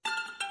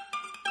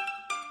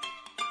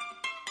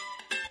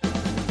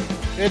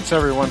It's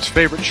everyone's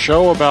favorite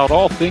show about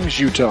all things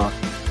Utah.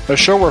 A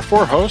show where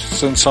four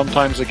hosts and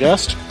sometimes a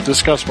guest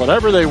discuss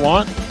whatever they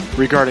want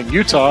regarding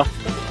Utah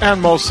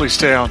and mostly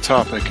stay on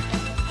topic.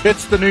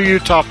 It's the New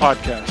Utah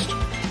Podcast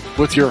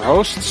with your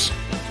hosts,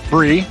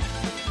 Bree,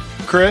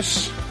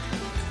 Chris,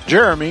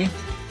 Jeremy,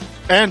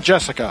 and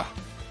Jessica.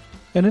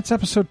 And it's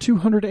episode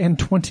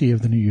 220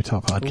 of the New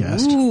Utah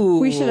Podcast. Ooh.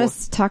 We should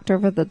have talked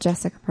over the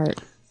Jessica part.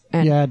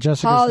 And Yeah,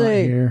 Jessica's not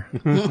here.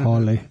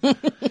 Holly.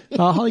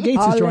 Holly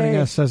Gates is joining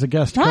us as a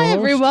guest co-host. Hi,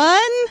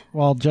 everyone.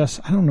 Well,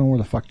 I don't know where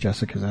the fuck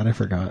Jessica's at. I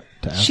forgot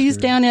to ask She's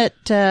her. down at,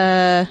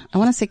 I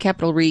want to say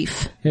Capitol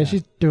Reef, Yeah,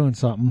 she's doing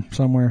something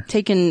somewhere.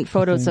 taking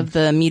photos of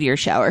the meteor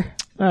shower.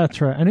 That's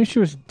right. I knew she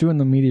was doing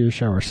the meteor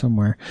shower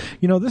somewhere.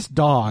 You know, this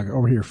dog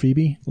over here,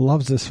 Phoebe,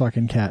 loves this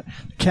fucking cat.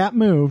 The cat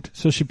moved,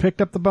 so she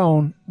picked up the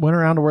bone, went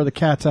around to where the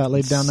cat's at,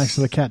 laid down next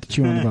to the cat to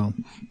chew on the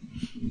bone.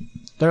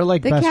 They're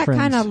like the best cat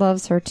friends. kind of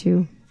loves her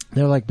too.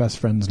 They're like best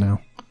friends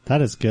now.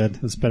 That is good.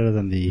 It's better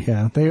than the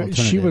Yeah, she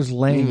alternative. was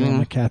laying on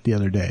the cat the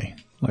other day.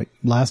 Like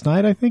last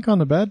night, I think, on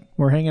the bed.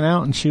 We're hanging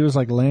out, and she was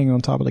like laying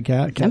on top of the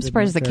cat. I'm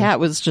surprised the cat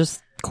was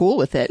just cool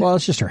with it. Well,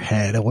 it's just her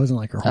head. It wasn't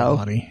like her whole Oh.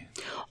 body.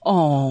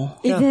 Oh.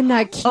 Isn't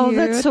that cute? Oh,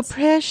 that's so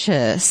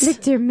precious.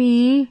 Look at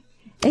me.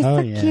 It's Oh,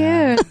 so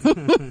yeah.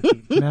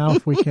 cute. Now,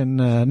 if we can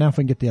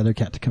get the other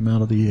cat to come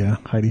out of the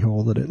hidey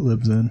hole that it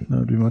lives in, that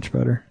would be much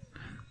better.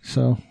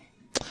 So,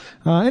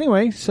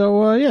 anyway,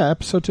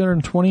 episode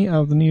 220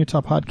 of the New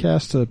Utah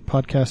Podcast, a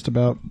podcast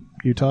about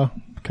Utah,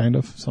 kind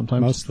of,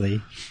 sometimes. mostly.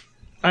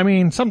 I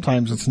mean,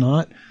 sometimes it's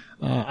not.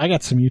 I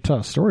got some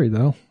Utah story,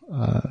 though.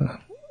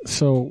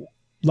 So,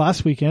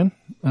 last weekend,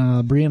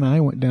 Bree and I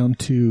went down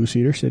to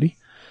Cedar City,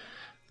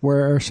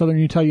 where Southern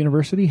Utah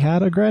University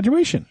had a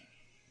graduation.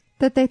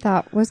 That they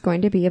thought was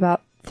going to be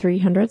about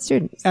 300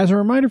 students. As a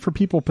reminder for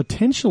people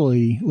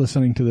potentially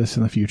listening to this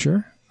in the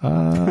future,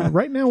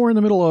 right now we're in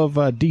the middle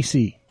of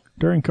D.C.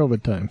 during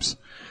COVID times.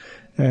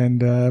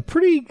 And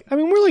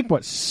we're like,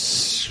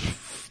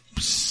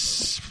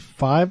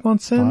 5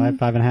 months in?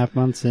 5.5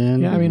 months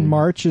in. Yeah, I mean,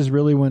 March is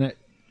really when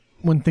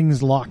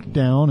things locked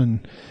down.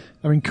 And,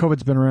 I mean,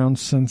 COVID's been around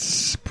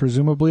since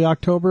presumably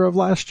October of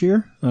last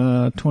year,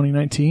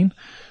 2019.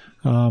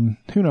 Who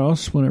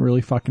knows when it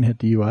really fucking hit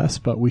the U.S.,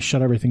 but we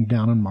shut everything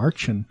down in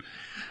March and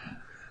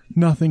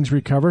nothing's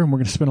recovered. And we're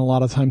going to spend a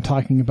lot of time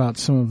talking about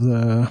some of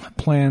the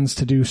plans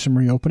to do some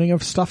reopening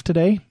of stuff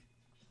today.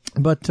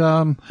 But,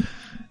 so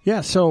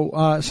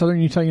Southern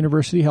Utah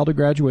University held a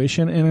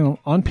graduation, and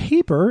on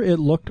paper, it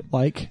looked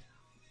like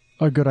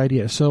a good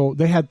idea. So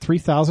they had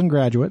 3,000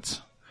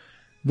 graduates.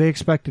 They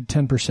expected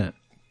 10%,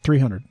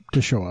 300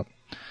 to show up.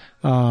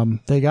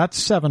 They got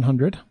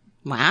 700.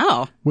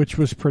 Wow. Which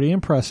was pretty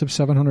impressive.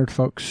 700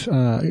 folks,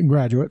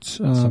 graduates.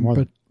 So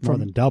more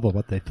than double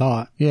what they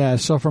thought. Yeah,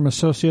 so from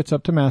associates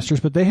up to masters.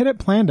 But they had it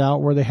planned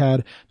out where they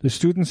had the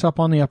students up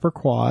on the upper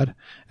quad,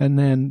 and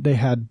then they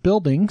had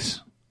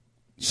buildings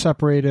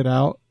separated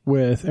out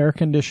with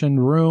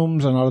air-conditioned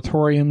rooms and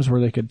auditoriums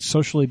where they could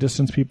socially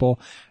distance people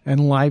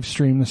and live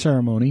stream the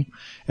ceremony.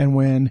 And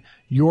when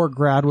your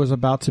grad was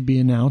about to be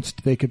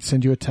announced, they could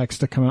send you a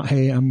text to come out,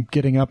 hey, I'm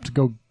getting up to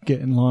go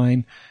get in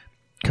line.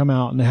 Come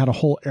out, and they had a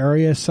whole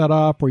area set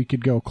up where you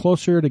could go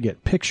closer to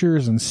get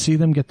pictures and see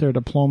them get their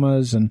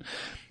diplomas. And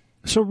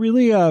so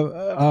really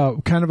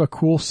kind of a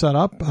cool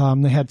setup.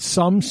 They had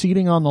some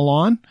seating on the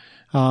lawn,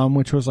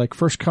 which was like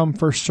first come,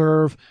 first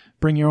serve,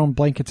 bring your own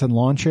blankets and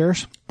lawn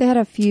chairs. They had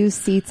a few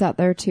seats out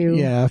there too.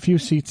 Yeah, a few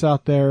seats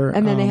out there.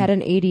 And then they had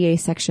an ADA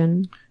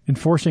section.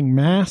 Enforcing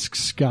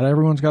masks.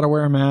 Everyone's got to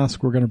wear a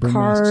mask. We're going to bring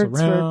Cards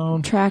masks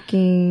around. for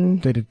tracking.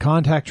 They did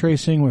contact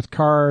tracing with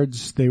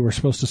cards. They were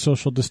supposed to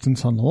social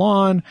distance on the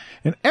lawn,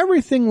 and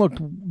everything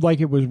looked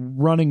like it was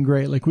running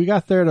great. Like we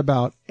got there at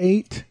about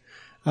 8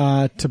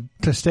 to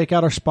stake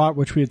out our spot,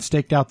 which we had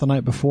staked out the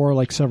night before,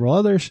 like several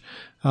others.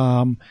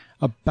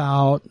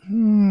 About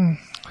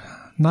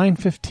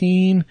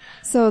 9:15.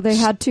 So they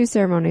had two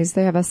ceremonies.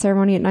 They have a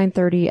ceremony at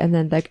 9:30 and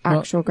then the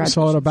actual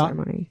graduation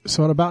ceremony.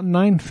 So at about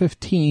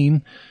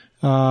 9:15,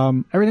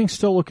 everything's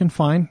still looking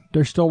fine.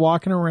 They're still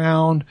walking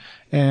around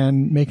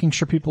and making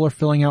sure people are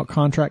filling out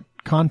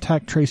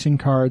contact tracing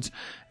cards.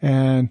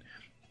 And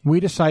we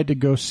decide to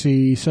go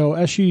see. So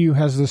SUU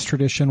has this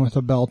tradition with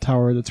a bell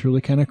tower that's really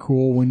kind of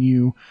cool. When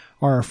you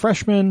are a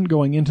freshman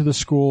going into the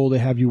school, they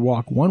have you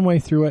walk one way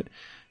through it.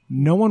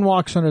 No one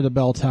walks under the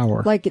bell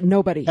tower. Like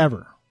nobody.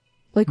 Ever.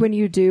 Like when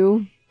you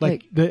do.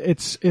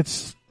 It's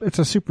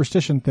a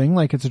superstition thing,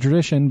 like it's a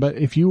tradition, but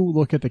if you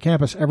look at the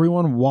campus,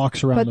 everyone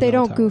walks around But the they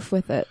bell don't tower. goof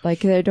with it. Like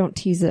they don't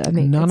tease it. I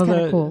mean, None it's of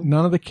kind of cool.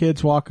 None of the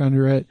kids walk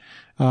under it.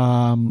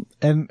 And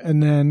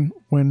then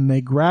when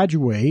they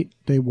graduate,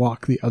 they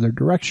walk the other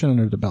direction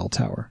under the bell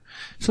tower.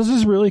 So this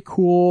is really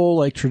cool,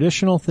 like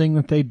traditional thing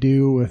that they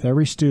do with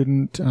every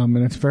student. And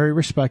it's very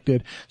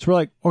respected. So we're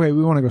like, okay,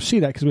 we want to go see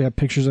that because we have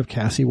pictures of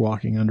Cassie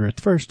walking under it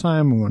the first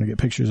time. We want to get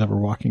pictures of her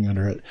walking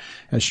under it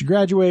as she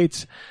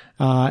graduates.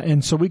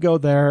 And so we go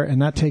there,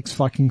 and that takes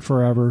fucking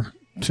forever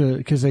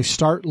because they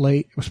start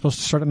late. It was supposed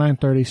to start at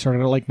 9:30,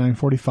 started at like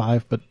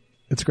 9:45, but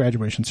it's a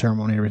graduation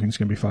ceremony. Everything's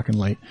going to be fucking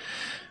late.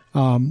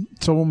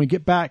 So when we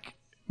get back,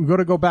 we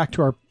go back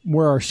to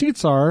where our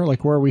seats are,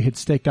 like where we had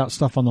staked out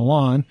stuff on the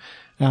lawn.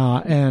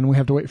 And we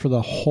have to wait for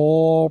the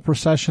whole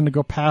procession to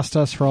go past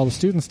us for all the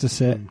students to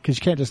sit, because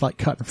you can't just like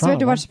cut in front of them. So we had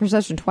to watch the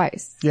procession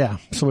twice. Yeah.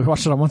 So we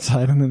watched it on one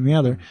side and then the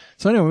other.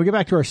 So anyway, when we get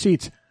back to our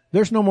seats,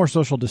 there's no more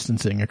social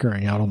distancing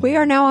occurring out on the We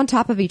are now on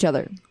top of each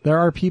other. There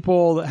are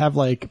people that have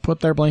like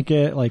put their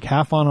blanket like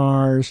half on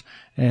ours,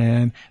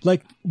 and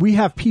like we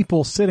have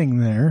people sitting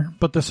there,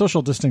 but the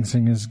social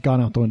distancing has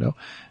gone out the window.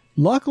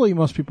 Luckily,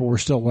 most people were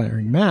still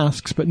wearing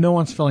masks, but no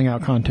one's filling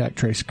out contact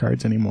trace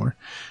cards anymore.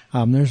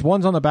 There's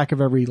ones on the back of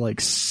every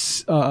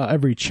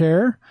every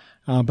chair,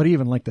 but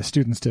even like the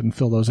students didn't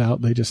fill those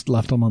out. They just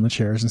left them on the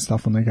chairs and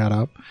stuff when they got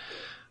up.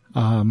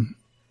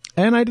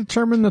 And I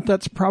determined that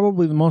that's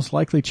probably the most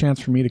likely chance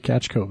for me to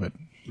catch COVID.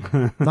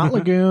 Not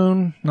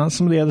Lagoon, not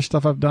some of the other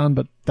stuff I've done,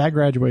 but that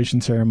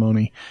graduation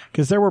ceremony.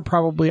 Because there were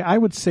probably, I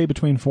would say,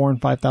 between 4,000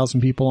 and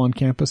 5,000 people on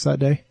campus that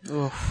day.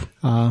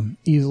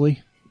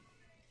 Easily.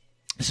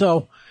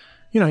 So,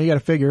 you got to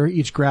figure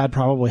each grad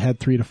probably had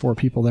 3 to 4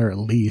 people there at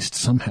least.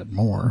 Some had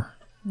more.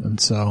 And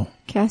so.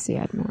 Cassie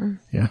had more.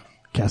 Yeah.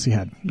 Cassie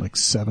had like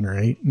 7 or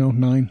 8. No,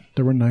 9.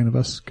 There were 9 of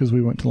us because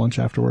we went to lunch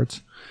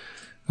afterwards.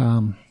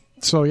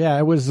 So yeah,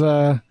 it was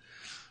a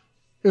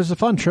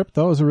fun trip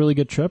though. It was a really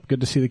good trip.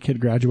 Good to see the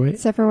kid graduate.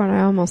 Except for when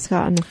I almost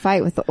got in a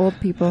fight with the old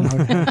people.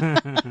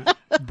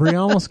 Bree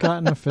almost got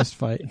in a fist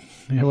fight.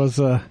 It was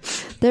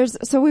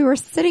so we were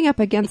sitting up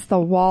against the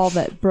wall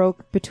that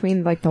broke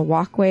between like the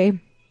walkway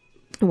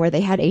where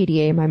they had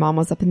ADA. My mom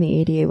was up in the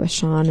ADA with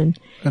Sean and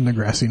the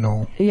grassy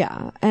knoll.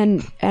 Yeah.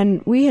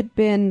 And we had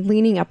been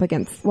leaning up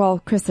against,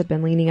 Chris had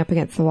been leaning up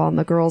against the wall and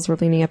the girls were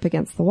leaning up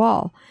against the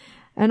wall.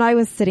 And I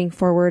was sitting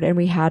forward and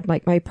we had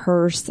like my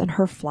purse and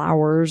her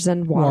flowers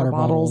and water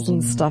bottles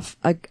and stuff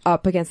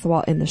up against the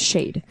wall in the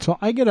shade. So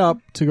I get up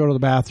to go to the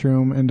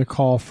bathroom and to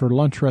call for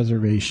lunch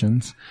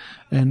reservations.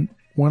 And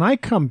when I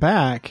come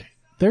back,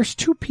 there's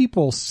 2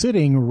 people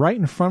sitting right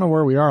in front of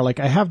where we are. Like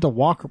I have to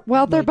walk.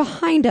 Well, they're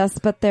behind us,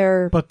 but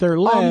their legs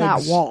on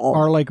that wall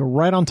are like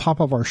right on top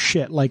of our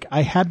shit. Like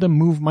I had to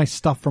move my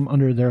stuff from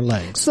under their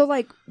legs. So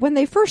like when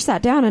they first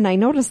sat down and I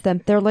noticed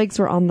them, their legs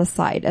were on the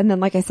side. And then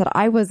like I said,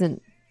 I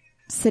wasn't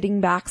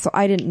sitting back, so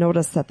I didn't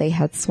notice that they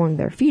had swung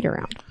their feet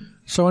around.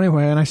 So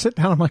anyway, and I sit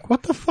down, I'm like,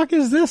 what the fuck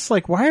is this?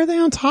 Like, why are they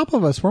on top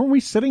of us? Weren't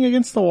we sitting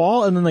against the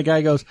wall? And then the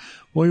guy goes,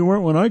 well, you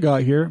weren't when I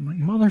got here. I'm like,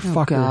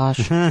 motherfucker. Oh,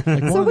 gosh.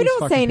 Like, so we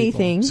don't say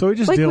anything. People. So we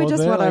just like, deal we with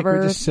just it. Whatever.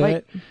 Like, we just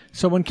sit.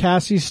 So when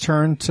Cassie's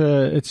turn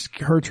it's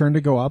her turn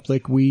to go up,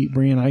 like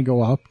Bree and I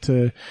go up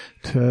to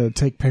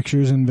take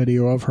pictures and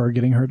video of her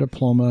getting her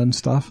diploma and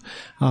stuff.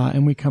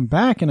 And we come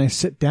back and I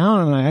sit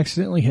down and I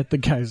accidentally hit the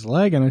guy's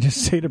leg and I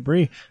just say to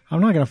Bree,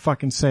 I'm not going to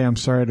fucking say I'm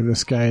sorry to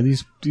this guy.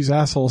 These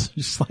assholes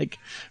just like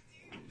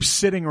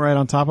sitting right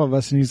on top of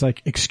us, and he's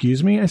like,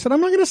 excuse me? I said,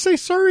 I'm not going to say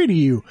sorry to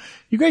you.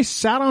 You guys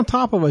sat on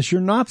top of us. You're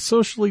not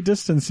socially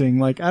distancing.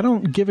 Like, I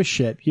don't give a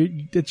shit.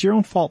 It's your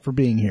own fault for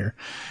being here.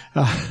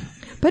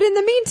 But in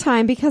the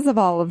meantime, because of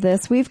all of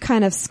this, we've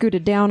kind of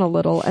scooted down a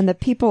little, and the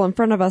people in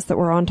front of us that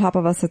were on top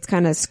of us had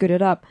kind of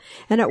scooted up.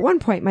 And at one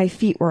point, my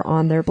feet were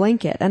on their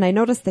blanket, and I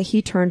noticed that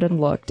he turned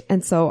and looked,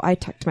 and so I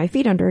tucked my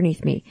feet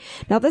underneath me.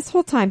 Now, this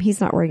whole time, he's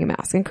not wearing a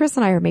mask, and Chris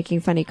and I are making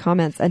funny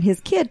comments, and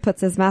his kid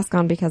puts his mask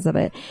on because of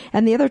it,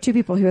 and the other 2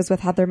 people he was with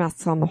had their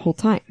masks on the whole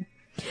time.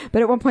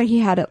 But at one point, he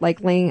had it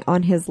like laying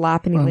on his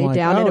lap, and he laid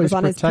down, and it was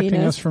on his penis.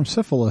 Protecting us from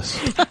syphilis.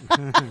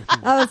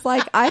 I was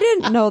like, I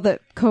didn't know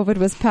that COVID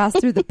was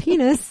passed through the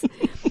penis.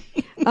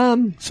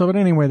 But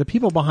anyway, the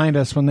people behind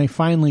us, when they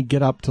finally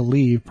get up to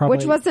leave, probably.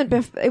 Which wasn't,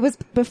 it was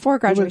before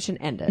graduation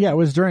ended. Yeah, it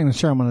was during the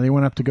ceremony. They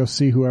went up to go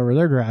see whoever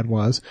their grad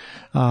was.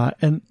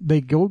 And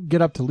they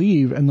get up to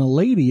leave, and the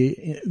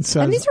lady says.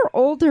 And these are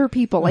older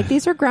people. Like,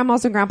 these are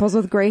grandmas and grandpas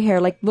with gray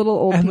hair, like little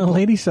old people. And the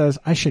lady says,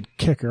 I should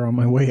kick her on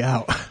my way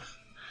out.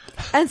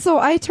 And so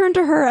I turned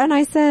to her and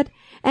I said,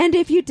 and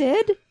if you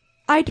did,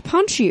 I'd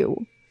punch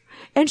you.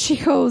 And she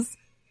goes,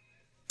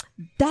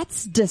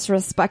 that's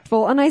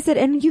disrespectful. And I said,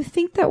 and you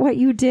think that what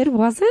you did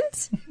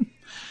wasn't?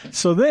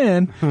 So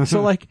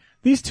like,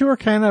 these 2 are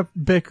kind of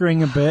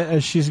bickering a bit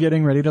as she's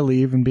getting ready to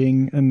leave and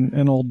being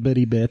an old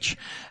bitty bitch.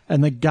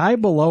 And the guy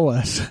below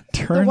us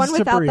turns the one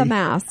without Bree the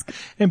mask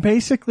and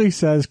basically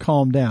says,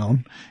 calm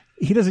down.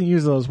 He doesn't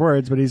use those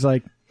words, but he's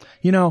like,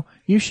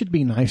 you should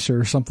be nicer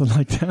or something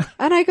like that.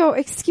 And I go,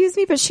 excuse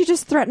me, but she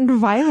just threatened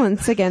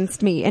violence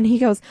against me. And he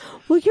goes,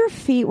 well, your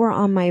feet were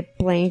on my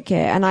blanket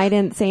and I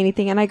didn't say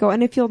anything. And I go,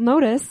 and if you'll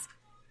notice,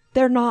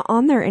 they're not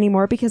on there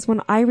anymore because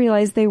when I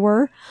realized they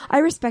were, I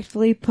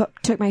respectfully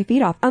took my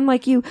feet off.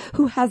 Unlike you,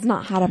 who has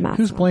not had a mask.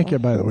 Whose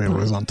blanket, by the way,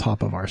 was on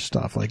top of our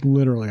stuff, like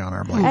literally on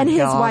our blanket. And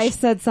his wife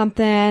said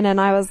something and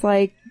I was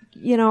like,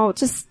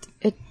 just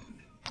it.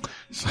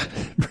 So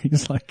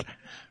Bree's like,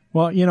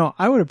 well,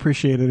 I would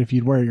appreciate it if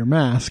you'd wear your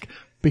mask,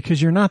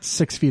 because you're not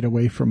 6 feet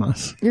away from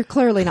us. You're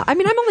clearly not. I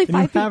mean, I'm only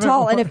 5 feet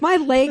tall, and if my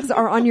legs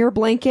are on your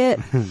blanket,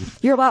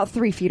 you're about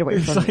 3 feet away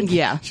from me.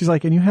 Yeah. She's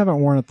like, and you haven't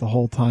worn it the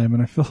whole time,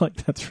 and I feel like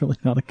that's really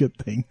not a good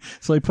thing.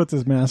 So he puts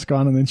his mask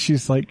on, and then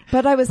she's like,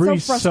 But I was so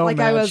Bree's frustrated. Like,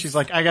 mad. I was. She's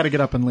like, I got to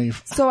get up and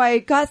leave. So I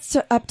got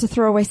up to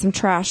throw away some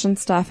trash and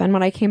stuff, and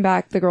when I came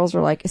back, the girls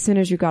were like, as soon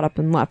as you got up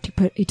and left,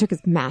 he took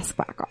his mask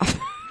back off.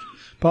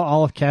 But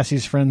all of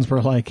Cassie's friends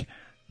were like,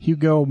 you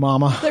go,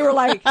 mama. They were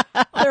like,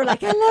 I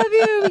love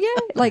you,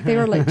 yeah. Like they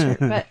were like,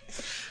 but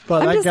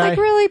But I'm that just guy, like,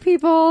 really,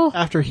 people.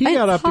 after he It's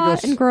got up to go,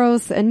 hot and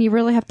gross, and you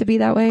really have to be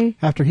that way.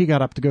 after he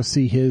got up to go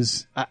see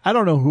his, I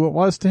don't know who it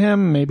was to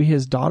him, maybe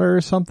his daughter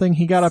or something.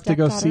 He got up to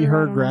go Stepdaughter, see I her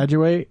don't know.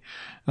 graduate,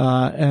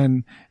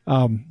 and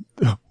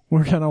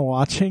we're kind of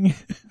watching.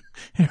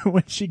 And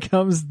when she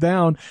comes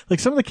down, like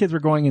some of the kids were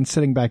going and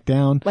sitting back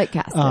down, Like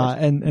Cass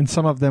did. and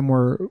some of them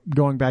were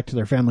going back to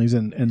their families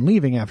and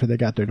leaving after they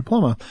got their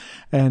diploma.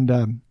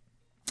 And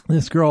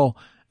this girl,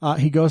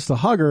 he goes to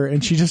hug her,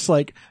 and she just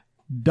like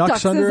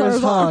ducks under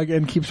his hug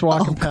and keeps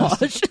walking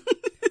past.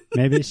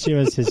 Maybe she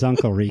was his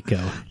Uncle Rico.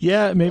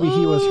 Yeah, maybe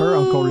he was her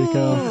Uncle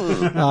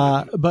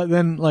Rico. But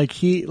then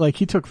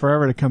he took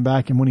forever to come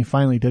back, and when he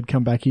finally did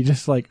come back, he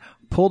just like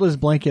pulled his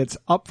blankets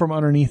up from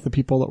underneath the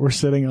people that were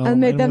sitting on And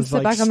made them was, sit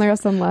like, back on their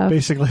ass and left.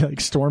 basically like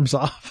storms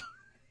off.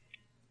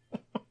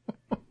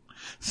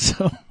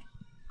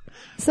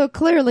 So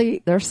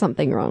clearly there's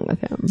something wrong with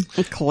him.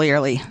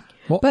 Clearly.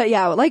 But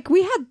yeah, like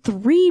we had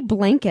 3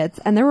 blankets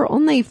and there were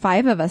only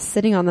 5 of us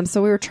sitting on them.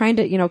 So we were trying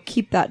to,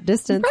 keep that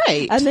distance.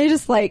 Right. And they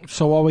just like,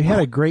 So while we had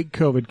a great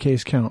COVID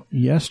case count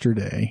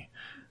yesterday,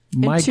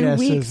 my 2 guess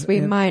weeks, is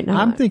we might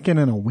not. I'm thinking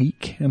in a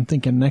week. I'm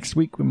thinking next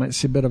week we might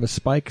see a bit of a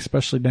spike,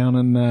 especially down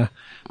in the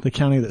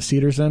county that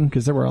Cedar's in,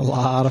 because there were a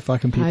lot of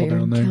fucking people Iron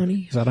down there.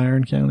 County. Is that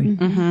Iron County?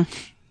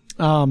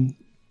 Mm-hmm.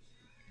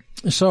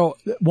 So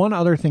one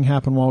other thing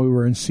happened while we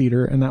were in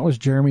Cedar, and that was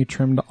Jeremy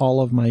trimmed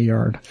all of my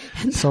yard.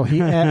 So he,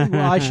 well,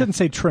 I shouldn't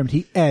say trimmed.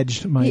 He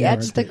edged my he yard.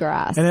 edged the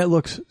grass. And it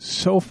looks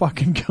so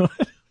fucking good.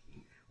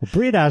 Well,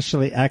 Breed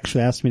actually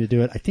asked me to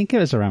do it. I think it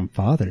was around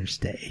Father's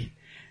Day.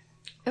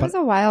 It was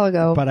a while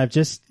ago. But I've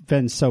just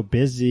been so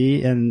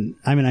busy, and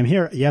I mean, I'm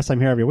here. Yes, I'm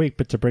here every week,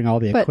 but to bring all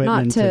the But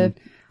equipment not to and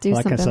do all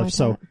that kind of something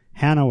stuff. like So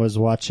Hannah was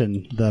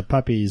watching the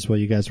puppies while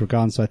you guys were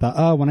gone. So I thought,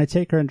 oh, when I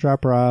take her and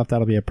drop her off,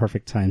 that'll be a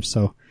perfect time.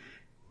 So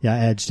yeah, I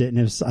edged it, and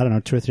it was, I don't know,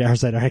 2 or 3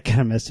 hours later, I got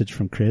a message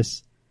from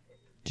Chris.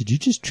 Did you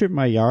just trim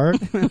my yard?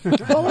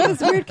 Well, it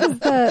was weird because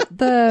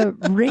the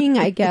ring,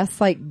 I guess,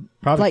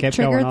 Probably kept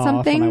triggered going off when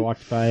I something.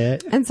 walked by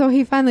it. And so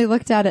he finally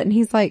looked at it and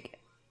he's like,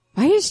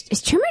 why is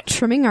Jeremy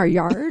trimming our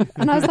yard?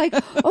 And I was like,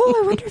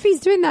 oh, I wonder if he's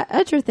doing that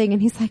edger thing. And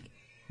he's like,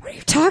 what are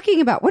you talking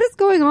about? What is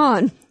going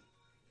on?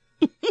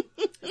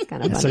 It's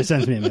kind of So he funny.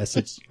 sends me a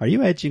message. Are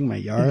you edging my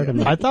yard?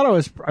 I'm I like, thought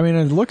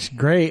it looks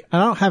great. I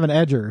don't have an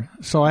edger,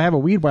 so I have a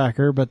weed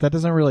whacker, but that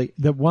doesn't really,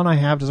 the one I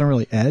have doesn't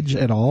really edge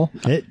at all.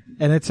 it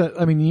And it's took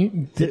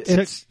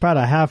it's, about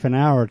a half an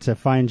hour to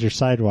find your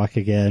sidewalk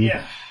again.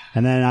 Yeah.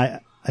 And then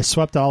I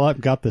swept all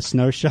up, got the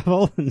snow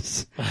shovel,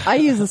 and I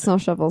use the snow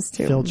shovels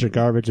too. filled your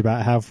garbage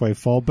about halfway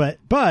full. But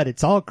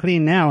it's all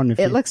clean now, and if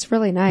It you, looks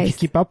really if you nice.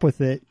 keep up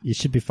with it, you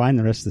should be fine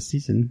the rest of the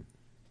season.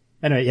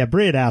 Anyway, yeah,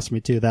 Brie had asked me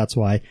too, that's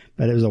why.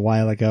 But it was a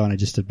while ago, and I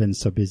just have been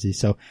so busy.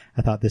 So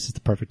I thought this is the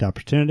perfect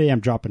opportunity. I'm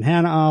dropping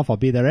Hannah off. I'll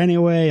be there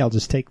anyway. I'll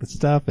just take the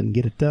stuff and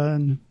get it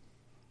done.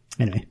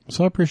 Anyway,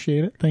 so I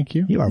appreciate it. Thank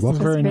you. You are This is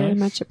welcome. Very Very nice.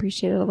 much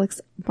appreciated.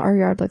 Our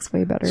yard looks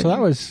way better. So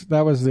that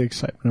was the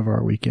excitement of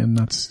our weekend.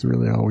 That's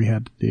really all we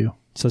had to do.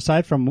 so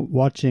aside from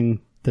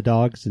watching the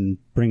dogs and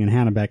bringing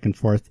Hannah back and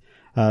forth,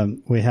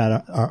 we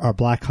had our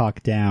Black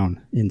Hawk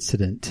Down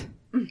incident.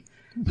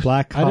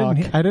 Black Hawk,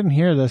 I didn't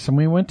hear this, and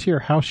we went to your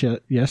house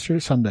yesterday,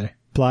 Sunday.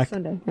 Black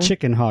Sunday, yeah.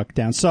 Chicken Hawk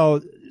Down.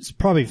 So it's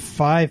probably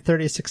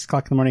 5:30, 6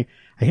 o'clock in the morning.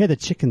 I hear the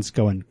chickens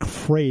going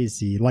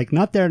crazy, like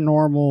not their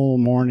normal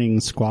morning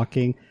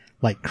squawking,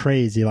 like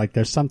crazy, like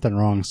there's something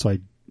wrong. So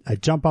I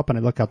jump up and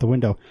I look out the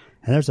window,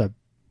 and there's a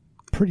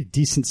pretty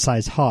decent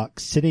sized hawk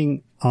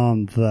sitting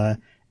on the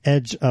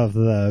edge of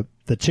the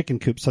chicken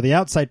coop. So the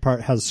outside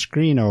part has a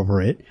screen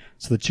over it,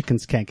 so the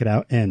chickens can't get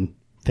out, and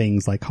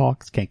things like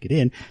hawks can't get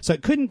in. So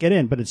it couldn't get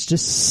in, but it's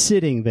just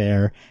sitting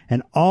there,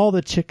 and all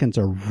the chickens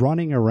are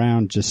running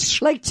around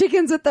just like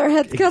chickens with their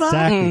heads cut off.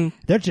 exactly.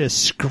 They're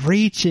just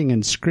screeching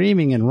and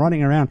screaming and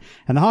running around,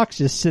 and the hawk's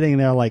just sitting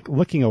there like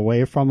looking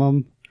away from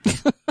them.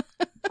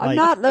 I'm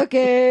not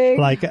looking.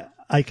 Like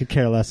I could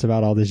care less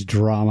about all this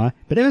drama,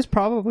 but it was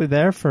probably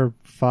there for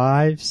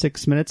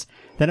 5-6 minutes.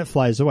 Then it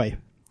flies away.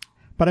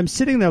 But I'm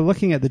sitting there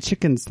looking at the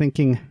chickens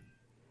thinking,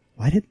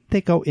 why didn't they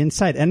go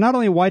inside? And not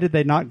only why did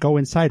they not go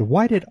inside,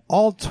 why did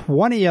all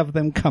 20 of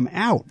them come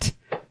out?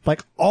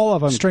 Like all of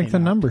them. Strength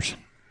in numbers.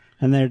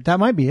 And they're, That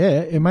might be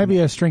it. It might be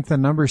a strength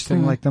in numbers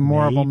thing. Like the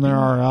more of them there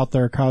are out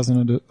there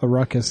causing a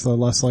ruckus, the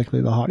less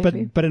likely the hawk.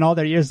 but in all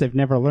their years, they've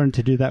never learned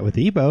to do that with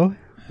Ebo.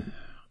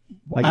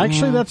 Like,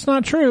 actually, that's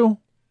not true.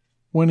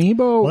 When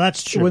Ebo, Well,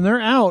 that's true. when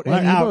they're out When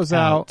and they're Ebo's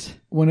out,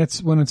 when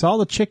it's all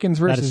the chickens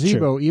versus is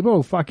true.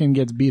 Ebo fucking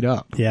gets beat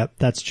up. yeah,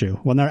 that's true.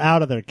 When they're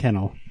out of their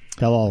kennel.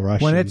 They'll all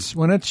rush. When in.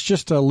 it's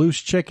just a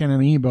loose chicken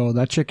and Ebo,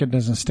 that chicken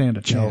doesn't stand a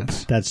Nope,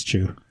 chance. that's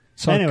true.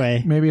 So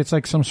anyway, maybe it's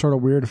like some sort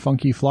of weird,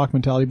 funky flock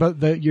mentality.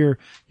 But your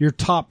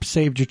top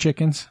saved your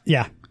chickens.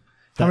 yeah.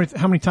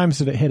 How many times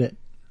did it hit it?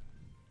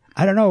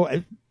 I don't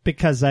know,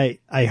 because I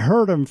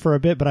heard them for a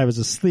bit, but I was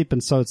asleep,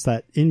 and so it's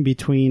that in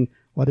between.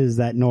 What is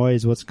that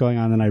noise? What's going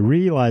on? And I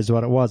realized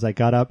what it was. I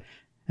got up,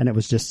 and it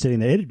was just sitting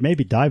there. It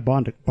maybe dive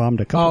bombed a couple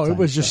times. Oh, it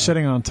was just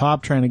sitting on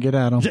top trying to get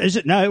at them.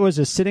 No, it was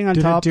just sitting on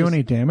Did top. it do just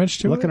any damage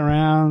to looking it?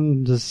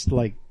 around, just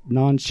like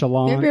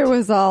nonchalant. Maybe it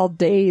was all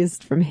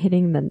dazed from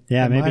hitting the.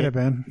 Yeah, It maybe might have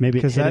been, Maybe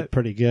it because hit that it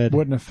pretty good.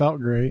 Wouldn't have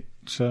felt great.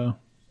 So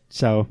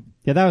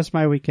Yeah, that was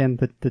my weekend.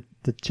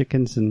 The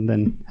chickens, and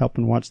then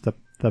helping watch the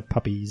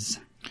puppies.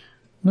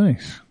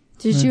 nice.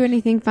 Did you do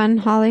anything fun,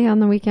 Holly, on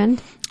the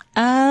weekend?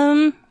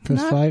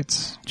 Fist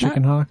fights,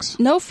 chicken hawks.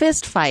 No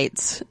fist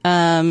fights.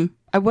 I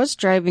was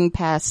driving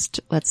past,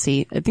 let's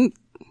see, I think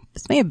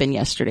this may have been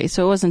yesterday,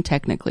 so it wasn't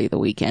technically the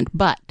weekend,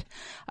 but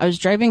I was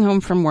driving home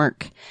from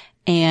work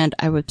and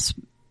I was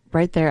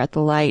right there at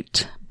the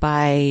light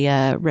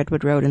by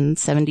Redwood Road in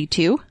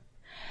 72.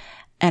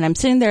 And I'm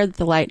sitting there at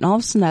the light, and all of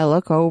a sudden I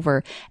look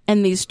over,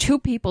 and these two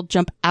people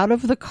jump out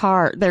of their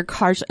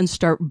cars, and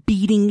start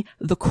beating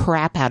the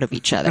crap out of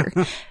each other.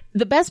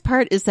 The best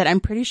part is that I'm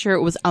pretty sure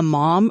it was a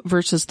mom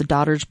versus the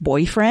daughter's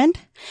boyfriend,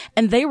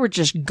 and they were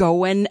just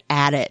going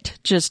at it.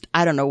 Just,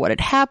 I don't know what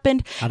had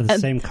happened. Out of the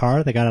same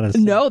car? They got out of the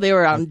same... No, they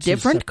were on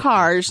different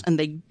cars, and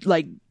they,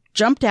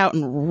 jumped out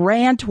and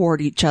ran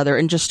toward each other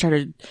and just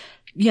started,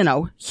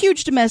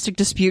 huge domestic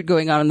dispute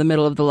going on in the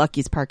middle of the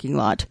Lucky's parking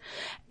lot.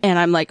 And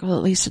I'm like, well,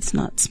 at least it's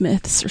not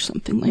Smith's or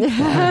something like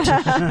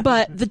that.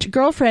 But the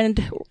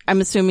girlfriend,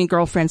 I'm assuming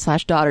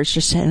girlfriend/daughter, is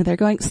just sitting there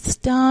going,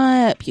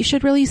 stop. You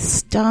should really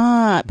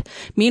stop.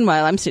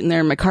 Meanwhile, I'm sitting there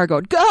in my car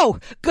going, go,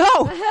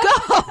 go,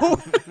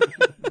 go.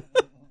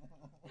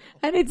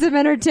 I need some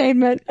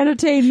entertainment.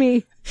 Entertain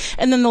me.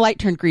 And then the light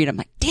turned green. I'm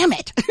like, damn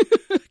it.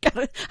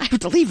 I have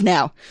to leave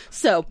now.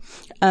 So,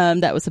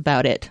 that was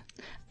about it.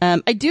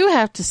 I do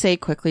have to say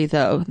quickly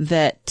though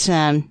that,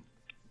 I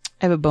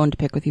have a bone to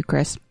pick with you,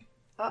 Chris.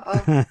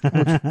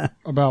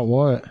 About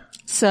what?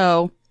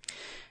 So,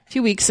 a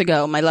few weeks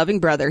ago, my loving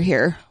brother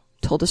here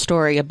told a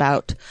story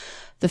about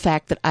the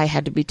fact that I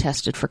had to be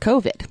tested for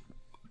COVID.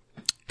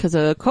 Because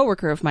a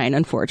coworker of mine,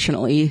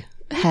 unfortunately,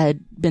 had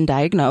been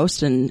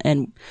diagnosed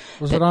and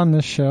Was it on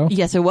this show?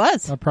 yes, it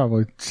was. I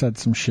probably said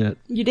some shit.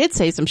 You did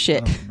say some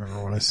shit. I don't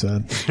remember what I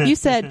said. You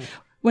said,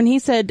 when he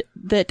said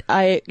that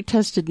I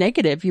tested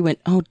negative, you went,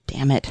 oh,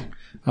 damn it.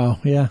 Oh,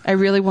 yeah. I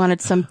really wanted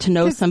to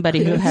know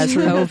somebody who has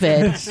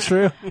COVID. It's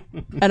true.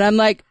 And I'm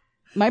like,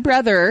 my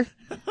brother,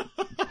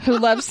 who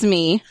loves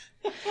me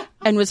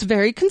and was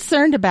very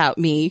concerned about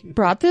me,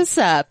 brought this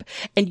up,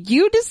 and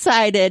you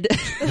decided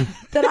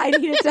That I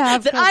needed to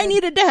have that I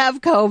needed to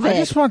have COVID. I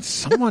just want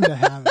someone to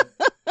have it.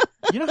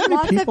 You know how many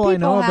Lots of people I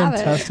know people have been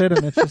have it. tested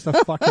and it's just a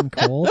fucking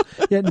cold?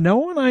 Yet no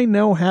one I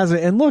know has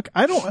it. And look,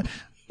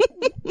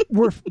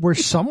 we're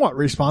somewhat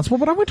responsible,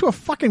 but I went to a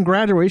fucking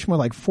graduation with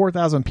like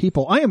 4,000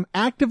 people. I am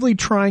actively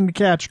trying to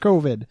catch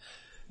COVID.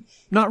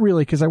 Not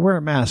really, because I wear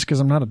a mask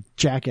because I'm not a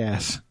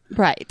jackass.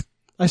 Right.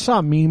 I saw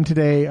a meme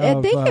today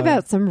of, They give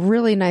out some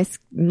really nice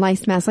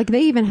masks. Like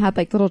they even had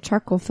like little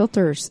charcoal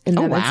filters in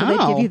them. Oh, And so they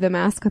wow. give you the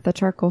mask with the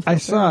charcoal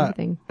filter and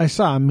everything. I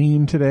saw a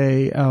meme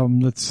today,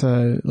 that's,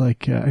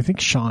 I think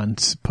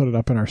Sean's put it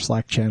up in our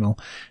Slack channel.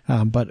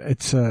 But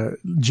it's,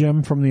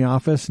 Jim from The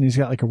Office, and he's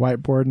got like a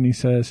whiteboard, and he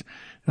says,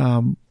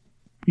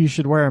 you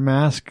should wear a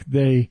mask.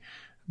 They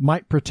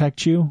might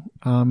protect you,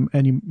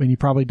 and you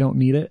probably don't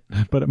need it,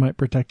 but it might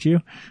protect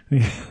you.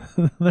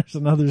 There's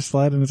another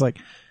slide, and it's like,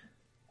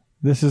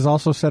 this is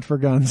also set for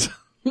guns.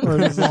 Or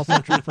this is also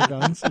true for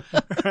guns.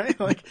 Right?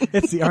 Like,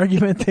 it's the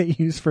argument they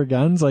use for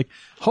guns. Like,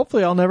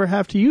 hopefully I'll never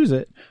have to use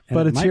it,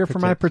 but it it's might here for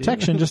my protect you.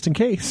 protection just in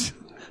case.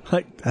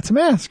 Like, that's a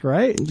mask,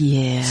 right?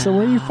 Yeah. So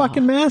wear your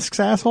fucking masks,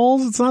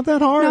 assholes. It's not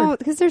that hard. No,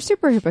 because they're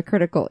super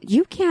hypocritical.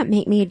 You can't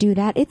make me do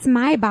that. It's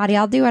my body.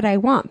 I'll do what I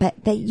want.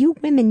 But you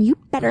women, you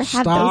better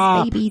have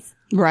Stop. those babies.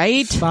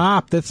 Right.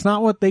 Stop. That's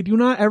not what they do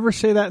not ever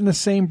say that in the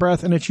same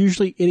breath, and it's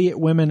usually idiot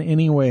women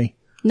anyway.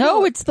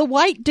 No, it's the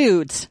white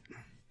dudes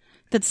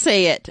that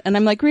say it. And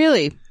I'm like,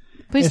 really?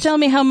 Please tell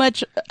me how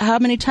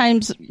many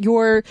times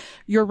your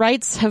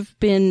rights have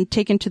been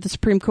taken to the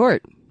Supreme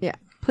Court. Yeah.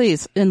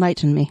 Please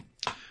enlighten me.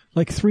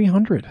 Like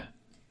 300.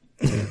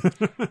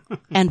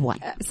 And what?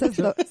 Says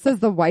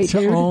the white To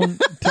dude.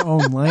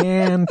 own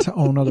land, to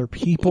own other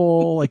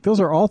people. Like,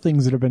 those are all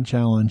things that have been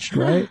challenged,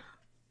 right?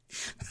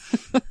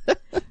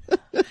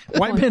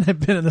 White men have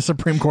been in the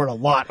Supreme Court a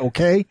lot,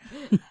 okay?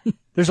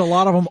 There's a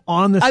lot of them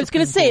on the I was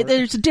going Supreme to say, Court.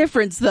 there's a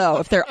difference though,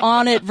 if they're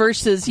on it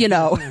versus,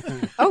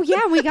 Oh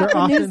yeah, we got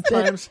They're the news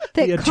oftentimes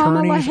that the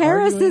Kamala attorneys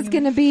Harris arguing is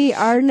going to be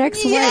our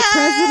next white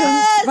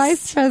president,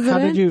 vice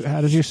president.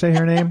 How did you say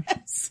her name?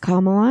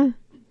 Kamala?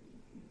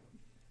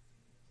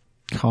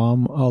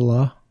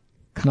 Kamala.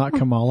 Not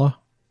Kamala.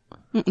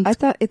 I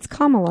thought it's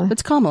Kamala.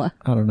 it's Kamala.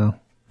 I don't know.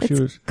 She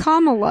was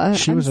Kamala. a I'm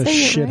saying it right.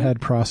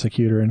 shithead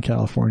prosecutor in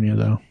California,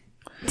 though.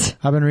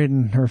 I've been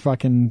reading her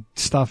fucking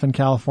stuff in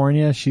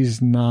California. She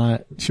was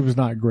not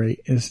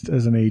great as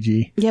an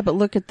AG. Yeah, but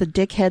look at the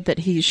dickhead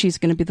that she's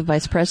going to be the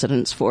vice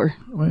presidents for.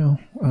 Well,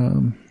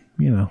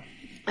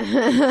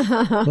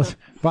 but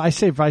I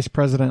say vice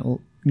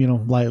president,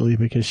 lightly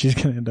because she's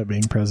going to end up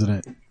being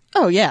president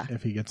Oh, yeah.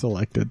 if he gets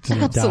elected.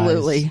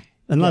 Absolutely. Dies.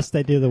 Unless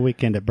they do the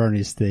Weekend at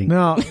Bernie's thing.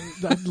 No,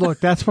 look,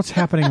 that's what's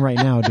happening right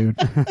now, dude.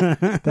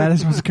 That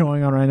is what's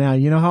going on right now.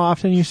 You know how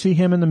often you see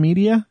him in the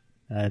media?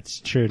 That's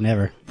true.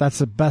 Never. That's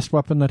the best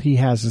weapon that he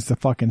has, is to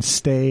fucking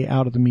stay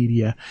out of the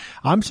media.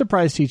 I'm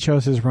surprised he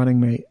chose his running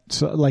mate,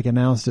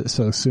 announced it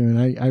so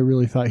soon. I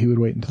really thought he would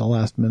wait until the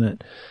last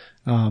minute.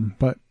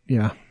 But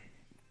yeah.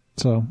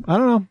 So I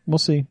don't know. We'll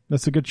see.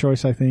 That's a good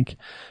choice, I think.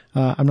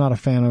 I'm not a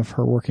fan of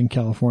her work in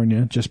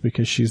California just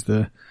because she's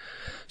the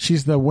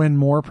Win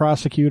Moore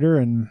prosecutor,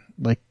 and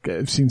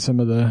I've seen some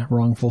of the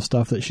wrongful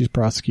stuff that she's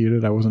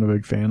prosecuted. I wasn't a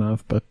big fan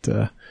of, but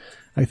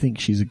I think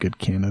she's a good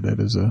candidate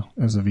as a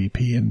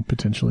VP and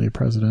potentially a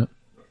president.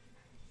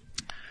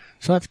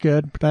 So that's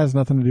good, but that has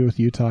nothing to do with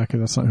Utah because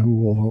that's not who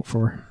we'll vote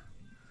for.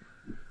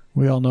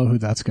 We all know who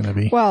that's going to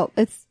be. Well,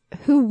 it's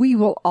who we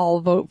will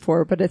all vote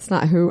for, but it's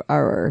not who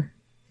our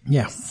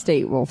Yeah.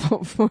 state will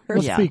vote for.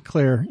 Let's Yeah. be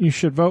clear. You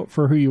should vote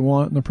for who you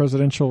want in the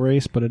presidential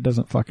race, but it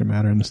doesn't fucking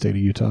matter in the state of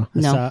Utah.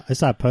 No. I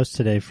saw a post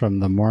today from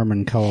the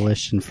Mormon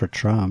Coalition for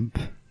Trump.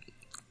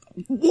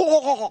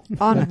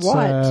 On That's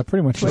what?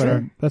 pretty much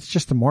Twitter? that's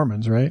just the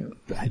Mormons, right?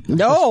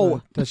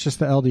 No. That's just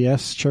the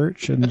LDS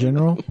church in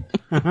general.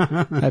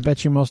 I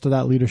bet you most of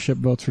that leadership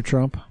votes for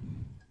Trump.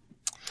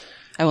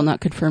 I will not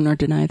confirm nor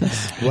deny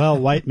this. Well,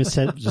 white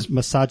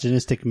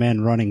misogynistic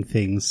men running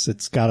things.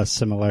 It's got a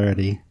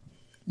similarity.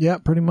 Yeah,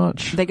 pretty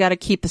much. They got to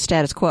keep the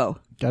status quo.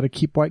 Got to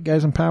keep white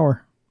guys in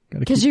power.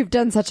 Because you've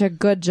done such a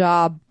good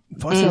job.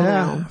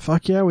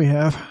 Fuck yeah, we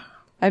have.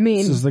 I mean,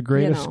 This is the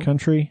greatest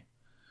country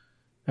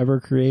ever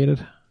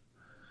created.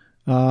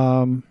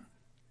 So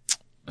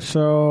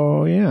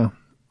yeah.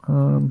 I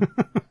don't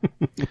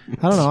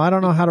know. I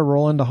don't know how to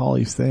roll into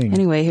Holly's thing.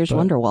 Anyway, here's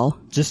Wonderwall.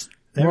 Just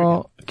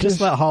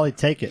let Holly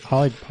take it.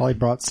 Holly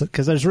brought,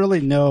 because there's really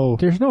no.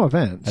 There's no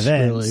events.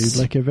 Really.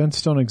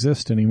 Events don't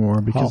exist anymore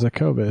because of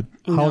COVID.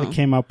 Holly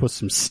came up with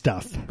some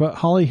stuff. But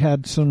Holly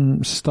had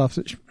some stuff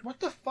that. What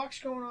the fuck's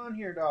going on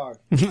here, dog?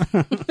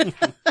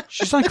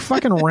 She's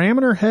fucking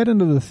ramming her head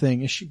into the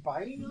thing. Is she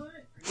biting on it?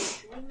 Are you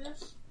chewing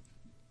this?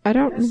 I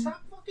don't.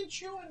 Stop fucking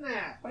chewing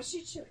that. What's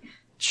she chewing?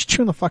 She's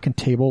chewing the fucking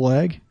table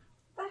leg.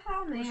 What the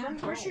hell, man?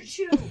 Where's your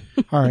chew?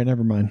 All right,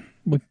 never mind.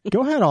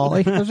 Go ahead,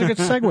 Ollie. That was a good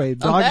segue.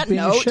 Dog being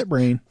a shit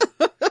brain.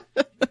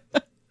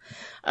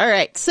 All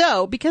right.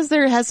 So, because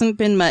there hasn't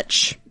been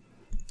much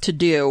to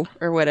do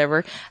or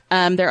whatever,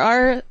 there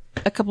are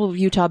a couple of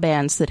Utah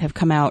bands that have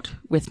come out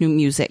with new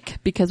music,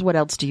 because what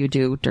else do you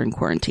do during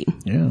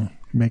quarantine? Yeah.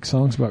 Make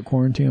songs about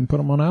quarantine and put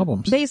them on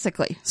albums.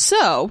 Basically.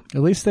 So,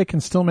 At least they can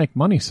still make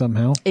money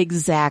somehow.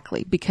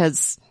 exactly,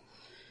 because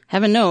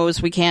heaven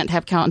knows we can't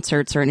have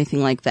concerts or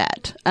anything like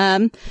that.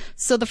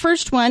 So the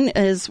first one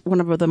is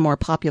one of the more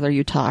popular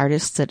Utah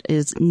artists. That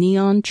is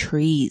Neon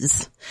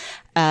Trees.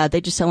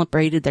 They just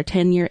celebrated their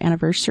 10-year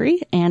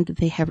anniversary, and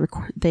they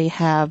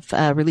have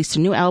released a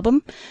new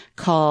album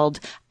called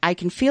I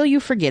Can Feel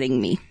You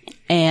Forgetting Me.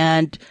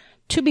 And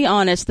to be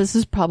honest, this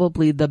is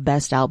probably the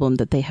best album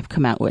that they have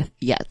come out with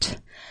yet.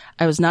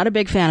 I was not a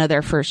big fan of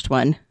their first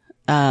one.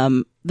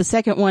 The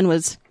second one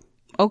was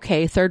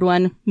okay. Third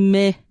one,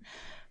 meh.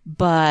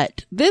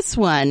 But this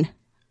one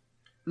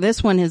is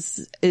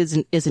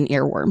an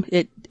earworm.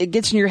 It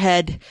gets in your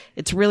head.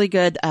 It's really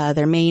good.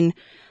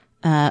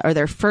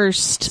 Their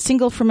first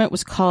single from it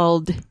was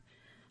called,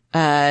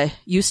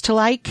 Used to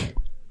Like,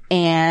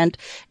 and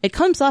it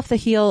comes off the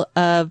heel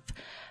of,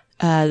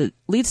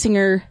 lead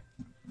singer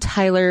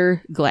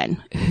Tyler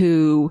Glenn,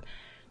 who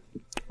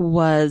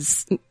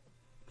was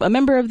a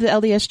member of the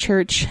LDS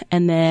Church.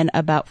 And then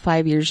about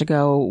 5 years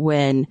ago,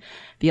 when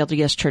the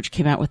LDS Church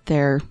came out with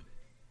their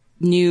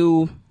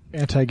new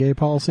Anti-gay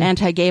policy.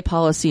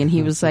 And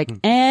he was like,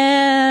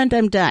 and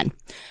I'm done.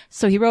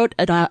 So he wrote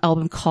an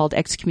album called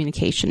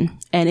Excommunication,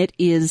 and it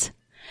is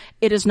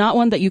not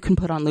one that you can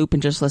put on loop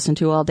and just listen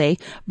to all day,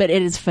 but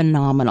it is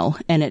phenomenal.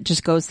 And it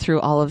just goes through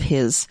all of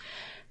his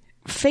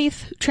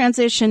faith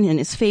transition and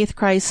his faith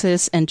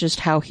crisis, and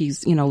just how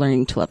he's,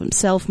 learning to love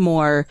himself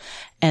more,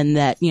 and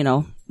that,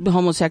 the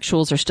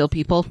homosexuals are still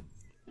people.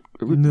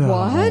 No.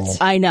 What?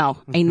 I know.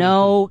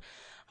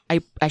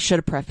 I should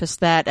have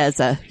prefaced that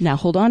as now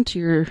hold on to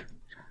your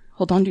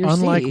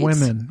Unlike seats.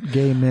 women,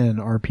 gay men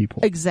are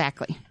people.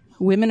 Exactly.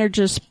 Women are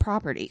just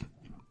property.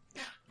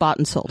 Bought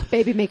and sold.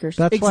 Baby makers.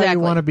 That's why you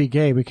Exactly. want to be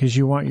gay, because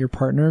you want your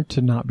partner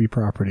to not be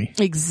property.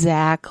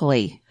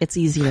 Exactly. It's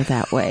easier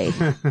that way.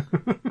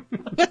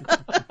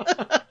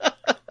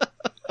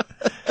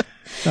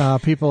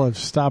 People have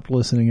stopped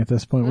listening at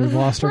this point. We've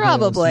lost our gay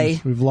Probably.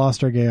 listeners. We've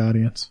lost our gay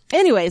audience.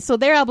 Anyway, so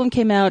their album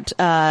came out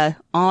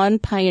on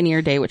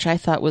Pioneer Day, which I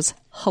thought was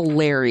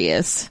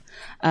hilarious.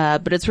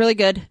 But it's really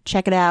good.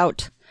 Check it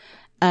out.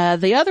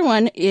 The other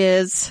one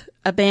is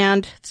a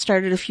band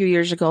started a few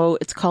years ago.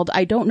 It's called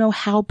I Don't Know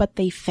How, But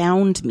They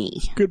Found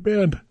Me. Good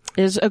band.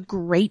 It is a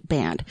great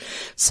band.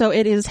 So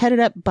it is headed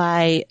up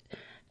by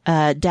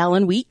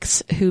Dallin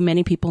Weeks, who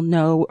many people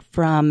know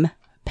from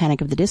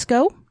Panic! At the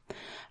Disco,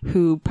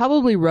 who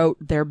probably wrote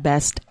their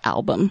best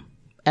album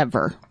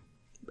ever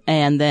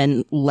and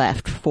then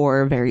left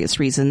for various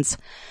reasons.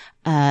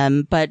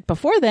 But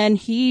before then,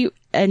 he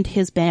and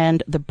his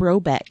band, the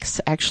Brobecks,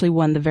 actually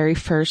won the very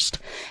first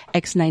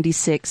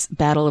X96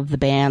 Battle of the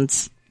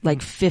Bands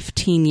like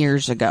 15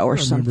 years ago or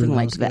something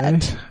like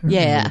that.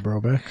 Yeah.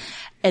 Brobeck.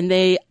 And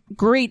they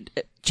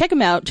check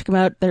them out.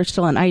 They're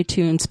still on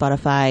iTunes,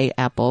 Spotify,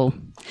 Apple.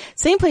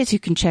 Same place you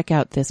can check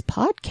out this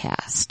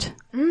podcast.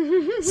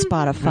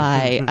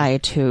 Spotify,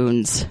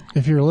 iTunes.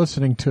 If you're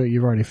listening to it,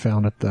 you've already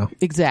found it, though.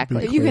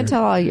 Exactly. You can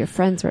tell all your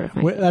friends where to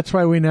find it. That's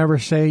why we never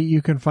say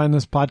you can find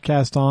this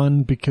podcast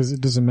on, because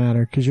it doesn't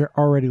matter, because you're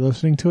already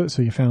listening to it,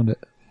 so you found it.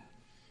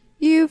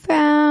 You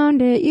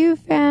found it. You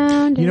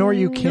found it. You know where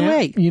you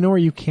can't? You know where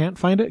you can't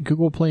find it?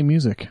 Google Play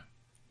Music,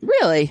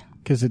 Really?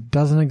 because it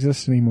doesn't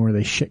exist anymore.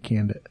 They shit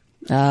canned it.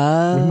 We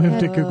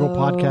moved to Google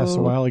Podcasts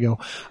a while ago.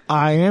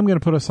 I am going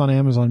to put us on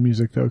Amazon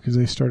Music though, because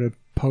they started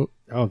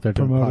they're doing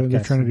promoting. They're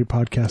podcasts. trying to do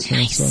podcasts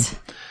now, so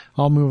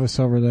I'll move us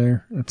over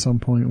there at some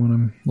point when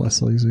I'm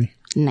less lazy.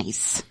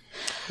 Nice.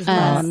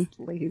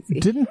 Lazy.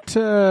 Didn't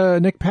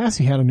Nick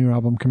Passy had a new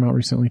album come out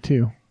recently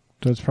too?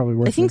 So it's probably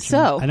worth. I think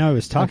mentioning. so. I know he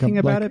was talking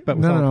about it, but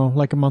no,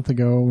 like a month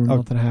ago or a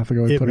month and a half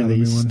ago, he it put out a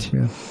new one. released.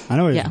 Yeah. I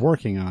know he was Yeah.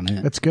 working on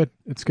it. It's good.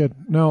 It's good.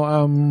 No,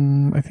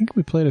 I think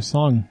we played a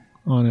song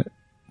on it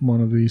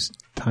one of these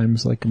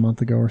times, like a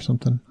month ago or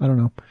something. I don't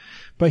know,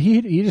 but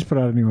he just put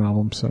out a new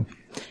album. So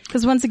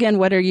Because once again,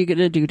 what are you going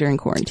to do during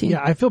quarantine?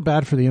 yeah, I feel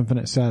bad for the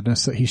Infinite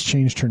Sadness that he's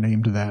changed her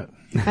name to that.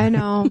 I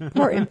know.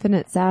 Poor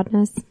Infinite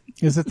Sadness.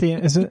 Is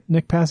it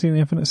Nick Passy and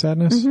the Infinite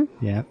Sadness?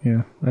 Yeah.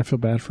 Yeah, I feel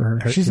bad for her.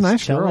 She's Is a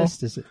nice girl.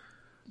 cellist?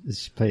 Does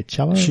she play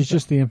cello? She's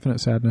just the Infinite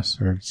Sadness.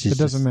 Or she's It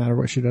doesn't matter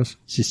what she does.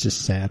 She's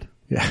just sad.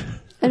 Yeah,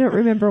 I don't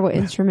remember what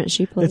instrument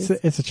she plays.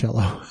 it's a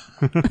cello.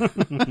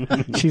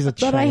 She's a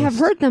cello. But I have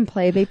heard them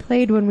play. They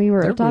played when we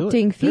were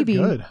adopting Phoebe.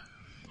 They're good.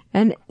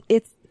 And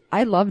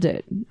I loved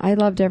it. I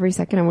loved every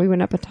second. And we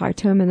went up and talked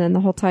to him. And then the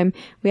whole time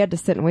we had to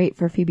sit and wait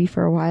for Phoebe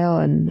for a while.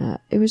 And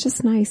it was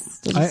just nice.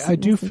 to just I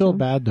do listen to feel him.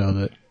 bad though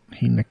that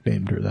he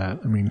nicknamed her that.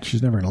 I mean,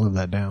 she's never going to live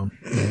that down.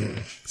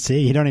 See,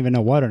 you don't even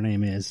know what her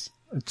name is.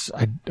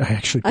 I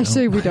actually don't.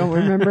 Actually, we don't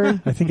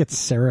remember. I think it's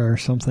Sarah or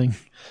something,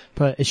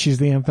 but she's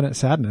the Infinite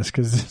Sadness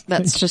because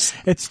That's just-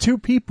 it's two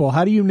people.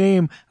 How do you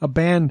name a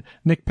band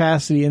Nick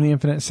Passy and the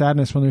Infinite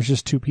Sadness when there's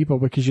just two people?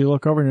 Because you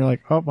look over and you're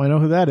like, oh, I know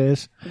who that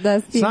is.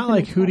 That's It's not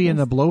like Hootie and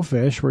the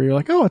Blowfish where you're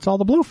like, oh, it's all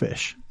the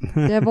Blowfish.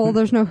 Devil.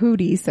 There's no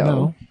Hootie. So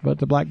No, but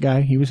the black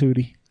guy, he was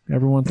Hootie.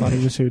 Everyone thought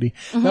he was Hootie.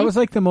 That was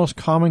like the most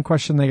common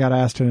question they got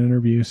asked in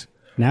interviews.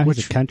 Now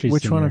he's a country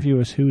Which singer. one of you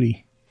is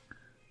Hootie?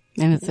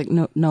 And it's like,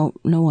 no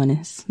one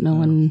is. No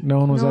one. No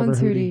one was no ever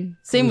one's Hootie. Hootie.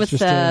 Same It was with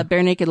just a-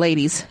 Bare Naked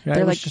Ladies. Yeah, it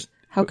They're was like, just-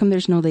 how come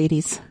there's no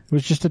ladies? It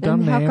was just a dumb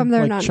And how name, come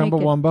they're like not naked?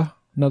 Chumbawamba,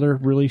 another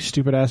really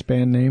stupid ass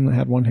band name that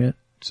had one hit.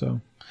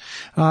 So,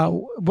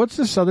 what's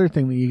this other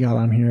thing that you got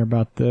on here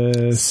about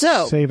the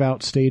So- save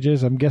out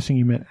stages? I'm guessing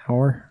you meant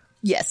our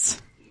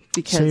Yes.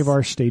 Because save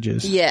our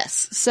stages.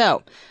 Yes.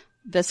 So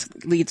this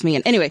leads me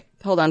in. Anyway,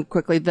 hold on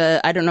quickly.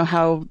 I don't know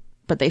how,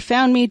 but they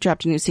found me,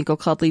 dropped a new single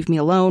called Leave Me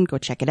Alone. Go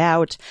check it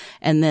out.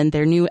 And then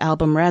their new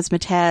album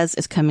Razzmatazz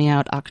is coming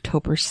out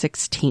October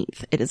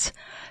 16th. It is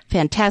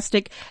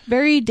fantastic.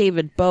 Very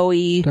David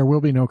Bowie. There will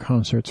be no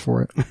concerts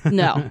for it.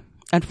 No,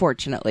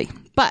 unfortunately,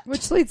 but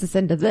which leads us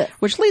into this.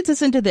 which leads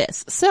us into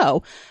this.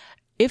 So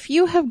if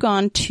you have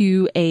gone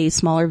to a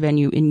smaller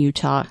venue in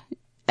Utah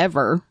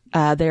ever,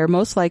 they're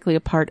most likely a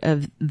part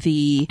of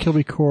the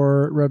Kilby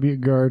Court,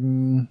 Rebutte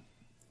Garden,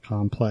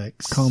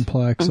 Complex.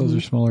 Those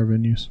are smaller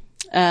venues.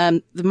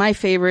 my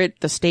favorite,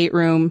 the State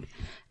Room,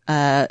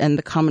 and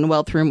the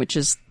Commonwealth Room, which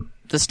is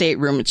the State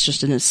Room. It's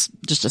just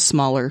just a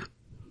smaller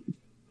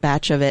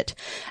batch of it.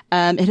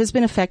 It has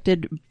been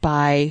affected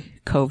by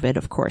COVID,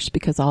 of course,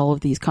 because all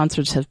of these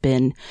concerts have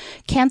been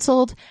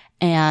canceled,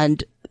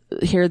 and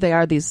here they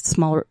are, these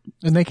smaller.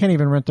 And they can't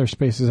even rent their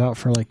spaces out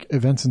for like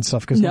events and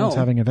stuff because no one's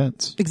having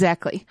events.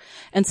 Exactly.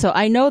 And so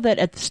I know that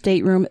at the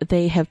State Room,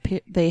 they have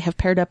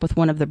paired up with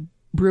one of the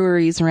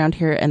breweries around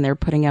here, and they're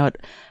putting out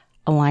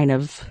a line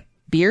of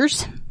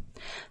beers.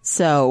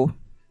 So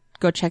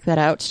go check that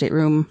out.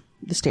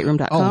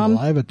 thestateroom.com.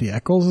 Live at the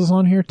Eccles is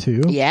on here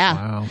too. Yeah.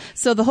 Wow.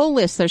 So the whole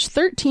list, there's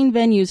 13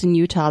 venues in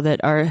Utah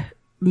that are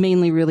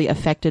mainly really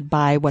affected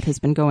by what has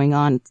been going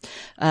on.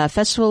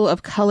 Festival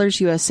of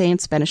Colors USA in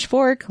Spanish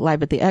Fork,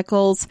 Live at the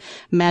Eccles,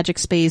 Magic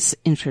Space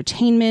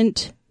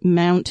Entertainment,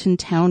 Mountain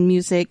Town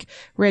Music,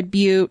 Red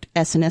Butte,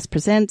 SNS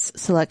Presents,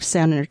 Select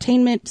Sound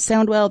Entertainment,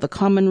 Soundwell, the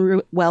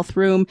Commonwealth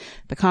Room,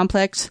 the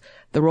Complex,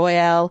 the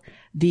Royale,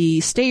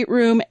 the State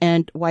Room,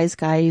 and Wise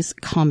Guys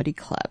Comedy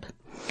Club.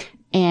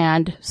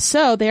 And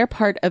so they're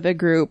part of a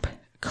group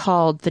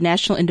called the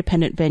National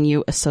Independent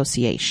Venue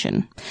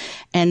Association.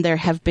 And there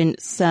have been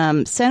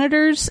some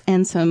senators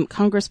and some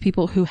Congress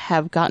people who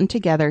have gotten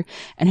together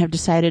and have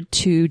decided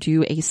to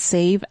do a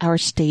Save Our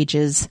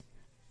Stages,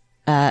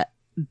 a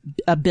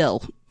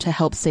bill to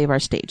help save our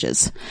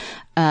stages.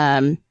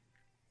 And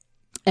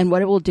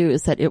what it will do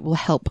is that it will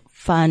help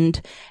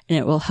fund and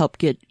it will help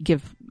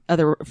give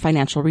other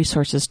financial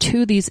resources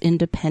to these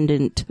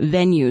independent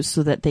venues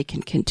so that they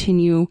can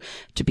continue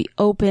to be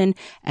open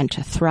and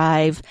to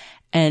thrive.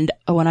 And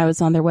when I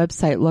was on their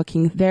website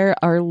looking, there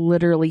are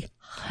literally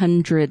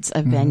hundreds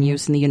of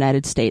venues in the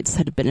United States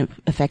that have been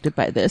affected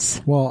by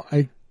this. Well,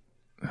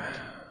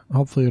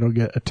 hopefully it'll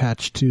get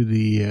attached to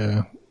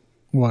the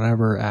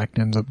whatever act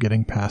ends up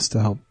getting passed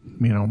to help,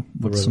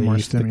 with some more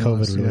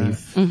stimulus. The COVID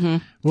relief.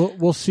 Mm-hmm.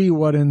 We'll see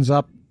what ends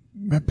up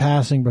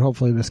passing, but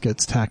hopefully this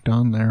gets tacked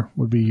on there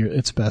would be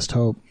its best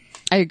hope.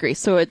 I agree.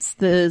 So it's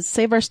the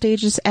Save Our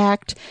Stages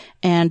Act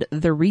and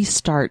the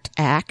Restart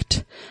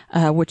Act,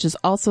 which is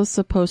also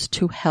supposed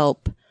to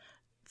help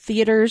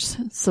theaters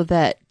so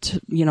that,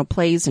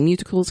 plays and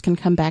musicals can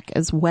come back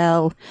as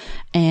well.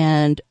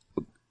 And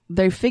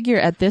they figure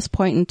at this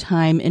point in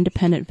time,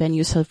 independent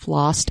venues have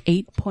lost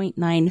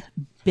 $8.9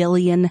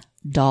 billion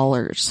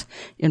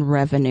in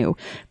revenue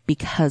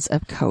because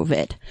of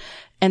COVID.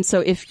 And so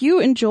if you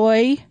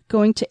enjoy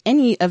going to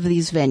any of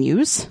these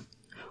venues,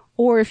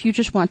 or if you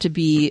just want to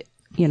be,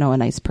 a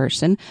nice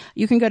person,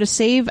 you can go to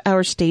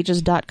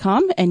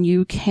saveourstages.com and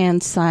you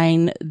can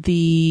sign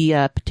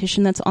the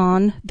petition that's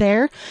on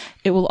there.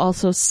 It will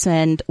also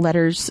send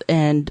letters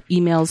and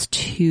emails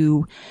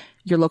to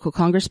your local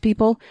Congress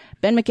people.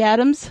 Ben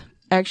McAdams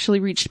actually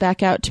reached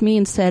back out to me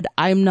and said,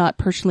 I'm not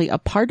personally a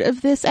part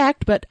of this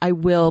act, but I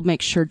will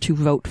make sure to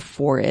vote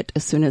for it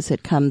as soon as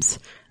it comes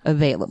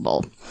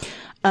available.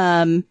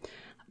 I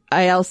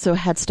also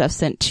had stuff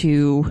sent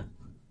to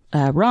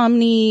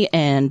Romney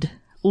and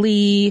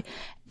Lee,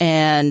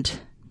 and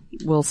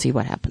we'll see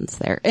what happens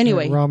there.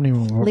 Anyway, Romney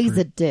won't vote Lee's for,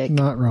 a dick.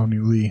 Not Romney.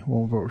 Lee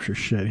won't vote for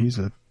shit. He's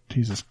a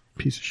piece of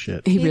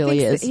shit. he really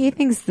is. He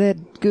thinks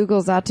that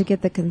Google's out to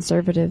get the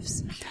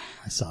conservatives.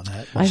 I saw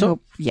that. I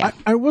hope, yeah.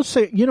 I will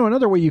say,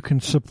 another way you can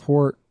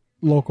support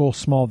local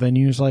small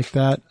venues like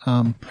that,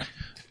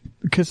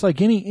 because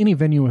like any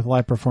venue with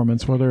live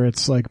performance, whether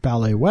it's like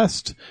Ballet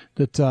West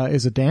that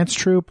is a dance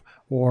troupe,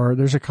 or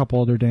there's a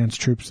couple other dance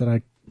troupes that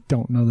I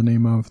don't know the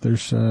name of.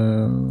 There's I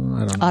don't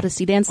know.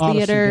 Odyssey Dance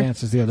Odyssey Theater.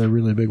 Dance is the other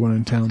really big one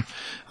in town.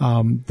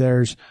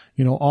 There's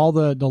all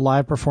the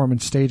live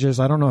performance stages.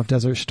 I don't know if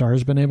Desert Star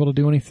has been able to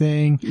do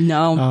anything.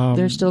 No,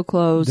 they're still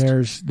closed.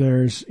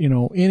 There's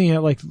any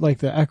like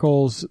the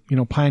Eccles,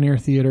 Pioneer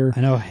Theater.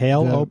 I know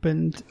Hale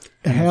opened.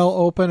 Hale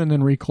opened and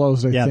then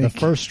reclosed. I think. The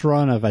first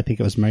run of, I think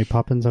it was Mary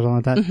Poppins or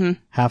something like that.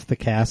 Half the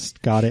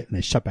cast got it and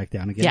they shut back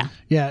down again. Yeah.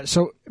 Yeah.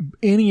 So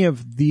any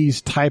of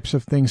these types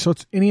of things. So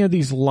it's any of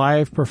these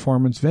live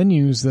performance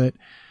venues that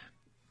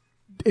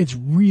it's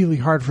really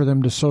hard for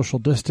them to social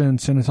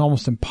distance, and it's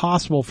almost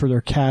impossible for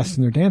their cast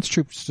and their dance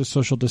troupes to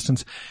social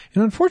distance.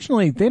 And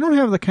unfortunately, they don't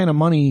have the kind of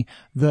money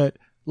that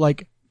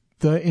like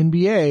the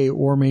NBA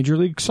or Major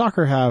League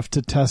Soccer have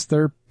to test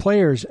their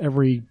players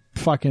every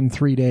fucking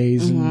 3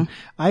 days and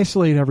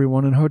isolate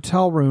everyone in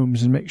hotel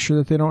rooms and make sure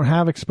that they don't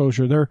have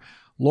exposure. They're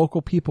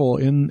local people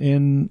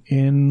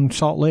in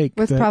Salt Lake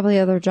With probably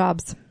other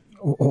jobs.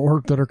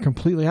 Or that are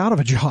completely out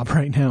of a job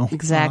right now.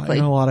 Exactly.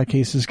 In a lot of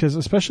cases, because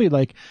especially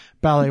like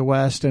Ballet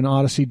West and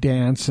Odyssey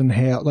Dance and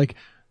Hale, like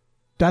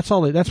that's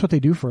what they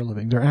do for a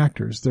living. They're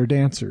actors. They're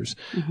dancers.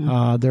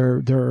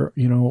 They're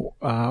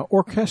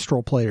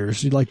orchestral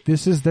players. Like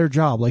this is their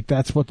job. Like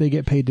that's what they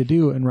get paid to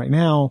do. And right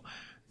now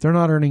they're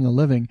not earning a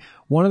living.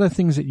 One of the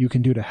things that you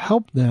can do to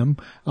help them,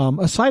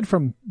 aside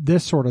from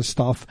this sort of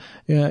stuff,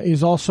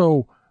 is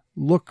also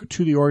look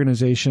to the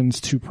organizations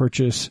to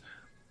purchase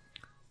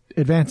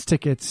advance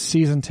tickets,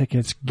 season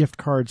tickets, gift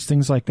cards,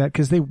 things like that,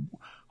 because they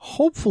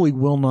hopefully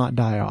will not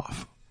die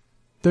off.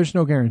 There's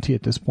no guarantee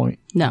at this point.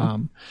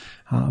 No.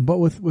 But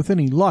with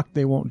any luck,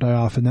 they won't die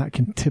off, and that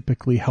can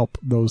typically help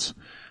those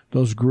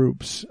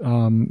groups,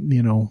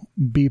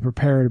 be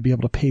prepared to be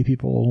able to pay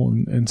people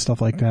and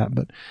stuff like that.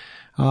 But,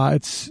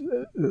 that's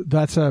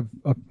a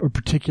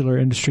particular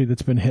industry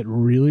that's been hit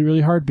really,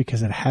 really hard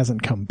because it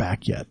hasn't come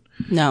back yet.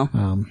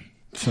 No.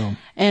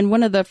 And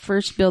one of the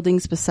first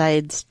buildings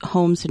besides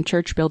homes and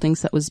church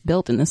buildings that was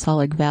built in the Salt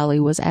Lake Valley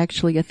was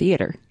actually a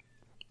theater.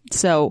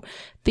 So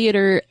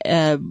theater,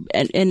 and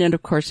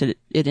of course it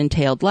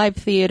entailed live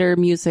theater,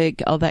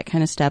 music, all that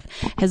kind of stuff,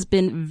 has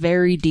been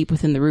very deep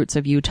within the roots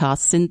of Utah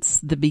since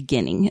the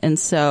beginning. And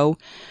so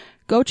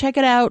go check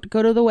it out.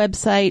 Go to the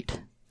website.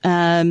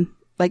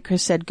 Like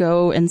Chris said,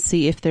 go and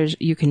see if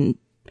you can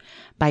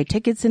buy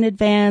tickets in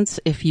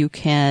advance, if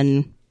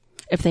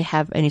they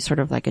have any sort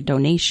of like a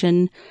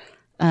donation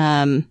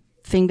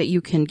thing that you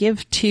can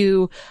give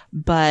to.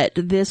 But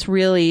this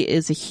really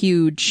is a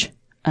huge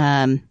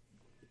thing,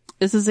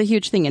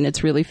 and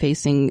it's really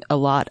facing a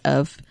lot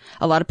of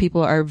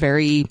people are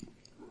very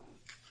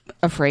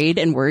afraid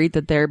and worried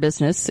that their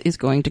business is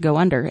going to go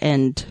under,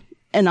 and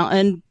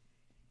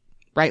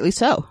rightly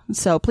so.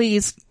 So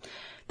please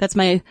That's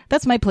my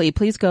plea.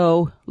 Please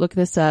go look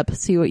this up,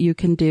 see what you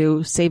can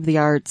do, save the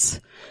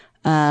arts,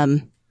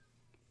 save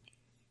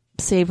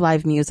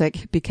live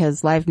music,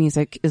 because live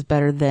music is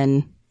better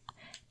than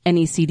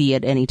any CD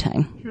at any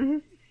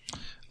time.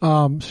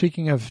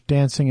 Speaking of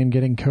dancing and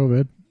getting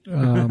COVID,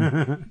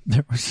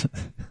 there was a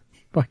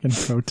fucking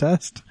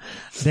protest.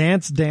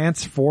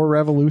 Dance for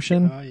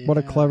Revolution. Oh, yeah. What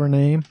a clever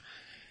name.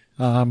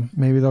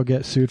 Maybe they'll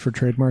get sued for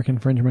trademark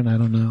infringement. I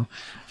don't know.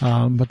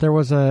 But there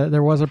was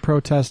a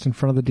protest in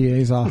front of the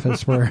DA's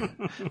office where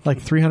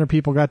like 300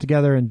 people got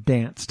together and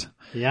danced.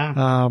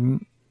 Yeah.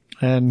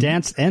 And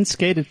danced and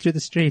skated through the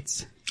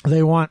streets.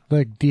 They want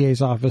the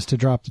DA's office to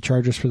drop the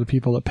charges for the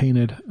people that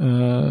painted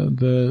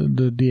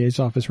the DA's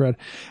office red.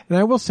 And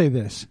I will say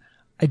this.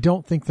 I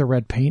don't think the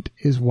red paint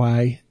is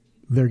why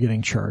they're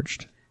getting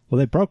charged. Well,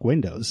 they broke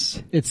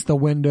windows. It's the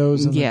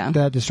windows and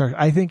that destruction.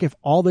 I think if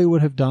all they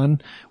would have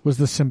done was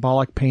the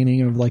symbolic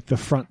painting of like the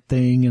front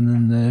thing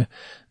and then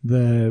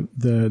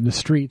the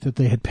street that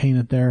they had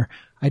painted there,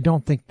 I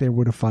don't think they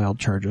would have filed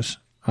charges,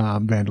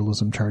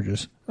 vandalism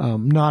charges.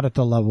 Not at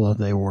the level that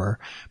they were.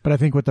 But I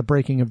think with the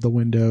breaking of the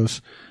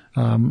windows,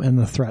 and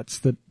the threats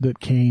that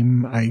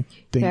came, I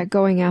think. Yeah,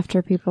 going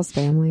after people's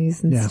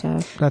families and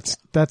stuff.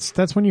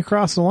 That's when you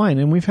cross the line.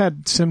 And we've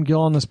had Sim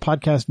Gill on this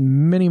podcast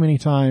many, many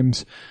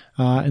times.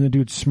 And the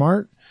dude's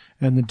smart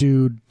and the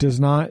dude does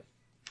not.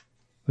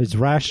 He's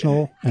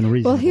rational and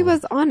reasonable. Well, he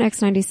was on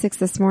X96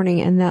 this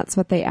morning and that's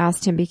what they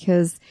asked him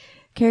because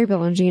Carrie,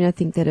 Bill, and Gina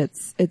think that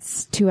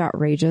it's too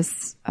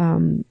outrageous,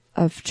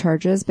 of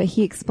charges, but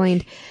he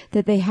explained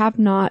that they have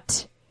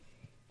not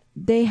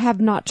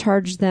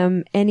charged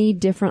them any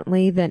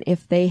differently than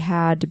if they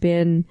had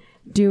been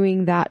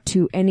doing that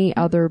to any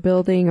other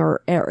building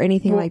or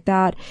anything like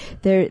that.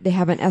 They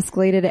haven't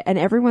escalated it and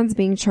everyone's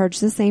being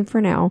charged the same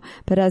for now,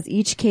 but as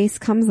each case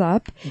comes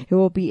up, it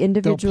will be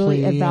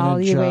individually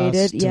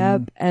evaluated.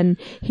 And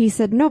he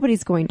said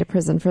nobody's going to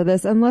prison for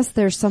this unless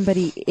there's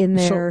somebody in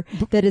there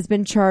that has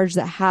been charged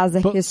that has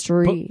a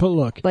history. But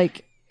look,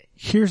 like,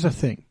 here's the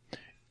thing.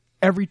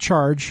 Every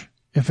charge,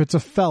 if it's a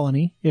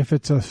felony, if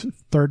it's a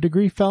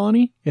third-degree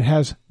felony, it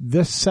has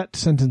this set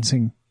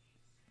sentencing,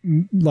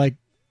 like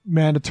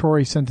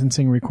mandatory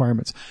sentencing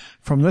requirements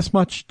from this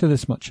much to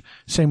this much.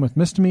 Same with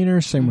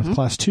misdemeanors, same with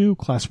class 2,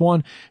 class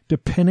 1,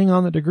 depending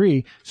on the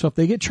degree. So if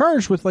they get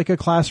charged with like a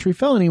class 3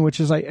 felony, which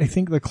is, I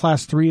think the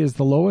class 3 is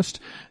the lowest,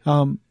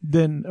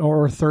 then,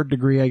 or third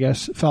degree, I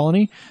guess,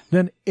 felony,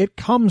 then it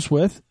comes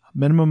with a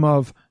minimum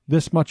of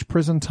this much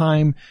prison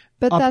time.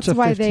 But that's up to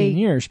why 15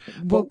 years.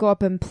 Will go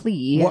up and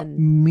plea. What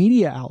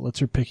media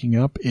outlets are picking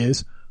up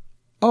is,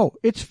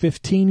 it's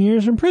 15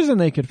 years in prison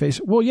they could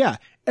face. Well, yeah,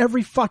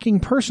 every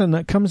fucking person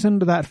that comes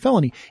into that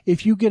felony,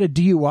 if you get a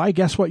DUI,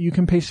 guess what? You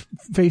can face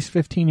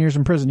 15 years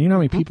in prison. You know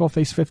how many people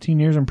face 15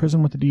 years in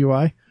prison with a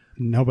DUI?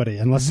 Nobody,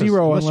 unless you've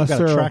got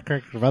a track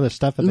record of other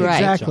stuff.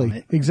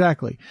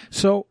 Exactly.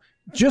 So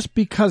just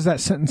because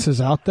that sentence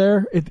is out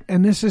there,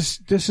 and this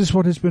is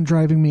what has been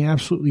driving me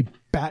absolutely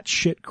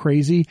batshit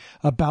crazy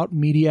about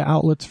media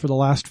outlets for the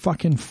last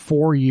fucking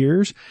 4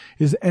 years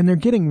and they're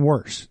getting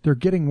worse.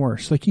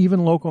 Like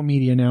even local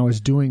media now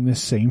is doing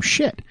this same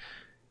shit.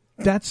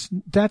 That's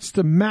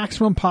the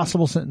maximum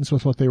possible sentence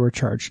with what they were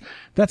charged.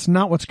 That's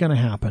not what's going to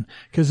happen.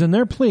 Because in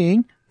their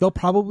pleading, they'll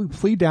probably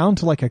plead down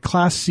to like a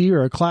class C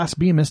or a class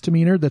B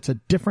misdemeanor that's a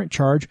different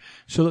charge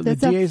so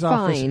that the DA's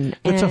office,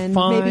 that's a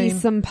fine. Maybe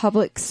some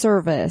public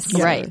service.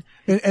 Yeah. Right.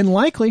 And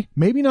likely,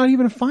 maybe not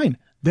even a fine.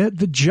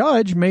 The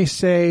judge may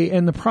say,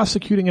 and the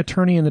prosecuting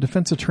attorney and the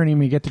defense attorney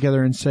may get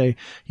together and say,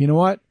 you know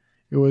what?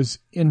 It was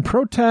in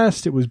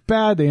protest. It was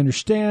bad. They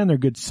understand. They're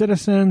good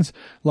citizens.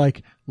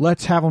 Like,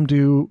 let's have them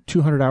do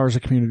 200 hours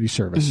of community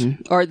service.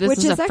 Or this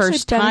is a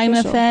first time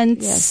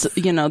offense. Yes.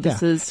 You know,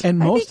 this is. And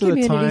most of the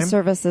time, community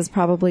service is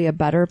probably a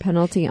better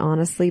penalty,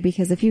 honestly,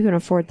 because if you can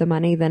afford the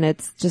money, then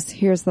it's just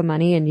here's the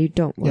money and you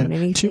don't learn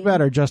anything. Too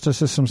bad our justice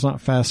system's not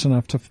fast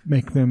enough to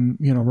make them,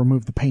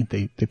 remove the paint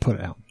they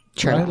put out.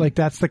 Sure. Right? Like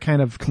that's the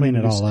kind of clean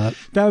it all up.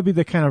 That would be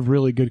the kind of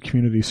really good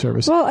community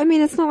service. Well, I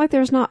mean, it's not like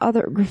there's not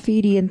other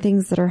graffiti and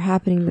things that are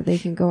happening that they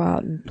can go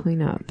out and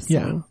clean up. So.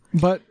 Yeah,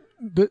 but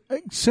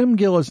Sim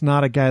Gill is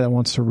not a guy that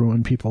wants to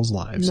ruin people's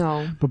lives.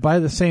 No. But by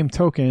the same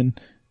token,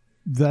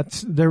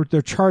 they're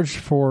charged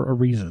for a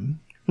reason.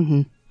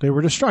 Mm-hmm. They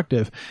were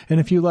destructive, and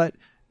if you let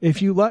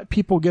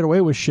people get away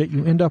with shit,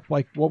 you end up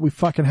like what we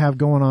fucking have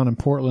going on in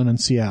Portland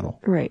and Seattle.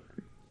 Right.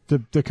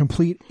 The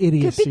complete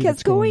idiocy.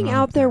 Because going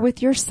out there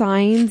with your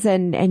signs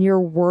and your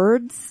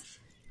words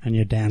and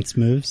your dance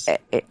moves,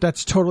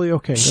 that's totally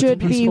okay. Should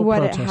be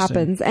what it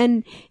happens.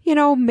 And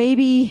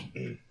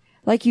maybe,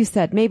 like you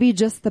said, maybe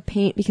just the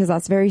paint because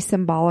that's very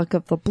symbolic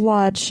of the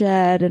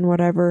bloodshed and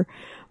whatever.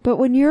 But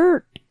when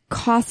you're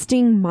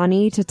costing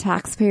money to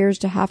taxpayers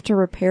to have to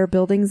repair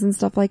buildings and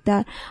stuff like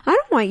that, I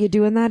don't want you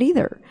doing that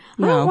either.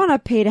 No. I don't want to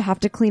pay to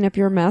have to clean up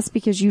your mess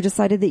because you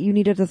decided that you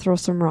needed to throw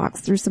some rocks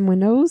through some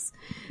windows.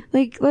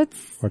 Like,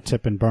 or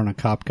tip and burn a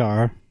cop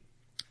car.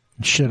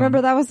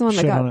 Remember, that was the one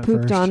that got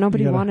pooped on.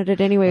 Nobody wanted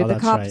it anyway. The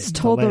cops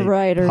told the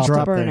rioters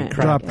to burn it.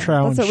 Drop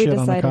trow and shit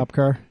on the cop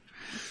car.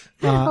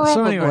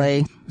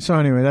 Probably. So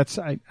anyway, that's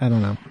I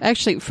don't know.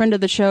 Actually, friend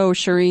of the show,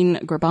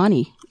 Shireen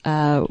Gurbani,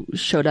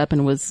 showed up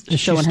and was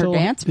showing her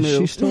dance move. Is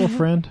she still a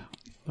friend?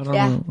 I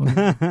don't know.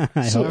 I hope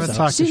haven't so.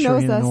 talked to She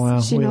knows Shireen in a while.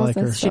 us. She We knows like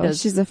her. us. So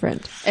she's a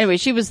friend. Anyway,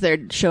 she was there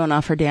showing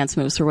off her dance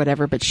moves or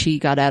whatever, but she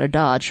got out of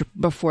Dodge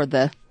before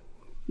the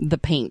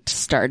paint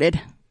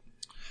started.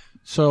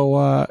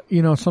 So,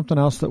 something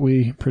else that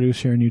we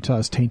produce here in Utah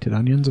is tainted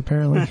onions,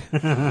 apparently.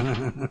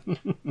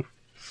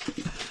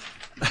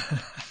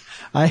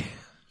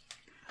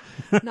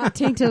 Not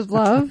tainted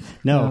love.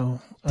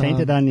 No.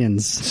 Tainted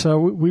onions. So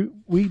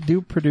we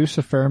do produce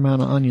a fair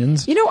amount of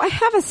onions. You know, I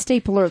have a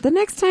stapler. The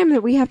next time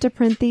that we have to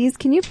print these,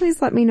 can you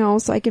please let me know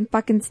so I can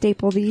fucking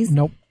staple these?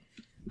 Nope.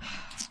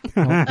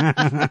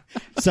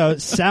 So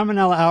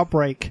salmonella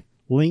outbreak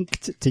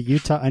linked to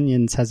Utah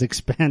onions has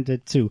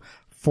expanded to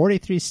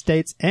 43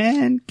 states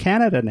and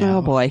Canada now.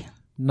 Oh boy.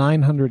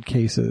 900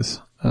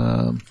 cases,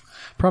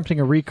 prompting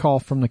a recall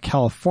from the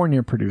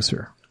California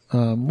producer,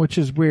 which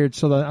is weird.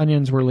 So the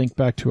onions were linked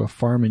back to a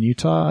farm in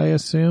Utah, I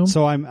assume.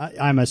 So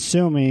I'm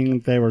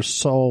assuming they were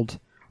sold,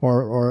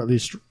 or at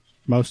least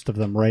most of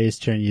them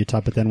raised here in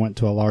Utah, but then went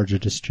to a larger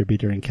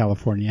distributor in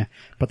California.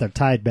 But they're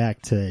tied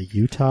back to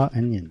Utah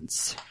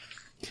onions.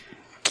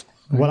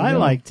 What I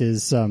liked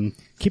is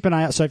keep an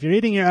eye out. So if you're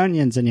eating your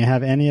onions and you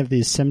have any of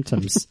these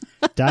symptoms,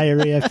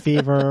 diarrhea,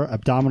 fever,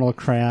 abdominal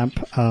cramp,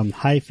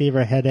 high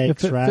fever,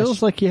 headaches, if it rash,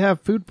 feels like you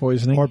have food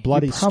poisoning or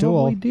bloody you probably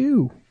stool.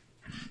 do.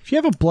 If you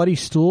have a bloody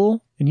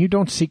stool and you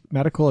don't seek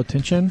medical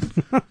attention,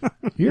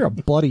 you're a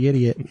bloody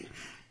idiot.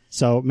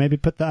 so maybe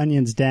put the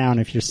onions down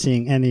if you're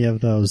seeing any of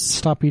those.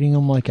 Stop eating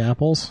them like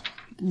apples.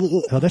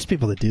 Oh, there's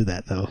people that do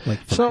that though. Like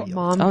for So- real.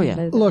 Mom. Oh, yeah.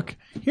 did. Look,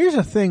 here's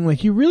the thing.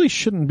 Like, you really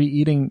shouldn't be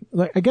eating,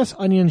 like, I guess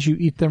onions, you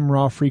eat them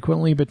raw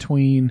frequently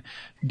between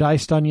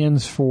diced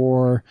onions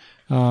for,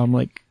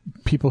 like,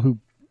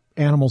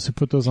 animals who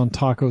put those on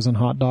tacos and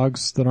hot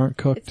dogs that aren't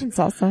cooked. It's in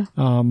salsa.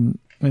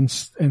 In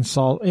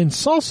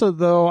salsa,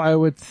 though, I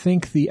would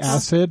think the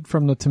acid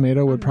from the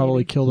tomato would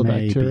probably kill the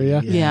Maybe,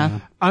 bacteria. Yeah.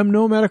 I'm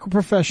no medical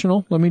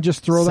professional. Let me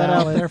just throw that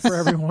out Salad. there for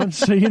everyone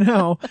so you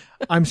know.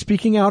 I'm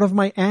speaking out of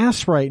my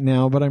ass right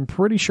now, but I'm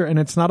pretty sure, and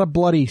it's not a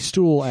bloody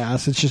stool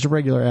ass, it's just a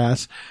regular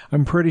ass.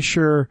 I'm pretty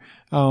sure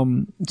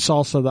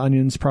salsa, the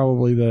onions,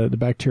 probably the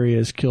bacteria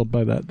is killed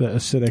by the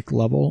acidic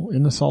level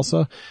in the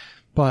salsa.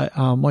 But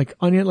like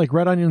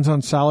red onions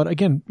on salad,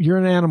 again, you're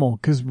an animal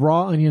because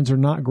raw onions are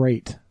not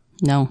great.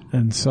 No.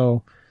 And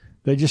so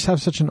they just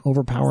have such an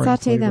overpowering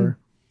Saute flavor. them.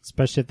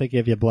 Especially if they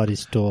give you a bloody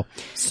stool.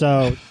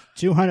 So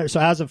 200. So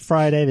as of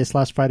Friday, this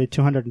last Friday,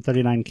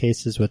 239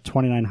 cases with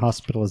 29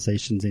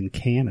 hospitalizations in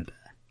Canada.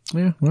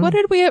 Yeah. Well,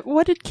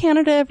 What did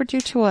Canada ever do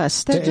to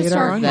us? They're They just ate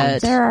our our onions.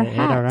 vet. There are They ate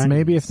our hats. onions.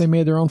 maybe if they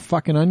made their own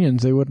fucking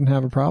onions, they wouldn't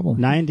have a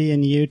problem. 90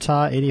 in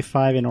Utah,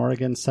 85 in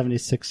Oregon,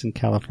 76 in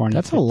California.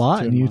 That's a lot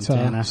 52 in Utah.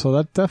 Montana. So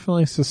that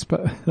definitely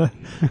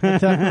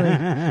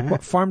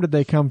what farm did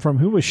they come from?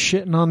 Who was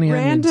shitting on the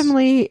onions?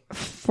 Randomly,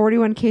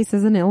 41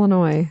 cases in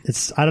Illinois.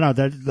 It's, I don't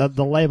know,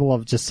 the label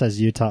of just says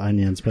Utah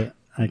onions, but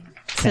It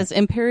says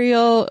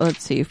Imperial,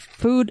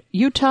 Food,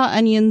 Utah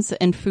onions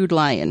and Food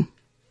Lion.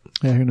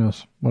 Yeah, who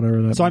knows? Whatever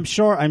that. so I'm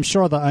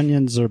sure the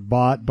onions are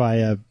bought by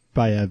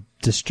a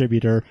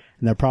distributor,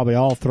 and they're probably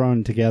all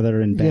thrown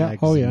together in yeah. bags.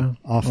 Oh yeah. and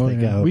off Oh, they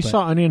yeah. go. We But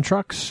saw onion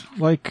trucks,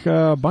 like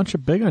a bunch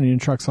of big onion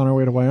trucks on our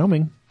way to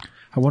Wyoming.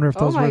 I wonder if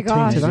Oh those my were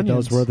gosh. tainted maybe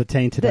onions. those were the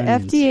tainted The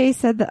onions. FDA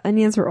said the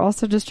onions were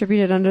also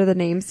distributed under the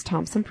names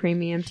Thompson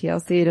Premium,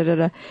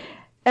 TLC,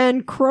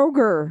 and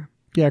Kroger.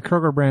 Yeah,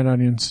 Kroger brand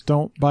onions.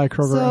 Don't buy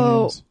Kroger So,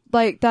 onions.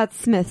 like, that's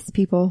Smith's,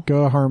 people.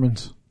 Go to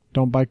Harmon's.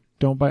 Don't buy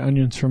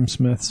onions from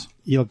Smith's.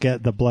 You'll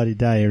get the bloody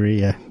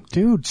diarrhea.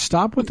 Dude,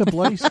 stop with the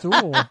bloody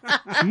stool.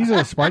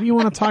 Jesus, why do you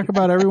want to talk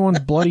about everyone's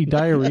bloody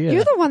diarrhea?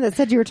 You're the one that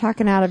said you were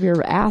talking out of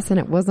your ass and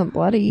it wasn't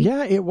bloody.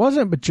 Yeah, it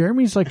wasn't, but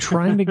Jeremy's like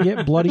trying to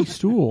get bloody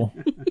stool.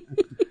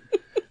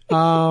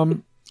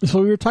 So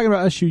we were talking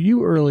about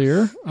SUU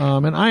earlier,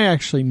 and I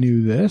actually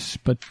knew this,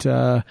 but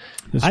I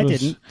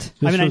Didn't.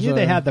 I mean, I knew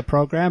they had the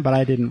program, but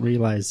I didn't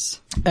realize.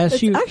 It's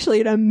SU.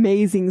 actually an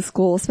amazing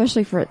school,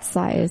 especially for its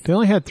size. They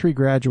only had 3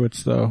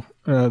 graduates though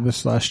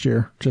this last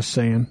year. Just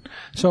saying.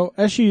 So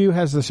SUU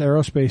has this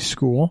aerospace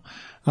school,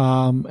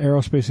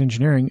 aerospace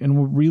engineering,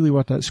 and really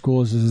what that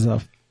school is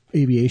a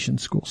aviation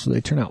school. So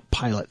they turn out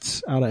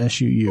pilots out of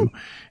SUU.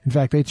 In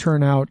fact, they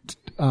turn out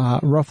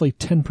roughly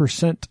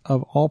 10%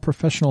 of all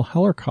professional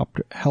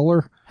helicopter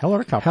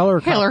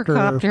Helicopters.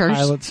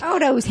 pilots. Oh,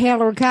 those In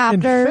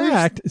helicopters.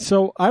 fact,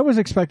 so I was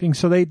expecting,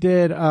 so they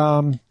did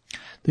a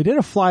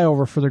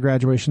flyover for their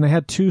graduation. They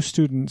had 2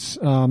 students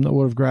that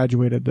would have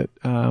graduated that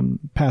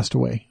passed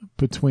away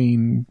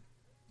between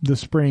the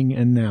spring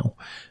and now.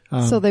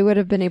 So they would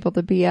have been able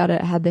to be at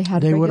it had they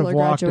had They would regular have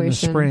walked in the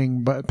graduation.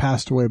 spring, but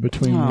passed away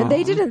between. Aw. now. And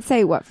they didn't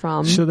say what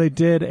from. So they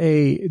did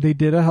a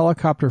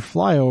helicopter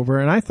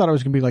flyover, and I thought it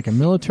was going to be like a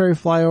military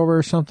flyover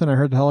or something. I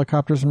heard the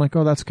helicopters. I'm like,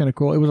 oh, that's kind of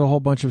cool. It was a whole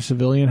bunch of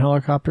civilian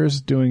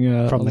helicopters doing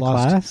From the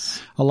class?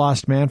 a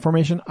lost man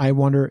formation. I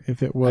wonder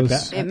if it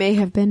was. It may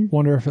have been.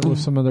 Wonder if it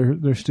was some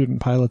of their student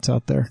pilots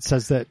out there. It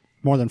says that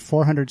more than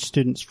 400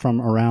 students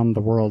from around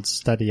the world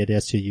study at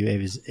SUU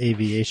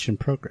aviation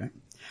program.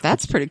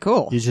 That's pretty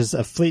cool. Uses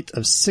a fleet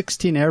of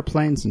 16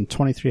 airplanes and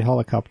 23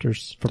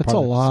 helicopters. That's a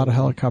lot of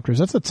helicopters.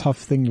 That's a tough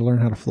thing to learn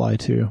how to fly,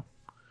 too.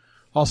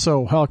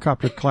 Also,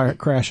 helicopter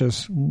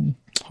crashes.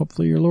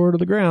 Hopefully you're lower to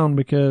the ground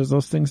because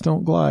those things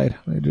don't glide.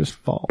 They just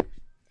fall.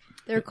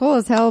 They're cool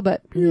as hell,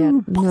 but yeah,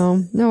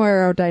 no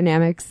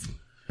aerodynamics.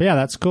 But yeah,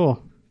 that's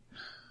cool.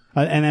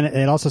 And then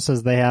it also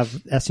says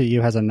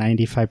SUU has a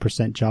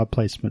 95% job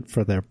placement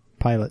for their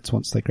pilots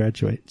once they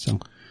graduate.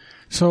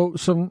 So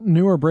some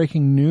newer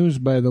breaking news,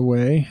 by the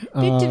way.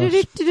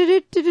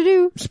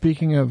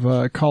 Speaking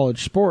of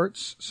college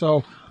sports,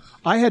 so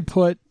I had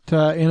put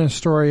in a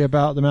story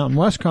about the Mountain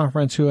West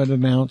Conference, who had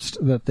announced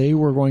that they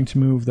were going to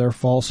move their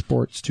fall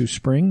sports to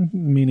spring,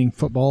 meaning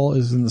football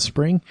is in the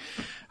spring.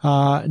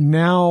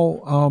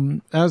 Now,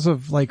 as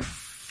of like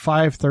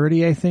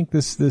 5:30, I think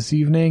this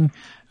evening,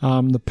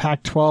 the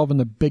Pac-12 and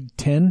the Big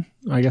Ten,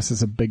 I guess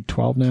it's a Big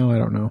 12 now, I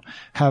don't know,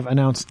 have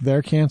announced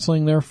they're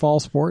canceling their fall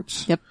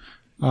sports. Yep.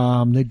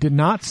 They did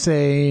not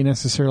say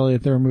necessarily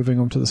that they were moving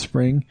them to the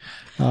spring.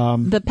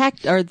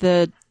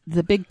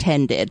 The Big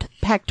Ten did.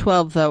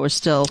 Pac-12 though is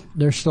still.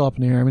 They're still up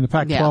in the air. I mean, the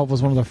Pac-12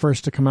 was one of the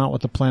first to come out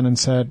with the plan and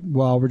said,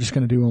 well, we're just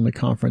going to do only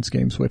conference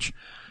games, which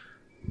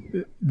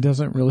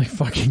doesn't really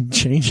fucking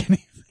change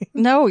anything.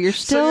 No, you're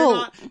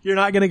still. So you're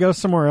not going to go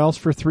somewhere else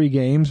for 3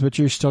 games, but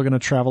you're still going to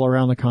travel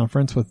around the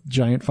conference with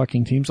giant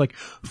fucking teams. Like,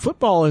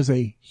 football is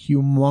a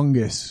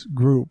humongous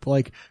group.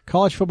 Like,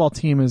 college football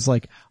team is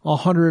like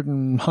 100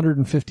 and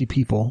 150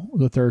 people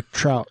that they're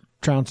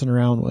trouncing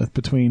around with,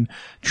 between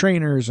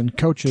trainers and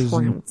coaches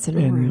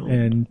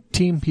and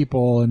team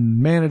people and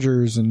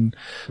managers and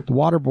the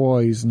water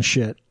boys and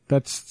shit.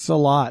 That's a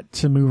lot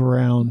to move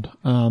around.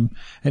 And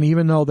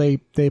even though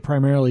they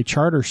primarily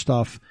charter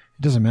stuff,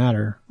 it doesn't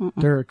matter.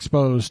 They're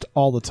exposed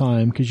all the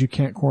time because you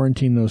can't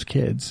quarantine those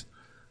kids.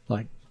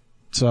 Like,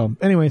 so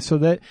anyway, so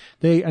that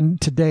they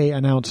today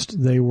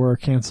announced they were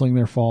canceling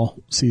their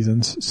fall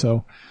seasons.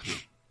 So,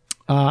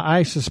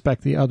 I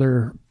suspect the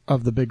other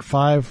of the Big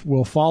Five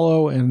will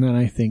follow, and then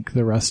I think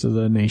the rest of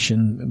the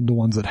nation, the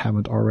ones that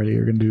haven't already,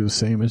 are going to do the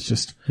same. It's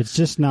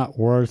just not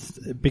worth,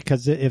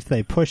 because if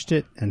they pushed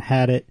it and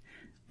had it,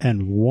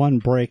 and one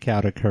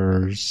breakout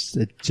occurs,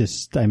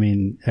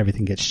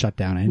 everything gets shut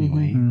down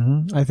anyway.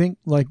 Mm-hmm. I think,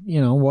 what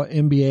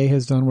NBA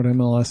has done, what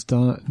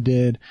MLS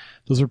did,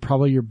 those are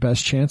probably your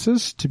best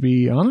chances, to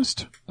be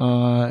honest.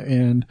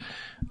 And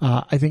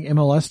I think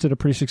MLS did a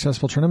pretty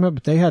successful tournament,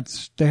 but they had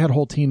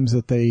whole teams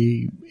that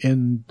they,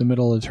 in the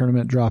middle of the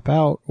tournament, drop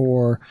out,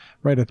 or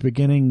right at the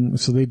beginning,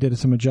 so they did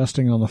some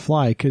adjusting on the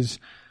fly, because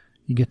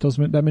you get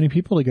that many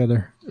people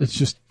together. It's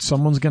just,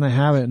 someone's going to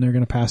have it, and they're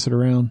going to pass it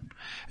around.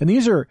 And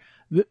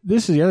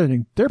this is the other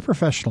thing. They're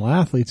professional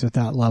athletes at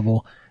that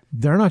level.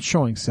 They're not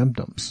showing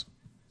symptoms.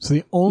 So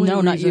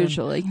not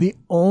usually. The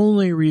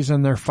only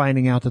reason they're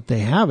finding out that they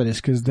have it is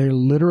because they're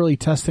literally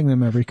testing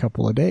them every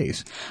couple of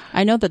days.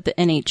 I know that the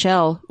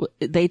NHL,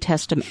 they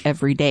test them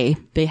every day.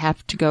 They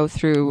have to go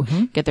through,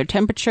 get their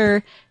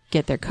temperature,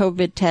 get their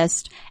COVID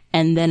test,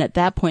 and then at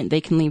that point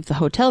they can leave the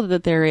hotel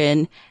that they're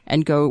in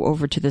and go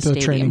over to the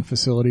stadium. Training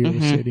facility or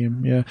the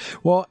stadium, yeah.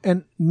 Well,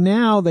 and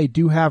now they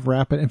do have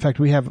rapid. In fact,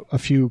 we have a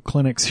few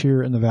clinics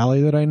here in the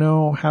valley that I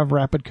know have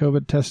rapid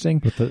COVID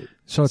testing. With the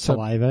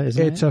saliva,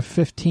 isn't it? It's a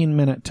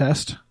 15-minute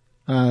test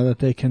that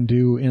they can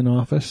do in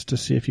office to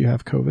see if you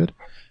have COVID.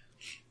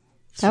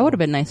 That would have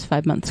been nice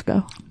 5 months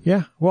ago.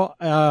 Yeah. Well,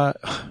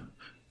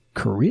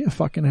 Korea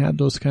fucking had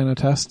those kind of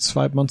tests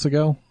 5 months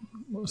ago.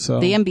 So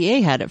the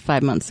NBA had it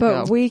 5 months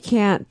ago. But we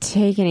can't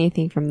take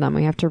anything from them.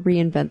 We have to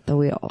reinvent the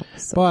wheel.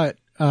 So. But,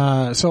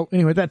 so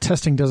anyway, that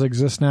testing does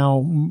exist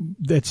now.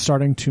 It's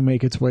starting to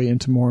make its way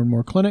into more and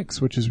more clinics,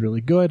 which is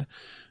really good.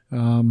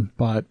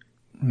 But,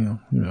 who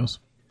knows?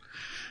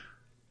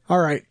 All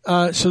right.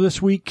 So this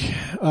week,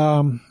 we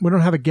don't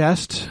have a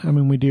guest. I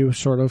mean, we do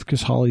sort of,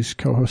 because Holly's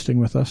co-hosting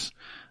with us.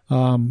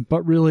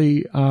 But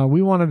really,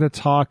 we wanted to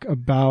talk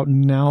about,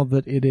 now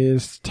that it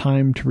is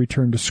time to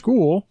return to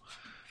school,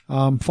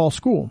 fall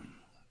school.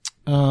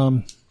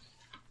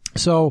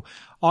 So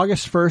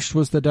August 1st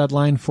was the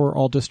deadline for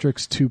all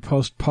districts to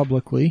post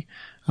publicly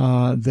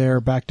their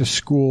back to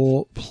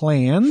school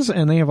plans,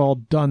 and they have all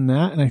done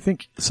that. And I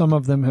think some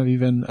of them have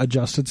even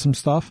adjusted some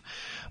stuff.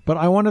 But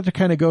I wanted to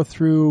kind of go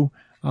through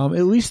at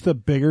least the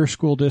bigger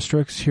school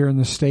districts here in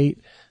the state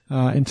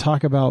and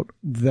talk about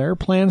their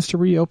plans to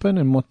reopen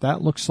and what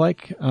that looks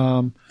like.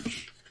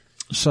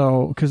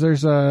 So, because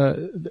there's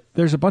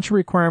a bunch of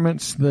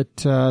requirements that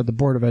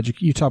the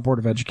Utah Board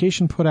of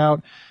Education put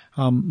out.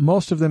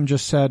 Most of them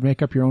just said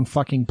make up your own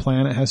fucking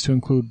plan. It has to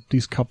include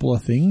these couple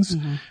of things,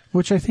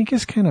 which I think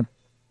is kind of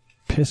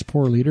piss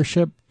poor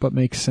leadership, but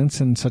makes sense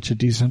in such a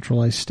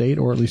decentralized state,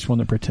 or at least one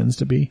that pretends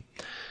to be.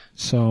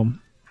 So,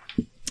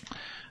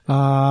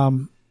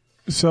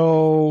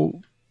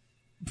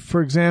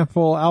 for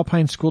example,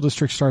 Alpine School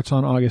District starts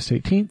on August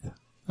 18th,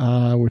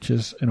 which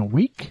is in a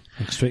week.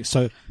 Next week.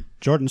 So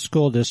Jordan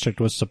School District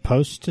was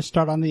supposed to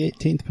start on the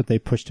 18th, but they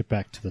pushed it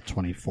back to the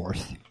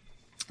 24th.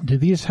 Do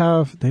these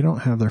have, they don't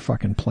have their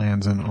fucking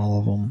plans in all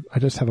of them. I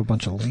just have a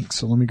bunch of links.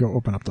 So let me go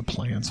open up the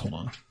plans. Hold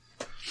on.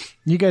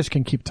 You guys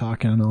can keep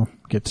talking and I'll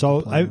get to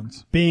the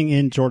plans. Being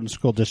in Jordan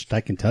School District,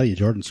 I can tell you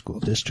Jordan School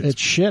District.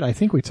 It's shit. I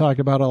think we talked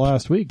about it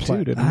last week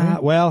too, didn't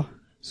we? Well,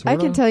 I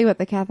can tell you what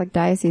the Catholic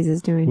Diocese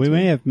is doing. we too.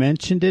 may have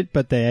mentioned it,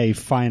 but they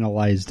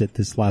finalized it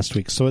this last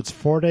week. So it's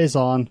 4 days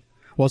on.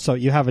 Well, so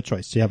you have a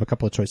choice. You have a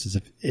couple of choices.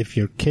 If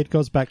your kid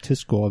goes back to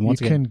school, and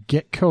once you again, can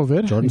get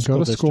COVID Jordan and go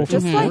to School school for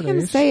District. Just 4 let him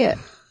days. say it.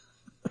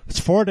 it's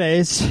 4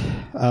 days.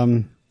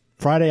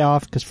 Friday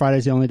off because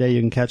Friday's the only day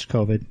you can catch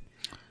COVID.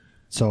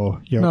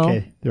 So you're No,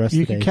 okay the rest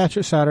you of the can days. catch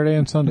it Saturday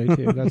and Sunday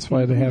too. That's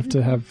why they have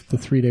to have the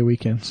 3-day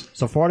weekends.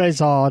 So 4 days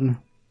on,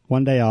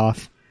 1 day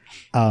off.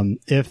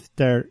 If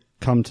they're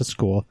come to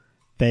school,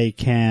 they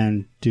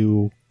can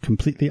do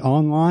completely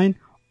online,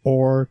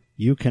 or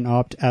you can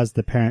opt as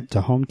the parent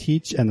to home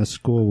teach, and the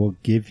school will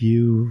give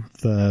you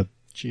the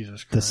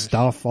Jesus Christ. the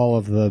stuff, all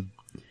of the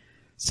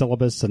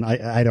syllabus, and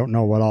I don't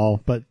know what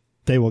all, but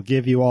they will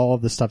give you all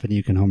of the stuff, and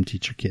you can home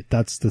teach your kid.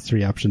 That's the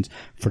 3 options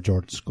for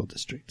Jordan School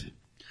District.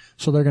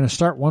 So they're going to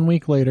start 1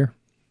 week later.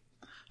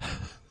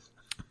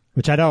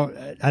 Which I never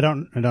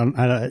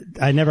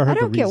heard I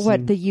don't get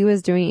what the U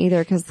is doing either,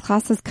 because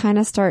classes kind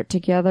of start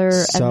together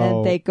and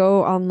then they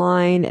go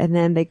online and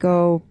then they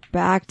go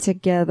back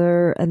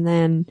together and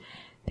then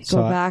they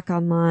go back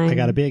online. I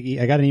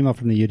got an email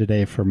from the U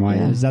today for my.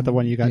 Yeah. Is that the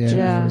one you got? Yeah. too?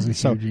 Yeah. It was a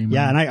So huge email.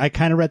 yeah, and I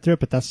kind of read through it,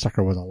 but that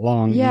sucker was a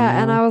long. Yeah,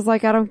 email. and I was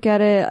like, I don't get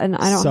it, and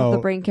I don't So, have the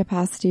brain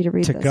capacity to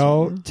read to this.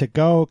 go right now. to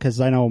go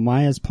because I know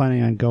Maya's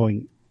planning on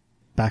going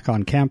back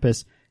on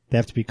campus. They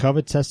have to be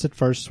COVID tested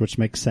first, which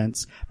makes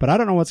sense. But I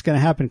don't know what's going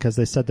to happen because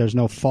they said there's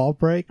no fall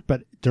break.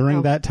 But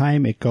during that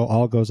time, it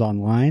all goes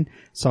online.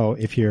 So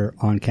if you're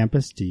on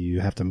campus, do you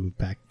have to move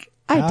back?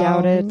 I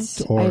doubt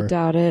it. Or, I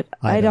doubt it.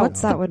 I I don't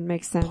don't. know. That wouldn't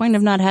make sense. Point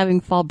of not having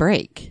fall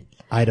break.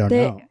 I don't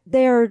know.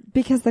 They are,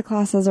 because the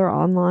classes are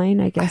online,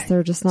 I guess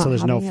they're just not So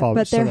there's no having it. fall-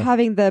 But so they're the-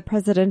 having the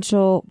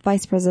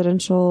vice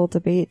presidential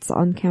debates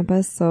on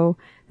campus, so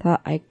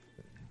that I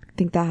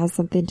think that has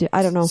something to,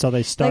 I don't know. So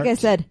they start. Like I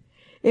said,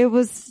 it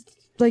was,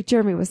 like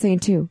Jeremy was saying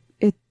too,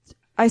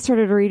 I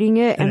started reading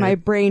it and my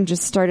brain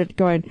just started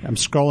going, I'm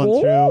scrolling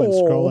through and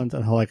scrolling,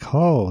 and I'm like,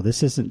 oh,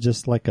 this isn't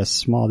just like a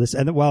small this,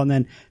 and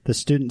then the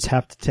students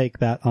have to take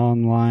that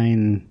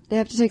online they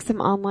have to take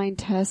some online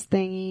test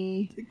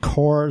thingy.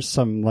 course,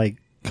 some like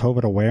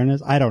COVID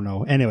awareness. I don't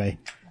know. Anyway,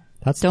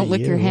 that's Don't the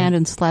lick your U, hand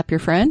and slap your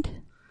friend.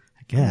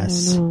 I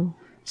guess. I don't know.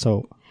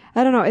 So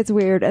I don't know. It's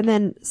weird. And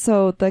then,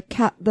 so the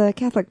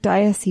Catholic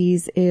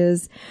Diocese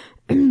is,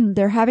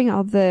 they're having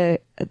they're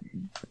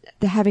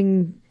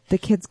having the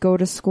kids go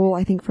to school,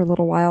 I think, for a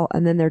little while,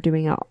 and then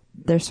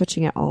they're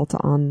switching it all to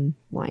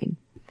online.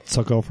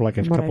 So go for like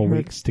a from what I couple heard.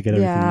 weeks to get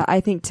everything Yeah, I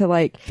think to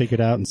like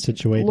figured out and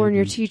situated. learn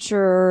your and-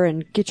 teacher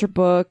and get your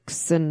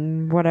books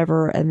and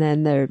whatever, and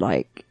then they're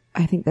like,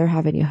 I think they're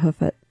having you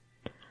hoof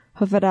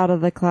it out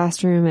of the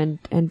classroom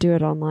and do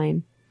it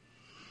online.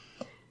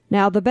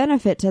 Now, the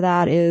benefit to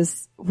that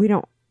is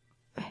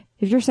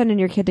if you're sending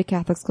your kid to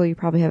Catholic school, you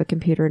probably have a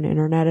computer and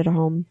internet at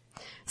home.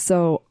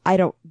 So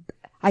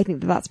I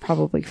think that's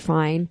probably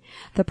fine.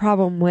 The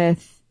problem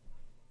with,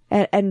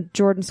 and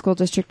Jordan School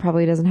District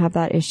probably doesn't have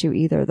that issue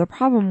either. The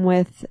problem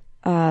with,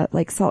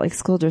 like Salt Lake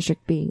School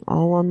District being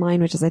all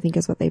online, which I think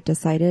is what they've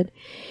decided,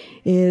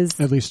 is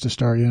At least to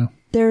start, yeah.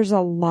 there's a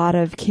lot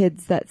of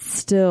kids that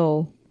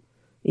still,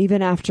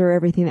 even after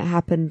everything that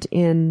happened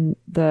in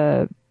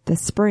the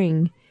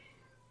spring,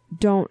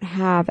 don't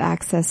have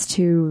access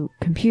to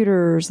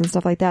computers and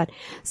stuff like that.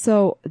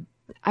 So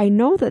I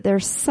know that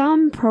there's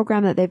some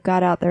program that they've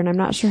got out there, and I'm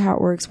not sure how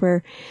it works,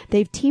 where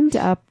they've teamed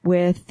up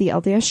with the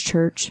LDS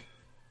Church,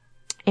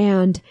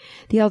 and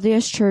the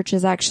LDS Church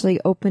is actually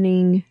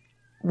opening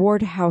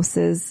ward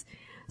houses,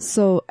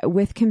 so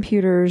with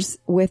computers,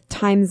 with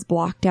times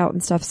blocked out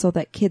and stuff, so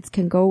that kids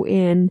can go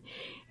in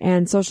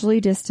and socially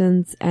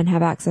distance and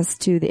have access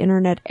to the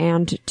internet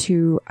and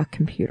to a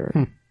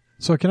computer.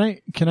 So can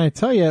I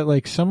tell you,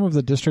 like, some of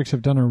the districts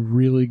have done a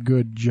really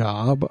good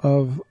job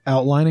of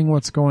outlining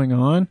what's going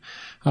on.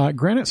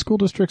 Granite School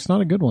District's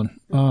not a good one.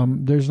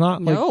 There's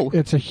not like, No.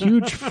 it's a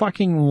huge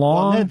fucking Well,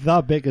 long, they're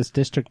the biggest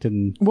district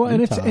in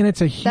and Utah.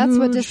 it's a huge, That's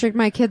what district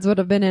my kids would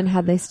have been in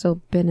had they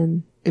still been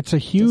in. it's a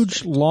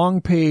huge long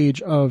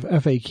page of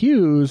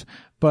FAQs,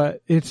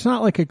 but it's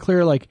not like a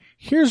clear, like,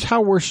 here's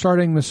how we're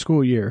starting the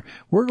school year.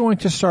 We're going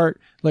to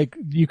start, like,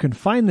 you can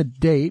find the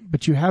date,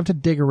 but you have to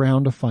dig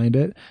around to find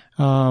it.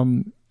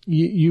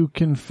 You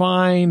can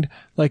find,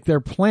 like, their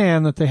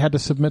plan that they had to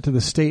submit to the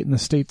state and the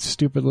state's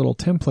stupid little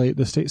template,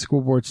 the state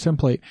school board's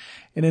template.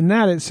 And in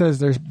that, it says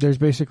there's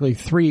basically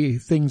 3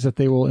 things that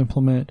they will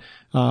implement.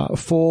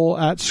 Full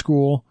at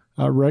school,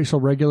 so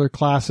regular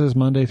classes,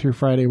 Monday through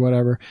Friday,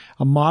 whatever.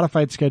 A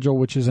modified schedule,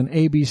 which is an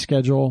A-B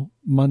schedule,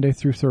 Monday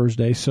through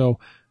Thursday. So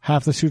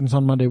half the students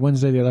on Monday,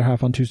 Wednesday, the other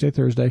half on Tuesday,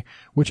 Thursday,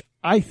 which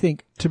I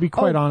think, to be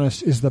quite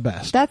honest, is the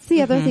best. That's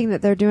the other thing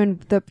that they're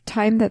doing. The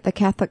time that the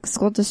Catholic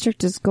School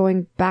District is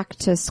going back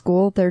to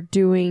school, they're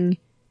doing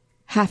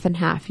half and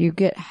half. You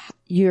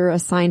you're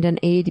assigned an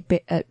AB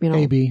or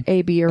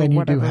and you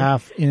whatever. do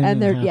half in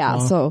and they're,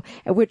 half off. so,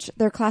 which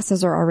their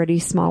classes are already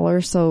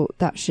smaller, so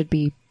that should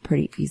be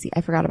pretty easy.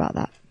 I forgot about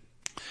that.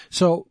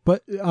 So,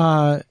 but,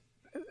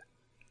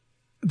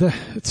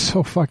 it's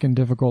so fucking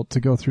difficult to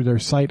go through their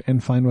site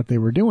and find what they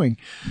were doing.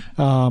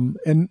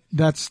 And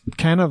that's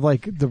kind of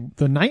like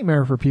the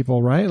nightmare for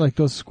people, right? Like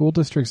those school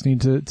districts need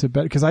to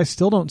bet, because I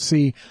still don't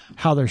see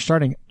how they're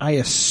starting. I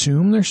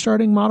assume they're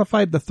starting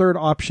modified. The third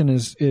option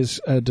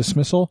is a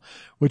dismissal,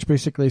 which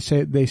basically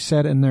they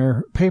said in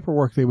their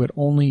paperwork they would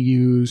only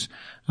use,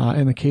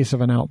 in the case of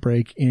an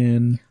outbreak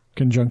in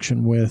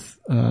conjunction with,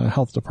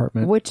 health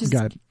department. Which is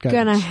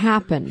gonna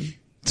happen.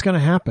 It's going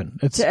to happen.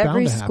 It's to bound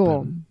every to school.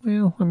 happen.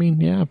 Well, I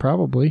mean, yeah,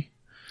 probably.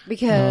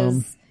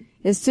 Because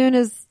as soon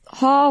as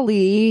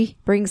Holly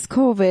brings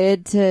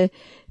COVID to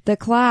the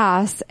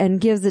class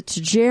and gives it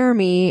to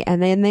Jeremy,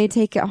 and then they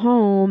take it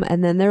home,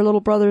 and then their little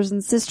brothers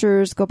and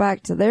sisters go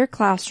back to their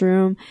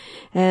classroom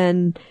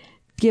and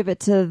give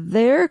it to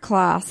their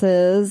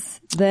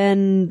classes,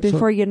 then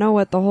before you know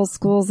it, the whole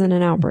school's in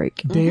an outbreak.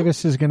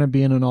 Davis is going to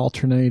be in an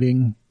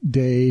alternating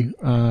day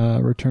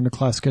return to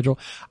class schedule.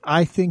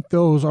 I think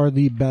those are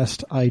the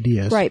best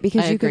ideas. Right,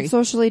 because I you agree. can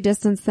socially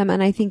distance them,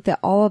 and I think that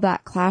all of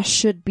that class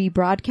should be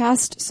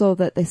broadcast so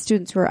that the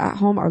students who are at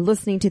home are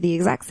listening to the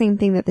exact same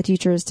thing that the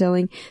teacher is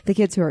telling the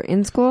kids who are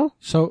in school.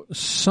 So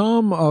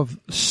some of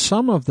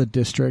the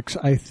districts,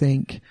 I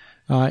think,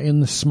 in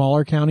the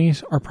smaller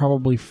counties are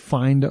probably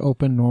fine to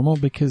open normal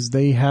because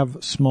they have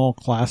small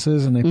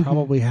classes and they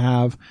probably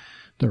have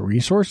the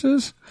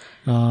resources.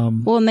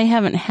 Well, and they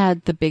haven't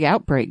had the big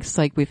outbreaks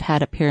like we've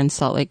had up here in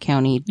Salt Lake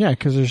County. Yeah,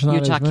 because there's not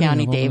Utah as many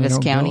County, of them, and they Davis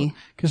don't County.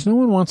 Because no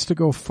one wants to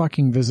go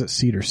fucking visit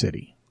Cedar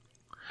City.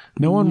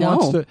 No one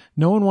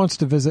wants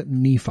to visit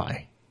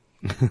Nephi.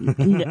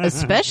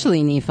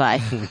 Especially Nephi.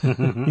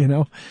 You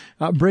know,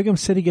 Brigham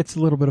City gets a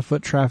little bit of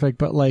foot traffic,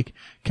 but like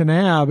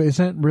Kanab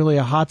isn't really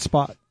a hot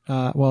spot.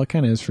 Well, it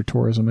kind of is for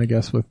tourism, I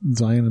guess, with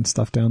Zion and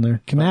stuff down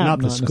there. Kanab, Not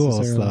the schools,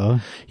 necessarily. though.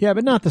 Yeah,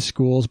 but not the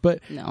schools. But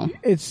No.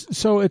 it's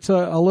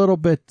a little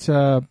bit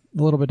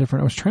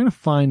different. I was trying to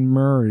find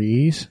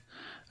Murray's.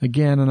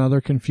 Again,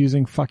 another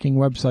confusing fucking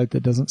website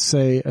that doesn't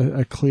say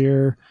a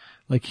clear,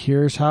 like,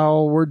 here's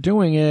how we're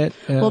doing it.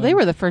 Well, they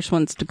were the first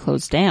ones to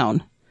close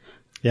down.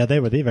 Yeah,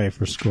 they were the very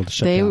first school to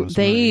shut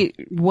down.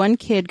 One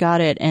kid got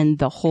it and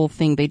the whole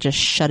thing, they just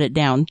shut it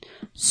down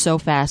so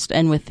fast.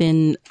 And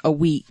within a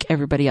week,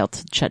 everybody else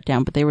had shut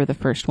down, but they were the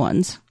first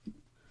ones.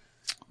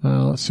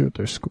 Let's see what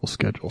their school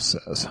schedule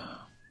says.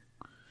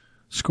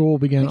 School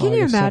began Can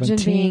you August imagine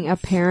 17th. being a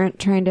parent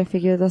trying to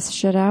figure this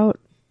shit out?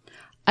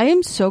 I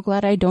am so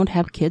glad I don't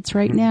have kids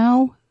right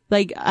now.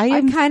 Like,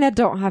 I kind of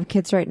don't have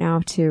kids right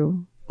now,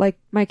 too. Like,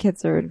 my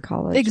kids are in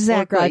college.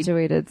 Exactly. Or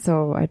graduated,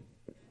 so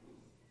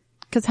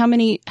because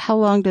how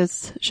long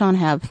does Sean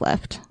have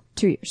left?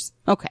 2 years.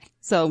 Okay.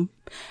 So,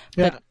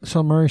 Yeah,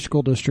 so Murray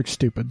School District's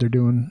stupid. They're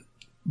doing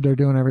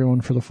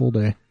everyone for the full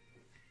day.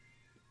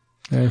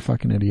 They're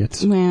fucking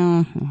idiots.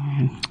 well,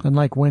 And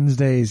like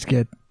Wednesdays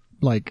get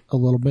like a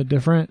little bit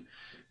different.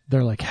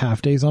 They're like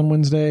half days on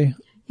Wednesday.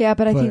 Yeah,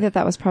 but I think But-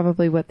 that was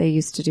probably what they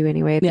used to do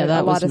anyway. Yeah, A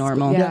that lot was of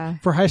normal. Yeah.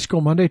 For high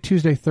school, Monday,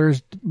 Tuesday,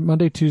 Thursday,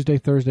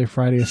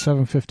 Friday is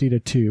 7:50 to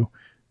 2.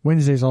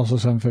 Wednesday's also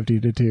 7:50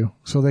 to 2.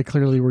 So they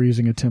clearly were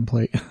using a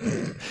template.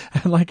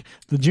 And like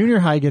the junior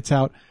high gets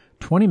out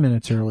 20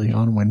 minutes early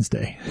on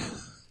Wednesday.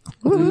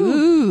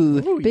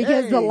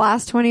 Because the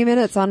last 20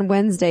 minutes on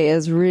Wednesday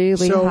is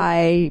really So,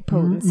 high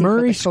potency. for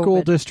Murray the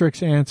School COVID.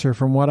 District's answer,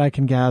 from what I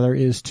can gather,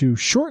 is to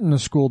shorten the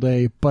school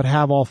day, but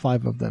have all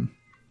 5 of them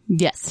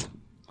yes,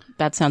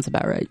 that sounds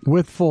about right.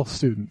 with full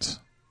students.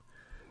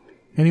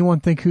 Anyone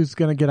think who's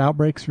going to get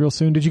outbreaks real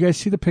soon? Did you guys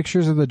see the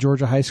pictures of the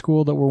Georgia high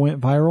school that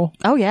went viral?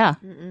 Oh yeah,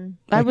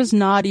 I was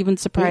not even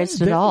surprised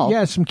at all.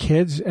 Yeah, some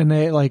kids, and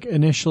they like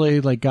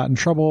initially like got in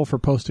trouble for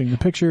posting the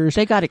pictures.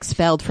 They got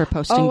expelled for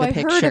posting the I've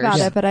pictures. heard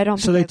about it, but I don't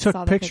So think they I saw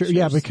took the pictures.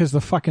 Yeah, because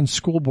the fucking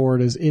school board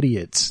is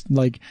idiots.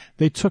 Like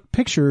they took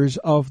pictures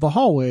of the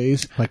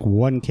hallways. Like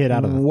one kid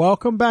out of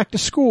Welcome back to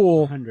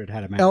school. 100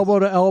 had a mask. Elbow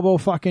to elbow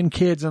fucking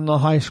kids in the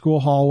high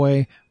school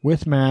hallway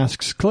with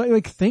masks.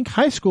 Like think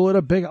high school at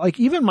a big, like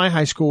even my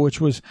high school, which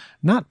was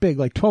not big,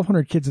 like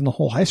 1,200 kids in the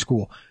whole high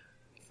school.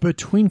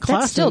 Between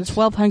classes. That's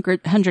still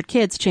 1,200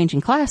 kids changing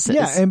classes.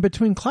 Yeah, and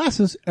between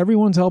classes,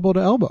 everyone's elbow to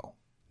elbow.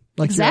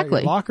 Like you're at your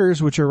Exactly.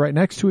 lockers, which are right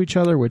next to each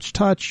other, which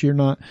touch. You're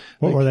not.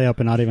 What were they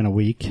open? Not even a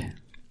week.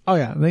 Oh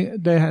yeah,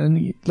 they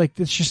had, like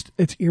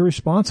it's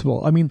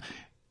irresponsible. I mean,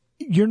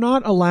 you're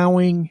not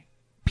allowing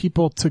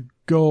people to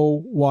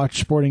go watch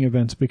sporting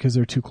events because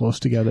they're too close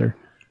together.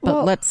 But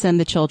Well- let's send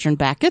the children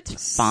back.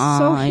 It's fine.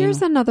 So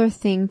here's another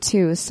thing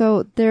too.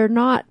 So they're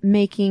not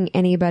making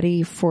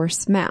anybody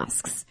force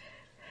masks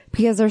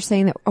because they're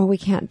saying that, oh, we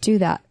can't do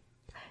that.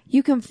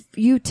 You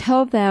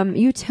tell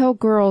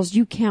girls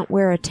you can't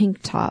wear a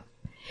tank top.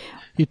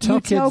 You tell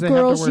You kids tell they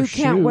girls have to wear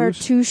you can't wear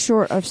shoes. too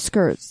short of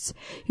skirts.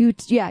 You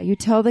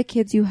tell the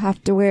kids you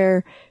have to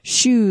wear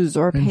shoes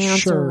or and pants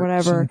or shirts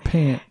whatever. and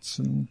pants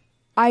and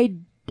I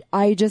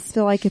I just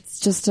feel like it's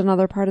just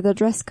another part of the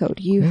dress code.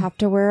 You have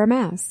to wear a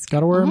mask.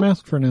 Got to wear a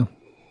mask for now.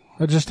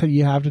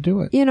 You have to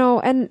do it. You know,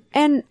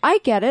 and I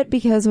get it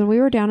because when we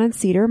were down in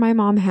Cedar, my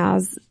mom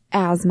has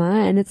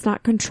asthma and it's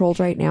not controlled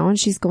right now, and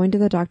she's going to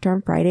the doctor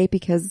on Friday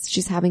because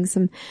she's having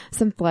some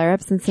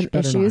flare-ups and some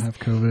Better issues. not have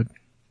COVID.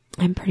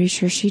 I'm pretty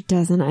sure she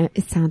doesn't.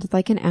 It sounded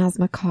like an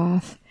asthma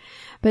cough.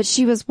 But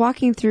she was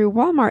walking through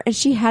Walmart and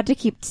she had to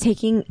keep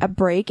taking a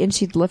break, and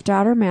she'd lift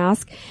out her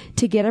mask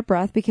to get a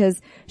breath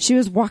because she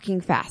was walking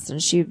fast,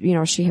 and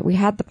we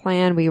had the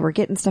plan. We were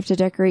getting stuff to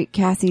decorate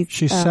Cassie's.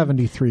 She's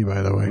 73,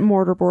 by the way.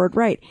 Mortarboard,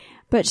 right.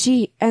 But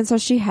so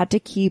she had to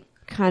keep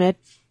kind of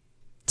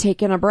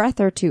taking a breath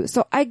or two.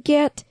 So I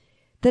get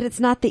that it's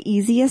not the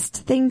easiest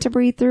thing to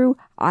breathe through.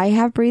 I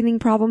have breathing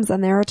problems,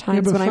 and there are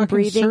times when I'm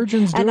breathing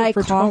and I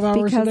cough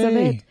because of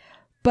it,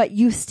 but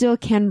you still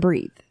can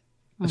breathe.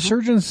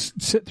 Surgeons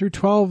sit through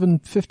 12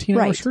 and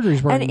 15-hour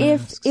surgeries wearing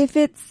masks. if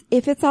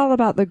it's all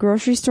about the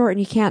grocery store and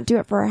you can't do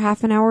it for a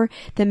half an hour,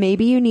 then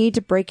maybe you need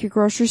to break your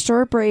grocery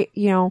store break.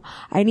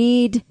 I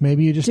need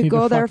maybe you just to need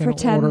go to there for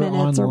 10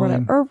 minutes online. or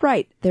whatever. Or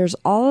right, there's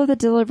all of the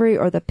delivery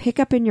or the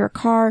pickup in your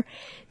car.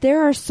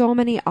 There are so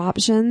many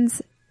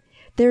options.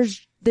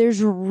 There's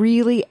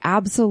really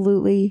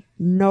absolutely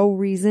no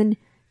reason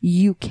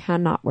you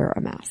cannot wear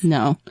a mask.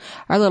 No.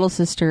 Our little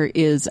sister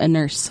is a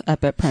nurse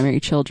up at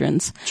Primary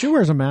Children's. She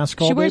wears a mask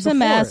all day. She wears a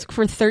mask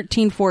for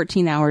 13,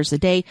 14 hours a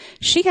day.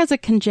 She has a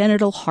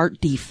congenital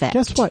heart defect.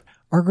 Guess what?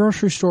 Our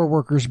grocery store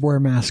workers wear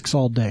masks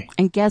all day.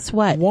 And guess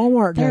what?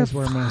 Walmart guys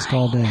wear masks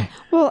all day.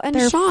 Well, and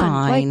They're Sean,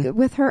 fine. like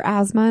with her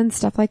asthma and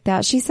stuff like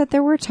that, she said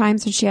there were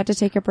times when she had to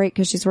take a break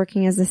because she's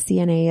working as a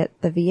CNA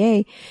at the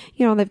VA.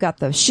 They've got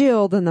the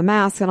shield and the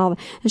mask and all that.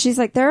 And she's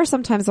like, there are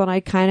some times when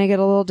I kind of get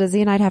a little dizzy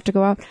and I'd have to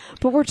go out.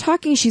 But we're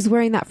talking, she's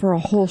wearing that for a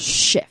whole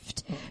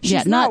shift.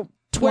 She's not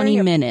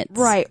 20 minutes.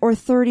 Right, or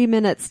 30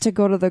 minutes to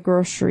go to the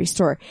grocery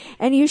store.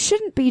 And you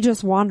shouldn't be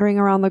just wandering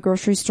around the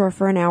grocery store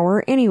for an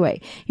hour anyway.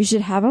 You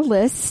should have a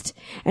list,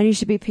 and you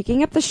should be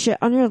picking up the shit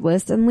on your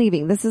list and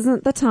leaving. This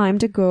isn't the time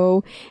to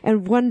go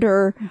and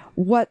wonder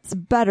what's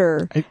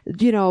better,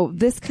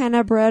 this kind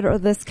of bread or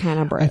this kind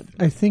of bread.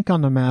 I think on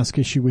the mask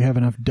issue, we have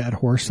enough dead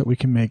horse that we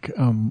can make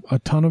a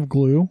ton of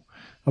glue,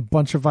 a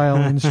bunch of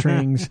violin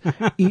strings,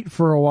 eat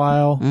for a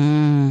while.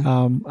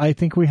 I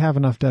think we have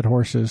enough dead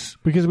horses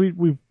because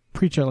we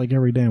preach it like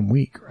every damn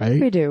week,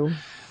 right? We do.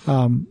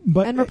 And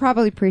we're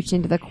probably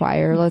preaching to the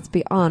choir, let's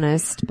be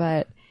honest,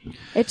 but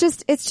it's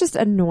just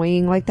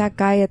annoying. Like that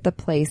guy at the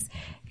place,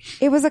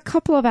 it was a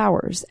couple of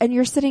hours and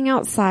you're sitting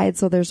outside,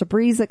 so there's a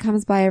breeze that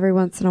comes by every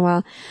once in a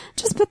while.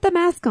 Just put the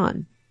mask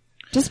on.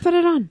 Just put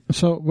it on.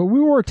 but we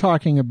were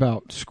talking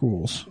about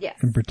schools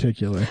in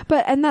particular.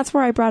 And that's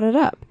where I brought it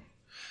up.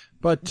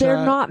 But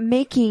they're not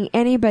making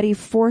anybody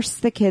force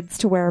the kids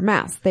to wear a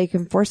mask. They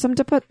can force them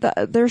to put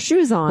their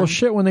shoes on. Well,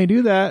 shit, when they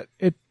do that,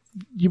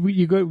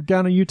 you go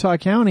down to Utah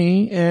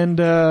County and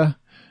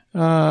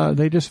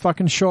they just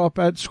fucking show up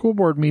at school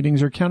board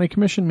meetings or county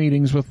commission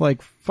meetings with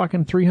like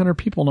fucking 300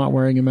 people not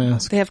wearing a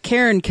mask. They have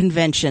Karen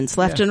conventions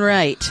left and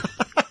right.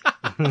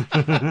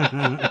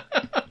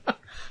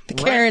 The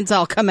Karens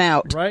all come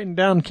out. Writing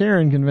down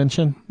Karen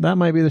convention. That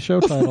might be the show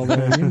title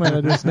there. You might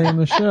have just named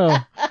the show.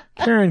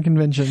 Karen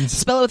conventions.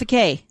 Spell it with a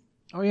K.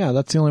 Oh yeah,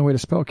 that's the only way to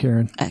spell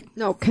Karen.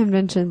 No,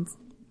 conventions.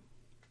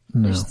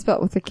 No. You should spell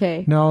it with a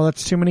K. No,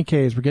 that's too many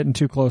K's. We're getting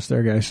too close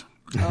there, guys.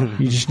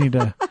 You just need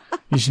to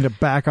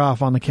back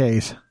off on the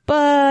K's.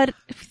 But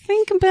if you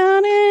think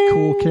about it.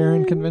 Cool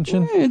Karen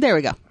convention. There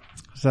we go.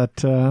 Is that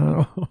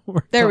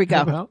there we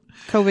go. About?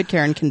 COVID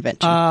Karen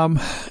convention.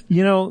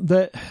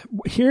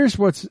 Here's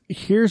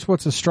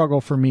what's a struggle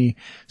for me.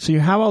 So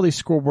you have all these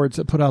school boards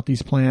that put out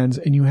these plans,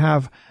 and you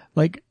have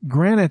like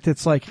Granite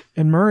that's like,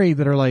 and Murray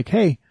that are like,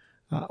 hey,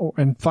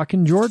 and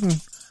fucking Jordan,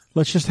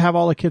 let's just have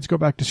all the kids go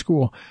back to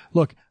school.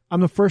 Look,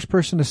 I'm the first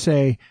person to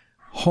say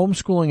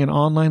homeschooling and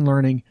online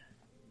learning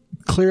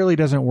clearly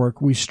doesn't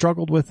work. We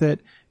struggled with it.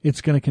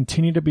 It's going to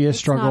continue to be a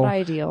struggle. Not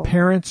ideal.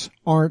 Parents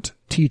aren't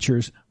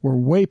teachers. We're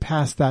way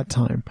past that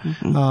time.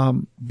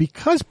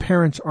 Because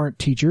parents aren't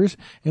teachers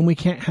and we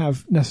can't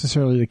have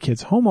necessarily the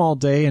kids home all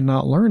day and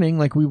not learning,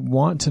 like we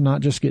want to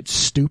not just get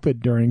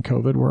stupid during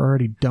COVID. We're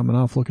already dumb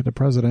enough. Look at the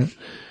president.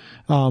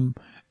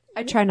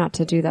 I try not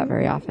to do that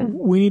very often.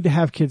 We need to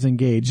have kids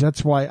engaged.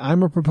 That's why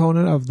I'm a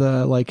proponent of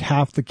the like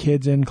half the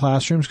kids in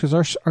classrooms, because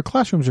our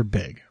classrooms are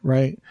big,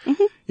 right?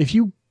 If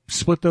you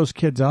split those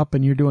kids up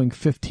and you're doing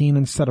 15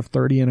 instead of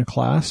 30 in a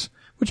class,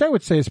 which I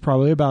would say is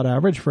probably about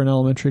average for an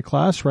elementary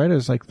class, right?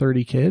 It's like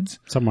 30 kids.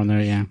 Somewhere in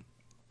there, yeah.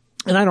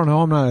 And I don't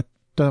know. I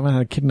haven't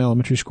had a kid in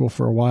elementary school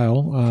for a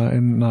while,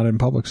 and not in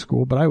public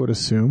school, but I would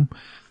assume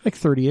like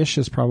 30-ish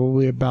is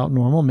probably about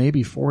normal,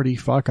 maybe 40.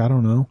 Fuck, I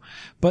don't know.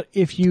 But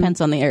if you...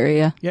 Depends on the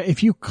area. Yeah,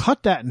 if you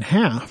cut that in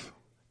half,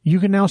 you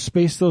can now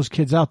space those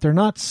kids out. They're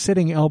not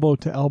sitting elbow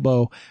to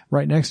elbow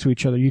right next to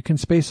each other. You can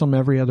space them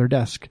every other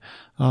desk.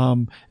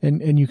 And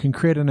you can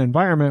create an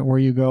environment where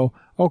you go,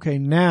 okay,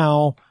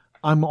 now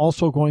I'm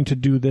also going to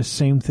do this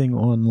same thing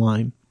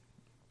online.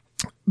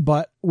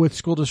 But with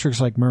school districts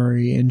like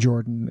Murray and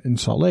Jordan and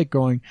Salt Lake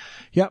going,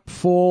 yep,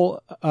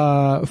 full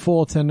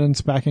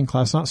attendance back in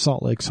class, not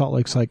Salt Lake. Salt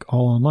Lake's like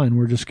all online.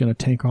 We're just going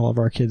to tank all of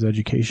our kids'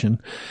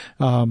 education.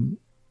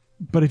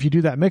 But if you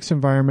do that mixed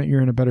environment,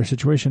 you're in a better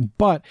situation.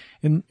 But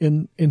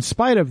in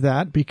spite of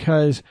that,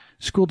 because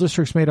school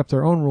districts made up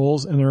their own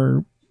rules and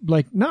they're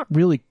like not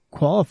really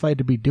qualified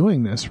to be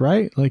doing this,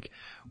 right? Like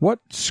what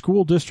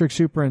school district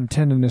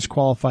superintendent is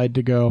qualified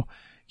to go,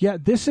 yeah,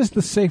 this is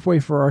the safe way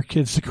for our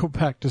kids to go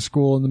back to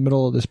school in the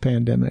middle of this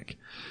pandemic.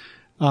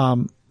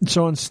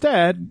 So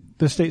instead,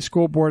 the state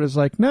school board is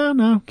like,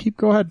 no,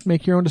 go ahead,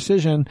 make your own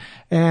decision.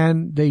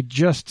 And they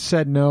just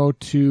said no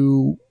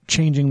to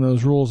changing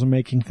those rules and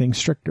making things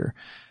stricter.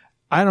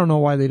 I don't know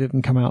why they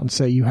didn't come out and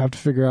say you have to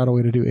figure out a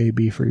way to do A,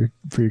 B for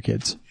your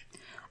kids.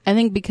 I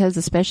think because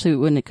especially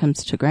when it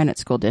comes to Granite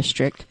School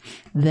District,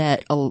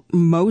 that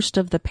most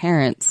of the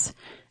parents,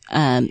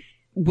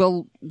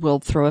 will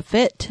throw a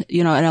fit,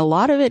 and a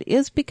lot of it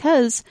is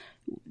because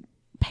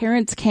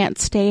parents can't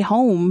stay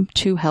home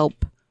to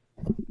help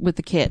with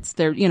the kids.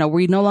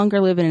 We no longer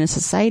live in a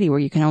society where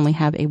you can only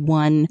have a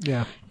one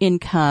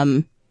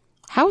income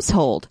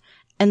household.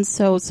 And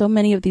so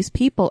many of these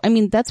people, I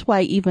mean, that's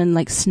why even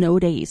like snow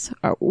days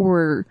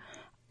are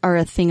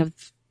a thing of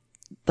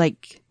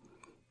like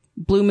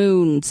blue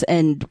moons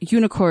and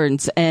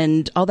unicorns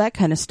and all that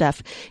kind of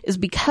stuff, is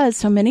because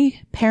so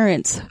many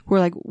parents were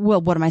like, well,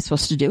 what am I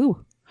supposed to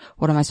do?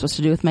 What am I supposed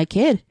to do with my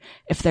kid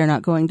if they're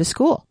not going to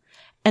school?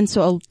 And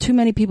so too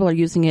many people are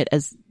using it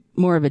as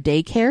more of a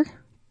daycare.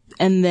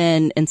 And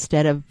then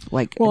instead of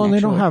like, and they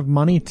don't have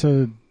money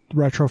to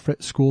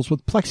retrofit schools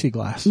with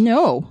plexiglass.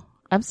 No,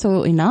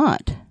 absolutely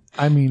not.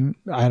 I mean,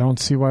 I don't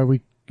see why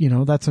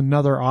that's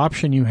another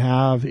option you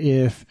have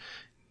if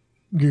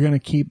you're going to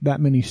keep that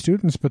many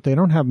students, but they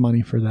don't have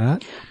money for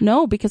that.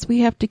 No, because we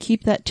have to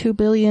keep that $2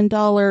 billion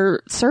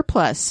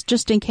surplus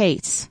just in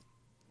case.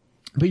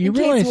 But you in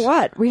realize case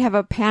what? We have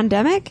a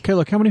pandemic? Okay,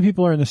 look, how many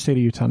people are in the state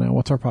of Utah now?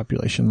 What's our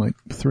population? Like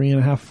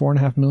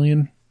 4.5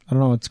 million? I don't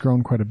know. It's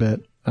grown quite a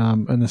bit.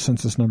 And the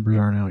census numbers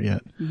aren't out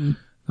yet.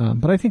 Mm-hmm.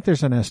 But I think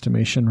there's an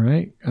estimation,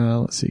 right?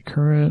 Let's see,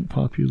 current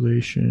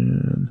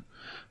population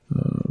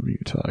of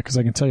Utah, because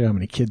I can tell you how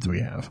many kids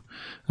we have.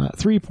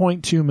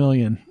 3.2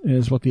 million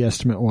is what the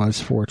estimate was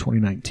for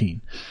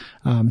 2019.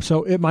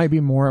 So it might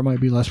be more, it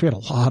might be less. We had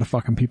a lot of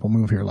fucking people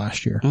move here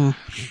last year.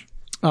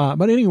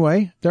 But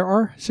anyway, there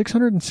are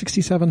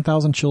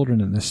 667,000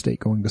 children in this state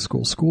going to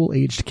school,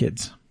 school-aged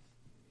kids.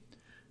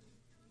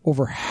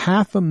 Over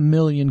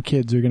 500,000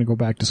 kids are going to go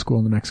back to school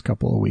in the next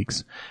couple of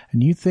weeks.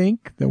 And you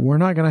think that we're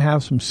not going to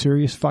have some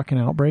serious fucking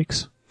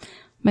outbreaks?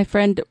 My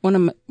friend, one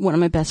of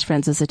my best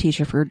friends is a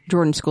teacher for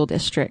Jordan School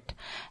District,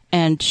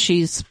 and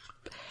she's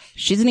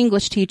an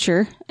English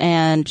teacher,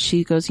 and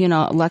she goes,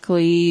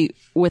 luckily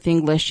with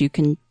English you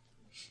can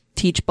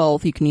teach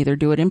both. You can either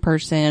do it in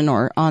person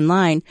or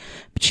online.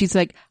 But she's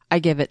like, I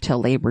give it till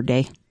Labor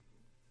Day.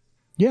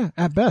 Yeah,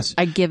 at best.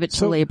 I give it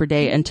till Labor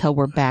Day until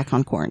we're back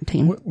on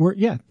quarantine.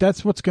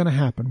 That's what's going to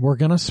happen. We're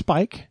going to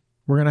spike.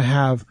 We're going to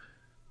have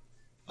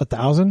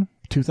 1,000,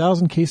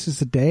 2,000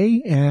 cases a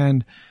day,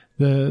 and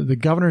the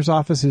governor's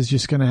office is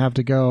just going to have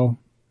to go,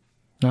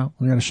 no,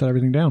 we're going to shut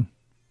everything down.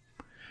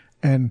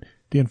 And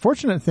the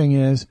unfortunate thing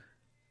is,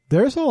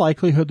 there's a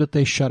likelihood that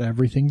they shut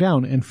everything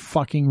down and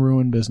fucking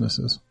ruin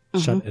businesses.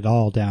 Shut it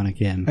all down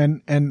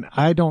again. And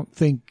I don't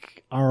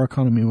think our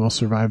economy will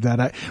survive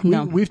that.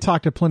 We've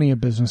talked to plenty of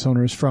business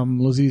owners,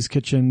 from Lizzie's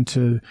Kitchen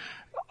to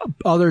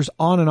others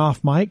on and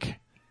off mic.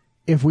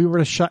 If we were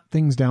to shut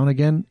things down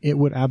again, it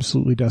would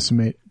absolutely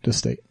decimate the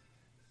state.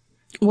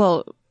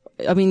 Well,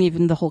 I mean,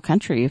 even the whole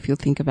country, if you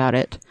think about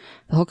it.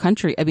 The whole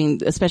country, I mean,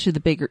 especially the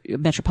bigger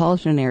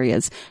metropolitan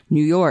areas,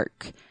 New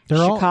York,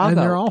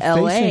 Chicago,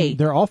 LA.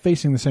 They're all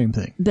facing the same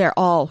thing. They're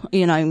all,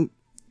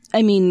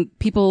 I mean,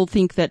 people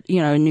think that,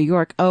 in New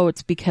York,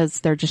 it's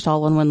because they're just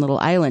all on one little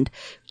island.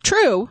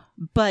 True,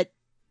 but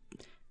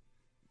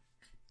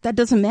that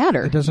doesn't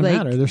matter. It doesn't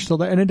matter. They're still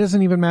there. And it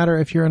doesn't even matter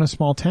if you're in a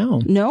small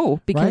town.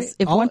 No, because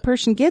if one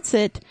person gets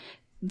it,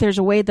 there's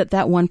a way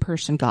that one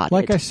person got it.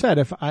 Like I said,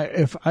 if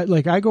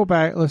I go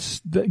back,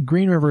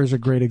 Green River is a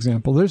great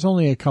example. There's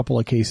only a couple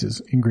of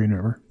cases in Green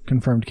River,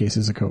 confirmed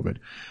cases of COVID.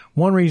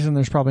 One reason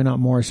there's probably not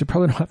more is they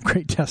probably don't have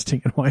great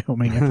testing in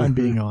Wyoming, if I'm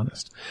being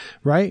honest.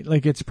 Right?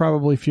 Like it's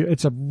probably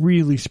it's a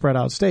really spread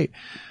out state.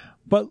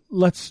 But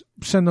let's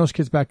send those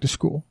kids back to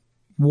school.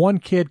 One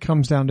kid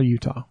comes down to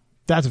Utah.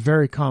 That's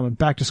very common.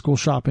 Back to school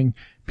shopping.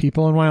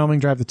 People in Wyoming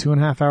drive the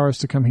 2.5 hours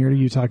to come here to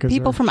Utah.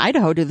 People from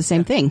Idaho do the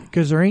same thing.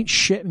 Because there ain't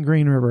shit in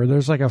Green River.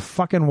 There's like a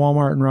fucking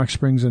Walmart in Rock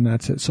Springs, and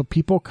that's it. So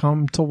people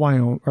come to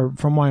Wyoming, or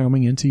from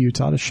Wyoming into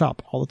Utah to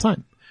shop all the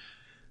time.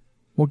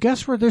 Well,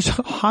 guess where there's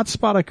a hot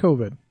spot of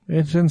COVID?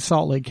 It's in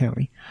Salt Lake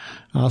County.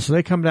 So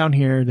they come down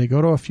here. They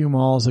go to a few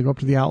malls. They go up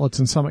to the outlets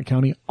in Summit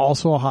County.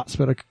 Also a hot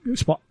spot of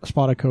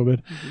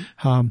COVID.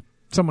 Mm-hmm.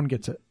 Someone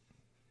gets it.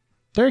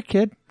 They're a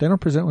kid. They don't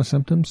present with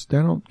symptoms. They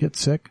don't get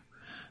sick.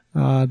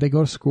 They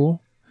go to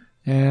school.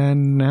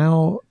 And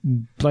now,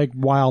 like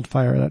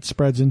wildfire, that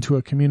spreads into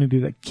a community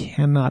that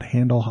cannot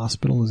handle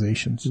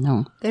hospitalizations.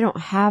 No. They don't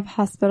have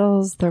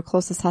hospitals. Their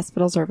closest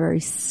hospitals are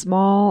very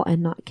small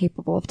and not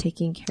capable of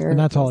taking care And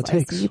that's of all it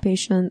those takes. ICU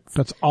patients.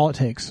 That's all it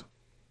takes.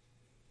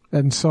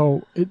 And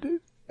so,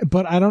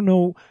 but I don't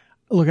know.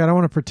 Look, I don't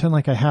want to pretend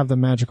like I have the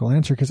magical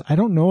answer because I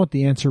don't know what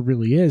the answer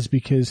really is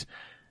because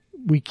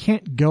we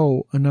can't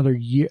go another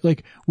year.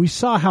 Like, we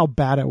saw how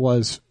bad it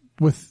was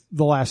with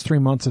the last 3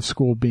 months of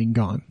school being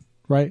gone.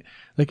 Right?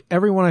 Like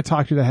everyone I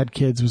talked to that had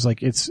kids was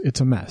like, it's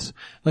a mess.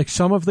 Like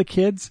some of the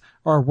kids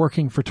are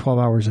working for 12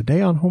 hours a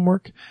day on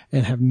homework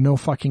and have no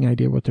fucking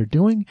idea what they're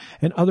doing.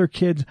 And other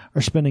kids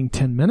are spending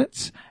 10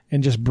 minutes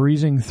and just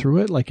breezing through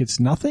it like it's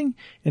nothing.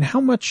 And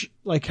how much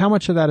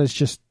of that is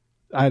just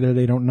either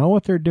they don't know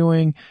what they're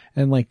doing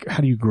and like, how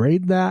do you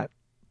grade that?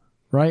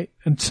 Right?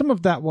 And some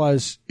of that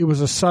it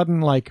was a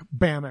sudden like,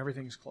 bam,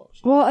 everything's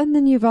closed. Well, and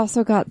then you've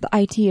also got the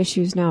IT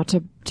issues now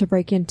to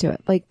break into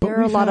it. Like there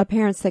are a lot of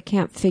parents that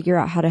can't figure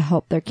out how to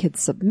help their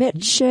kids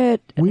submit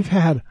shit. We've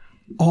had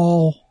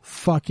all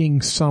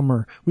fucking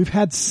summer. We've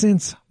had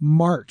since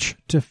March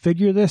to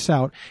figure this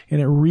out.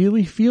 And it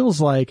really feels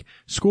like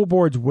school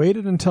boards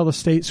waited until the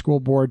state school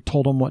board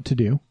told them what to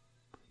do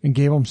and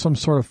gave them some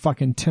sort of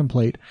fucking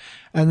template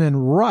and then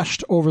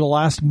rushed over the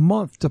last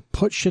month to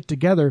put shit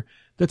together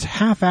that's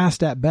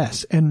half-assed at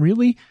best. And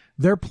really,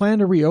 their plan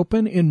to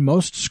reopen in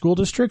most school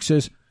districts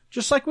is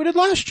just like we did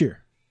last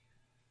year.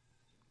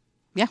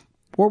 Yeah.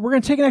 Or we're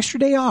going to take an extra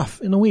day off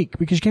in the week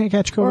because you can't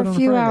catch COVID on a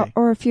Friday.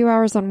 Or a few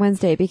hours on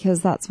Wednesday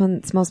because that's when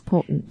it's most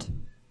potent.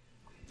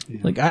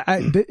 Like,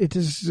 I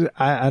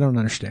don't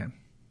understand.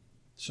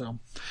 So,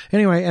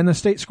 anyway, and the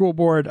state school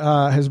board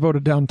has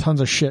voted down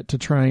tons of shit to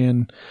try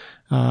and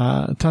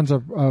tons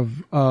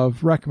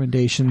of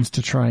recommendations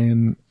to try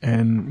and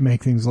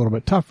make things a little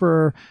bit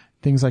tougher.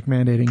 Things like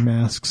mandating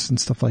masks and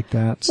stuff like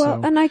that.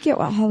 Well, and I get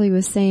what Holly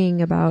was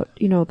saying about,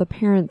 the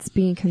parents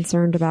being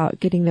concerned about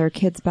getting their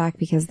kids back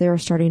because they're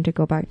starting to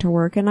go back to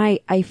work. And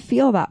I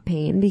feel that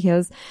pain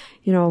because,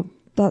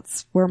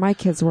 that's where my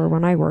kids were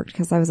when I worked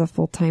because I was a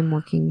full-time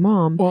working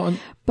mom. Well,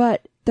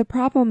 but the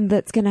problem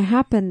that's going to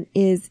happen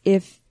is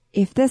if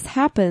this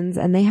happens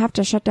and they have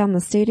to shut down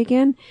the state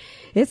again,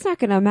 it's not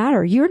going to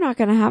matter. You're not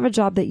going to have a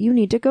job that you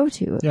need to go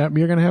to. Yeah,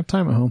 you're going to have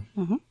time at home.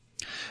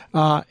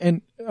 Mm-hmm.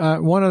 And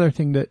one other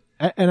thing that,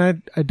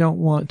 and I don't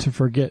want to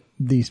forget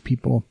these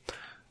people.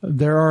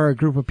 There are a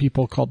group of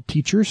people called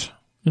teachers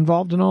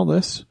involved in all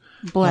this.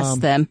 Bless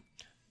them.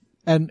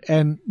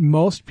 And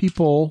most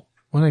people,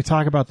 when they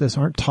talk about this,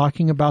 aren't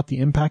talking about the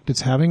impact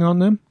it's having on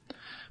them,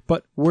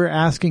 but we're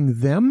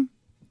asking them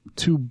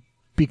to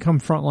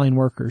become frontline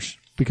workers,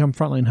 become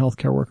frontline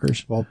healthcare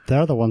workers. Well,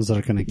 they're the ones that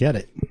are going to get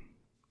it.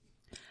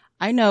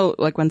 I know,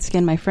 like once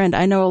again, my friend,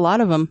 I know a lot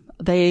of them,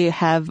 they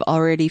have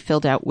already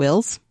filled out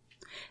wills.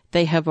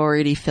 They have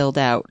already filled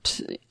out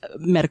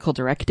medical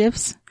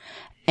directives.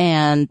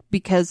 And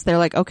because they're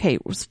like, okay,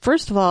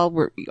 first of all,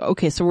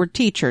 so we're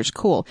teachers.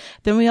 Cool.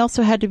 Then we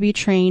also had to be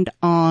trained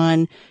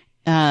on,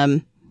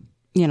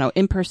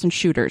 in-person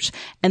shooters.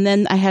 And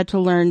then I had to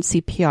learn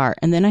CPR.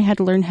 And then I had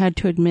to learn how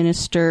to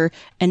administer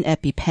an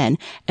EpiPen.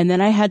 And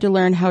then I had to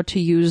learn how to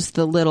use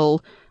the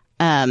little,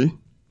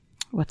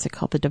 what's it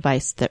called? The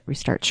device that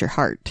restarts your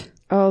heart.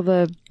 Oh,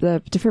 the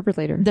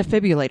defibrillator.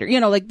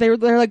 Defibrillator.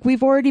 They're like,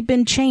 we've already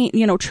been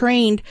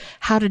trained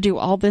how to do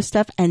all this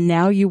stuff. And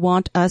now you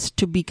want us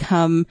to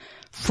become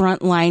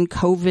frontline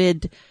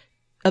COVID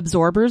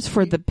absorbers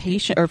for the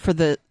patient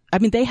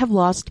they have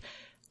lost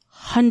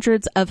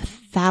hundreds of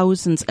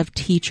thousands of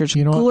teachers,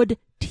 good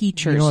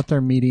teachers. You know what their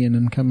median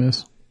income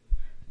is?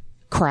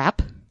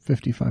 Crap.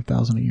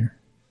 $55,000 a year.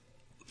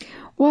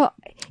 Well,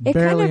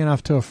 barely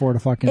enough to afford a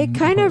fucking. It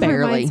kind of barely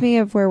reminds me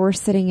of where we're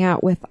sitting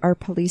at with our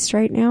police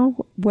right now,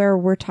 where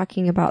we're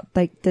talking about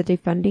like the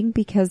defunding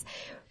because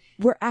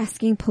we're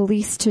asking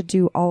police to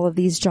do all of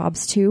these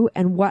jobs too.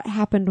 And what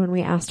happened when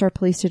we asked our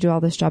police to do all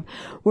this job?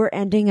 We're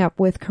ending up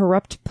with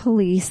corrupt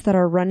police that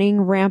are running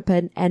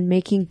rampant and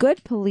making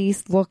good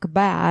police look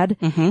bad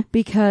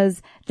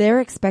because they're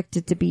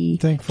expected to be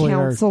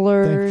counselors.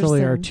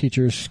 Thankfully, our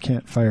teachers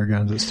can't fire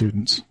guns at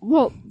students.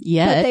 Well,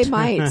 yet. but they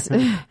might.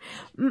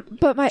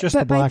 but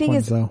my thing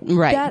is, though.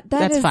 Right.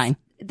 That's fine.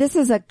 This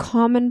is a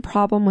common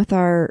problem with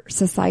our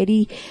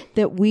society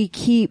that we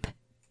keep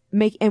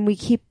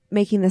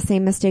making the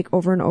same mistake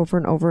over and over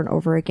and over and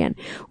over again.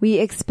 We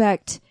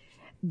expect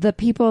the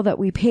people that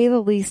we pay the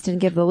least and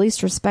give the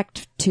least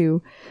respect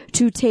to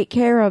take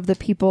care of the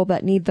people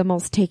that need the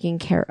most taking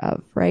care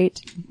of, right?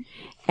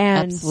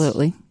 And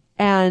absolutely.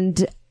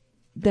 And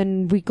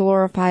then we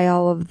glorify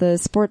all of the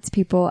sports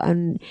people,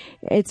 and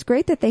it's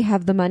great that they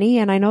have the money,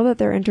 and I know that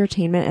they're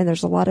entertainment, and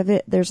there's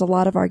a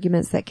lot of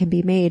arguments that can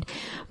be made,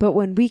 but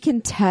when we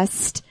can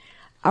test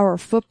our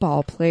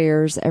football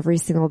players every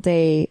single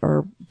day,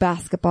 or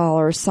basketball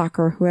or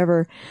soccer,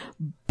 whoever,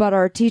 but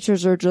our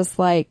teachers are just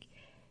like,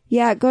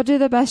 yeah, go do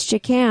the best you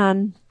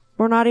can.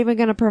 We're not even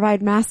going to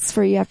provide masks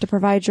for you. You have to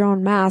provide your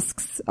own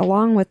masks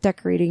along with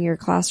decorating your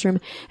classroom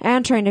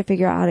and trying to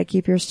figure out how to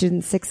keep your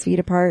students 6 feet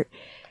apart.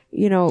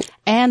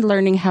 And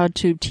learning how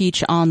to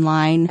teach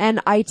online.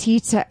 and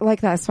IT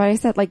like that's why I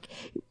said like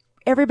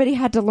everybody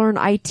had to learn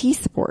IT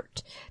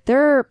support.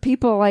 There are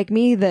people like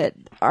me that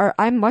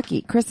I'm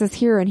lucky. Chris is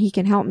here and he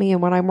can help me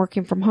and when I'm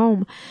working from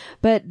home.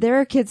 But there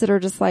are kids that are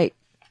just like,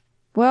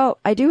 well,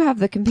 I do have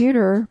the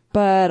computer,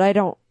 but I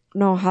don't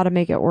know how to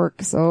make it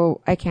work,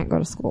 so I can't go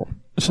to school.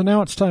 So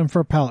now it's time for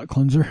a palate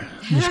cleanser.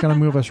 I'm just going to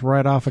move us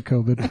right off of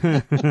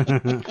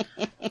COVID.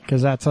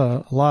 Because that's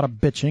a lot of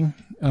bitching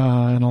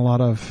and a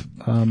lot of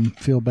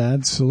feel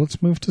bad. So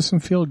let's move to some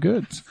feel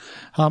goods.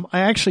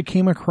 I actually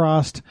came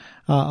across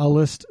a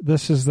list.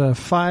 This is the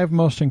 5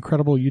 most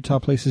incredible Utah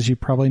places you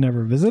probably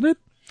never visited.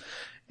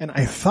 And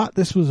I thought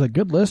this was a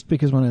good list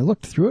because when I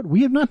looked through it,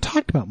 we have not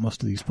talked about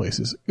most of these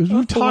places. We've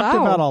talked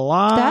about a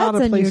lot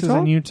of places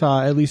in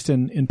Utah, at least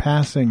in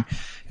passing.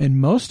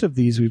 And most of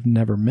these we've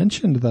never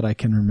mentioned that I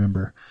can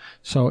remember.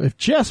 So if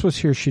Jess was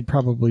here, she'd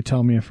probably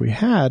tell me if we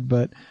had.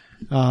 But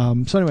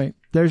so anyway,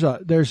 there's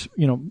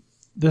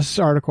this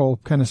article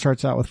kind of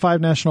starts out with 5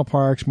 national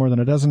parks, more than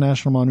a dozen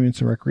national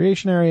monuments and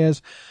recreation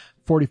areas,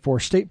 44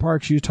 state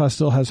parks. Utah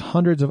still has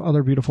hundreds of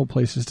other beautiful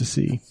places to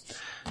see.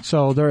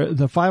 So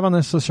the 5 on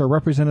this list are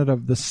representative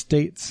of the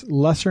state's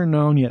lesser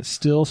known yet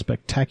still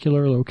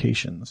spectacular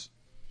locations.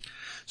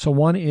 So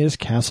one is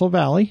Castle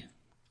Valley,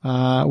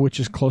 which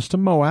is close to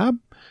Moab,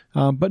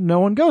 but no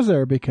one goes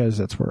there because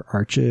that's where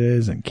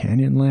Arches and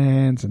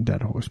Canyonlands and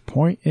Dead Horse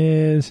Point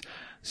is.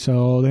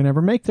 So they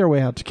never make their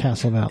way out to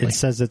Castle Valley. It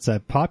says it's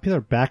a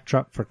popular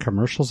backdrop for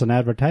commercials and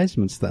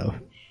advertisements, though.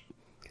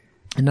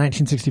 In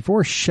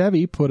 1964,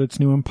 Chevy put its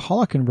new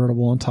Impala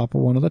convertible on top of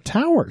one of the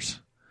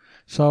towers.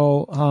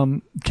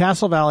 So,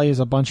 Castle Valley is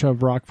a bunch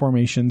of rock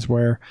formations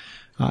where,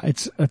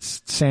 it's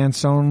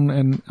sandstone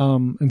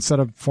and, instead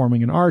of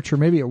forming an arch, or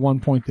maybe at one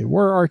point they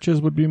were arches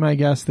would be my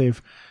guess.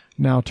 They've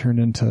now turned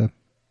into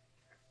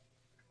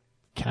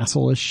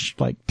castle-ish,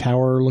 like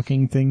tower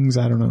looking things.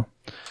 I don't know.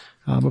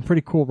 But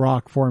pretty cool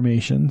rock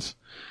formations.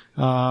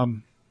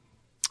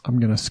 I'm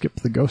going to skip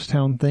the ghost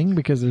town thing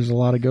because there's a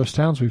lot of ghost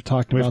towns. We've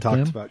talked about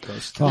them. About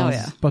ghost towns. Oh,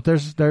 yeah. But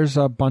there's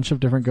a bunch of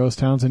different ghost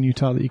towns in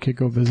Utah that you could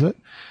go visit.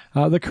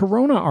 The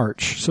Corona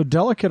Arch. So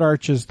Delicate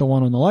Arch is the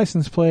one on the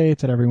license plate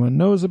that everyone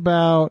knows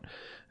about.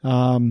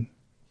 And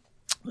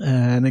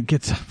it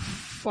gets a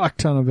fuck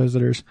ton of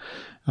visitors.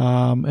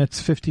 It's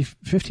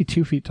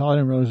 52 feet tall. I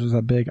didn't realize it was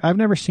that big. I've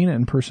never seen it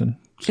in person.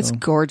 So. It's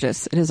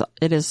gorgeous.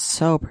 It is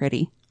so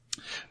pretty.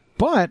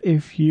 But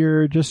if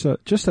you're just a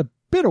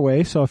bit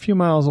away, so a few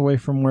miles away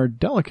from where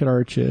Delicate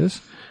Arch is,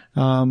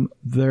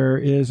 there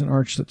is an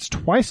arch that's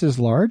twice as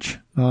large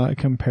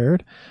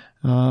compared,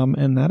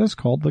 and that is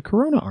called the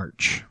Corona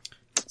Arch.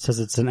 It says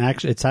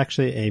it's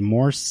actually a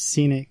more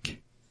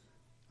scenic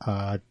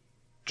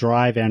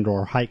drive and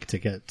or hike to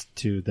get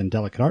to than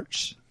Delicate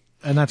Arch.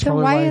 And that's So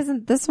probably why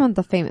isn't this one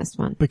the famous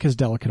one? because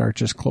Delicate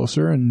Arch is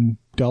closer, and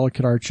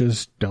Delicate Arch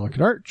is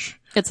Delicate Arch.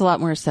 It's a lot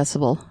more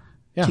accessible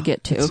to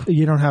get to.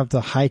 You don't have to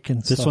hike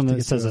and This stuff one to that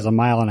get says to is it. a 1.5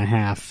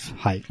 mile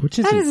hike, which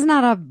That isn't. is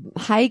not a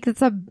hike.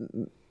 It's a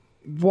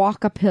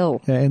walk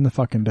uphill. Yeah, in the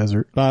fucking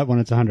desert. But when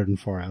it's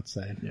 104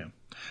 outside. Yeah.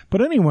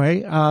 But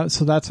anyway,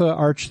 so that's an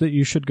arch that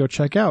you should go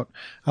check out.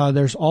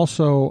 There's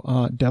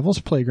also Devil's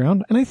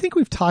Playground, and I think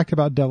we've talked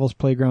about Devil's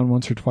Playground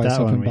once or twice That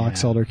up one in we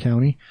Box have. Elder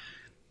County.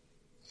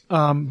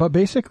 But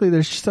basically,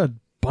 there's just a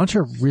bunch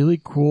of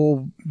really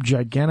cool,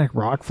 gigantic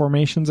rock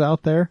formations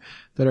out there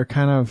that are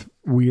kind of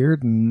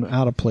weird and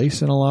out of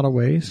place in a lot of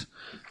ways.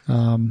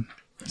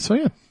 So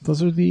yeah,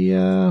 those are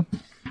it.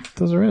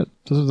 Those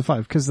are the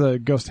 5, because the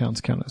ghost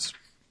towns count as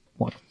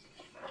 1.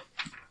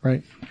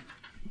 Right?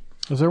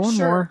 Was there one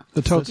more?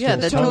 The Toadstools. Yeah,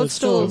 the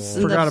Toadstools.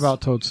 and Forgot the about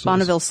Toadstools.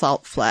 Bonneville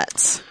Salt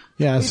Flats.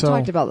 Yeah, We so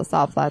talked about the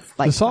Salt Flats.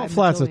 Like the Salt 5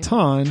 Flats a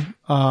million.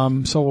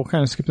 ton, so we'll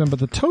kind of skip them. But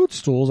the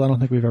Toadstools, I don't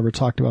think we've ever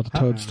talked about the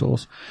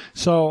Toadstools.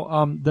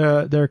 So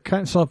they're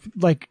kind of, so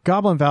like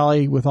Goblin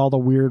Valley with all the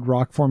weird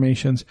rock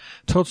formations.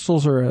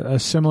 Toadstools are a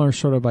similar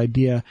sort of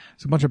idea.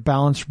 It's a bunch of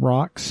balanced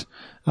rocks.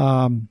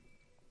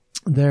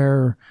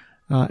 They're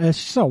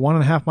it's just a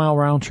 1.5 mile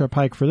round trip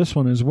hike for this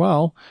one as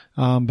well.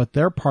 But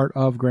they're part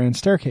of Grand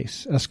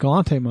Staircase,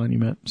 Escalante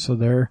Monument. So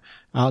they're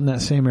out in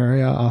that same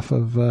area off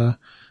of,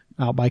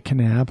 out by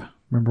Kanab.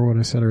 Remember what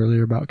I said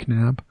earlier about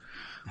Kanab?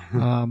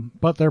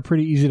 But they're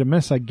pretty easy to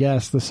miss, I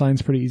guess. The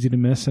sign's pretty easy to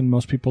miss, and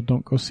most people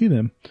don't go see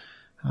them.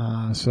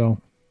 And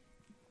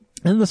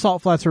the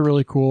Salt Flats are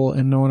really cool,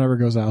 and no one ever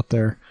goes out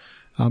there.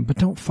 But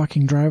don't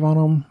fucking drive on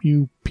them,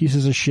 you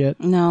pieces of shit.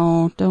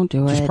 No, don't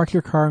do Just it. park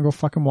your car and go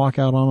fucking walk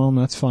out on them.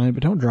 That's fine,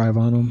 but don't drive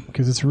on them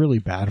because it's really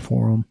bad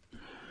for them.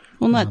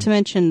 Well, not to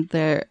mention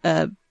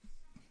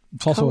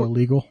It's also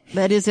illegal.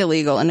 that is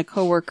illegal, and a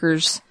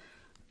coworker's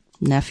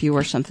nephew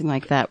or something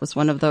like that was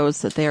one of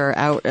those that they were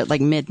out at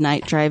like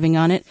midnight driving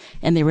on it,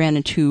 and they ran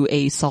into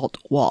a salt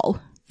wall.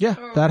 Yeah,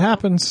 that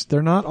happens.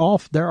 They're not all.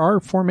 There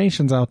are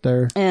formations out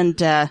there. And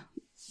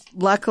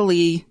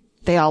luckily,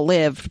 they all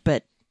lived,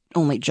 but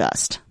only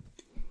just.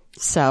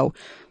 So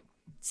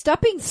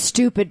Stop being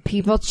stupid,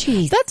 people.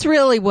 Jeez. that's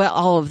really what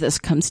all of this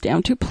comes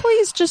down to.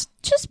 Please just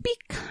be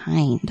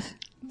kind.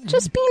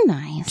 Just be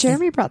nice.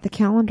 Jeremy brought the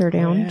calendar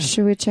down. yeah.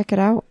 Should we check it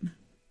out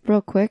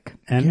real quick?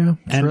 And, Yeah,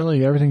 it's and,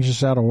 really, everything's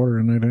just out of order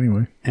tonight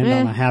anyway. and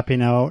on a happy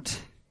note,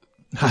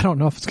 I don't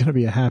know if it's going to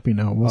be a happy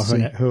note. We'll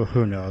see.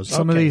 who knows?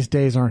 Some of Okay. these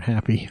days aren't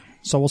happy.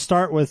 So we'll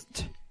start with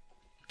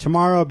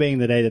tomorrow being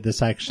the day that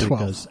this actually 12th.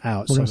 goes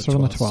out. We're so gonna start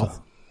on the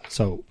 12th.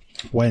 So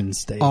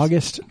Wednesday.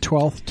 August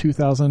 12th,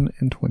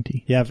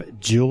 2020. You have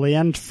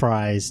Julienne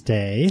Fries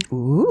Day.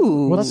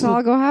 Ooh. Let's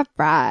all go have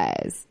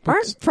fries.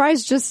 Aren't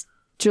fries just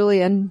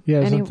Julian?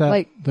 Yeah, isn't that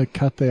like the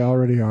cut they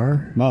already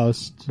are?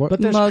 Most. What-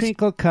 But there's Most-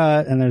 crinkle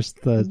cut and there's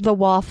the The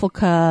waffle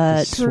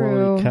cut.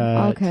 true? swirly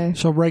cut. Okay.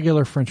 So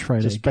regular French fry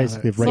Just day. Got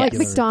basically it. So like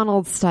regular.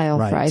 McDonald's style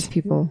Right. fries,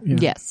 people. Yeah.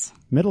 Yes.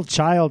 Middle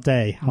Child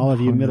Day. All of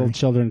you hungry. middle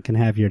children can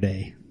have your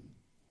day.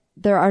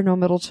 There are no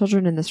middle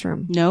children in this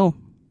room. No.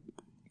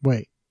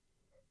 Wait.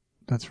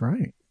 That's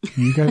right.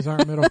 You guys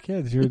aren't middle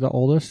kids. You're the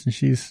oldest and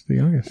she's the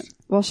youngest.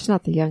 Well, she's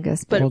not the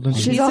youngest, But Well, then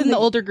she's she's on in the the-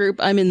 older group.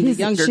 I'm in the He's-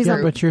 younger she's group.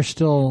 on- But you're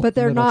still. But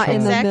they're middle not in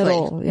child. the Exactly.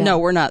 middle. Yeah. No,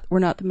 we're not. We're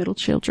not the middle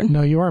children.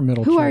 No, you are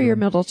middle Who children. are your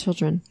middle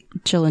children?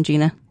 Jill and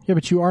Gina. Yeah,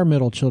 but you are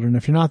middle children.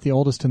 If you're not the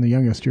oldest and the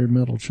youngest, you're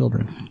middle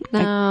children.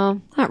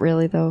 No, not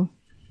really though.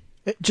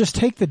 Just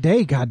take the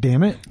day,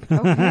 goddammit.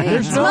 Okay.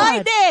 It's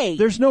my day.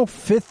 There's no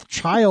fifth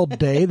child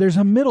day. There's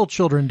a middle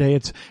children day.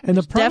 And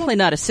the problem, Definitely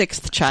not a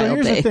sixth So child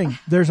here's day. the thing: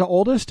 there's an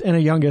oldest and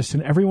a youngest,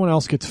 and everyone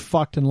else gets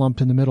fucked and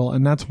lumped in the middle,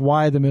 and that's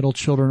why the middle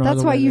children are. That's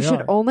the why way you they should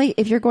are. only,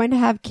 if you're going to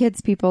have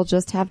kids, people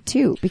just have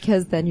two,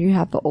 because then you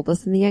have the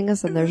oldest and the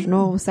youngest, and there's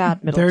no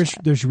sad middle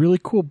child. There's really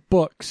cool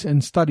books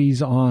and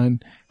studies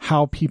on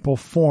how people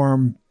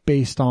form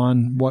based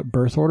on what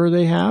birth order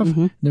they have.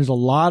 Mm-hmm. There's a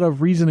lot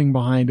of reasoning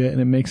behind it, and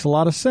it makes a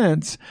lot of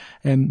sense.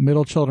 And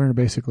middle children are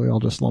basically all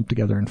just lumped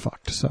together and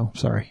fucked. So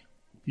sorry,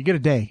 you get a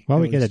day. Well,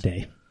 at we get a least.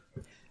 day.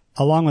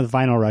 Along with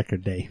Vinyl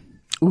Record Day.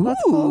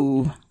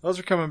 Ooh. Those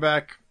are coming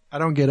back. I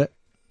don't get it.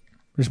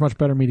 There's much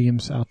better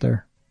mediums out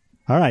there.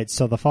 All right,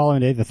 so the following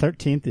day, the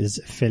 13th, is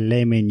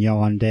Filet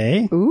Mignon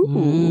Day.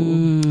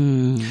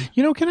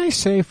 You know, can I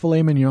say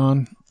filet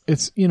mignon?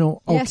 It's, okay.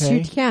 Yes,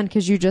 you can,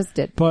 because you just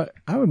did. But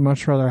I would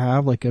much rather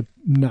have like a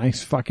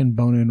nice fucking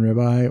bone-in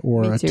ribeye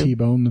or Me a too.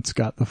 T-bone that's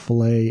got the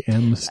fillet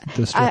and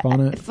the strip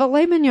on it.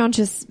 Filet mignon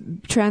just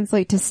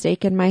translate to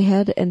steak in my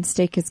head, and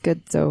steak is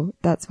good, so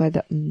that's why I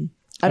don't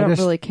just-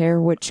 really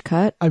care which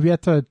cut. I've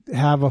yet to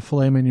have a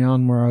filet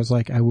mignon where I was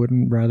like, I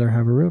wouldn't rather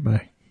have a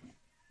ribeye.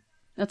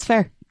 That's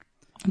fair.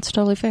 That's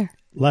totally fair.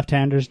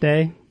 Left-Handers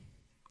Day.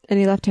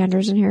 Any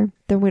left-handers in here?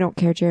 Then we don't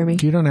care, Jeremy.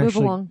 You don't Move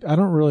actually. along. I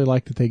don't really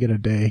like that they get a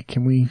day.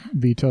 Can we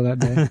veto that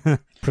day?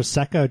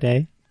 Prosecco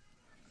Day.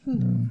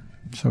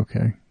 It's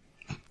okay.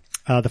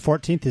 The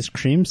 14th is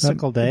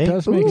Creamsicle Day. It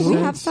does make Ooh, sense.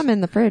 we have some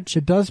in the fridge.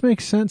 It does make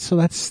sense. So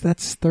that's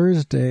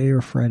Thursday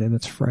or Friday.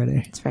 That's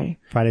Friday. It's ready.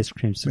 Friday's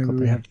Maybe Creamsicle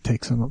we Day. have to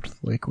take some up to the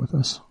lake with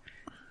us.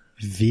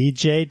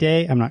 VJ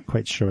Day. I'm not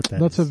quite sure what that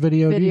That's a is.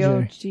 video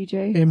Video DJ.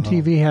 DJ.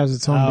 MTV has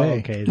its own Oh, day.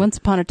 okay. Once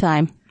upon a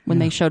time when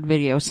they showed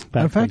videos.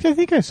 In fact, I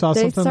think I saw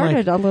They something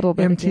started like a little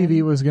bit MTV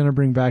again. was going to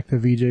bring back the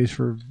VJs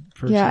for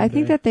Yeah, I some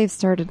think day. that they've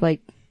started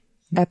like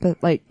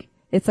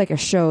it's like a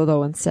show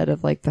though instead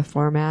of like the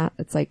format.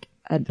 It's like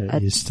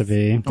it used to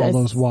be. all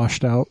those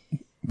washed out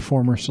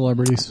former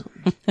celebrities.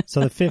 So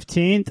the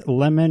 15th,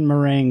 Lemon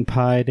Meringue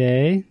Pie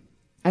Day.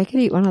 I could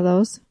eat one of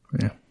those.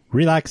 Yeah,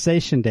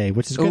 Relaxation Day,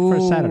 which is good for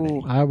a Saturday.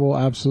 Ooh. I will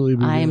absolutely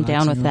be. I am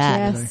down with relaxing on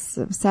that.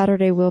 Saturday. Yes,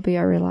 Saturday will be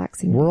our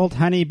relaxing. World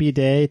Honeybee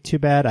Day. Too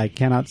bad I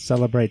cannot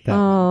celebrate that.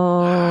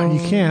 Oh,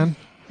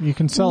 You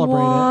can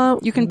celebrate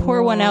it. You can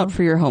pour one out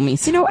for your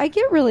homies. You know, I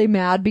get really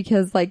mad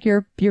because like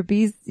your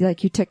bees,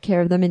 like you took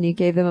care of them and you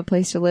gave them a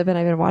place to live. And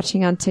I've been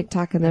watching on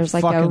TikTok and there's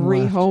like a Fucking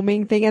left.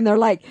 rehoming thing and they're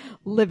like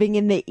living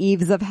in the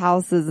eaves of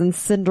houses and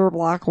cinder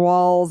block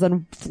walls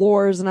and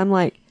floors. And I'm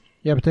like,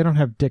 Yeah, but they don't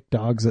have dick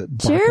dogs that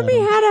bark at Jeremy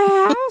them. had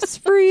a house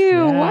for you.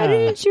 Why Yeah.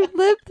 didn't you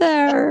live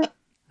there?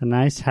 A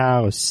nice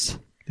house.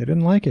 They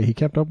didn't like it. He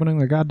kept opening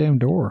the goddamn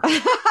door.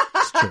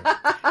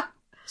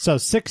 So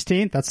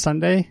 16th, that's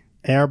Sunday.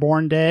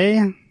 Airborne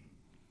Day.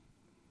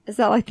 Is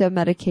that like the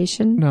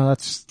medication? No,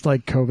 that's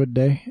like COVID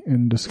day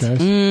in disguise.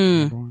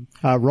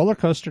 Roller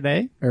Coaster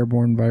Day.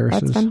 Airborne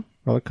viruses. That's fun.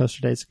 Roller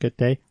Coaster Day is a good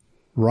day.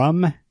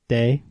 Rum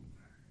Day.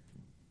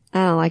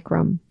 I don't like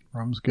rum.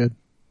 Rum's good.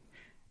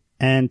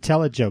 And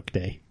Tell a Joke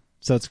Day.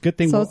 So it's a good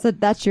thing. So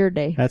that's your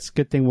day. That's a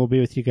good thing we'll be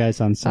with you guys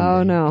on Sunday.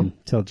 Oh, no. You can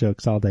tell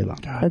jokes all day long.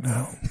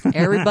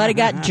 Everybody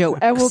got jokes.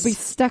 And we'll be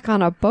stuck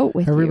on a boat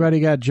with Everybody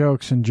got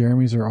jokes, and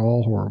Jeremy's are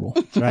all horrible.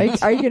 you.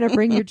 Are you going to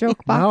bring your joke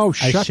box?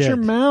 No, I shut your should.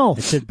 I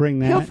mouth. should bring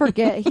He'll that.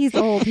 forget. He's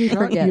old. He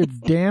Shut your forgets.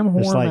 damn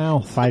There's whore like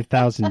mouth.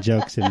 5,000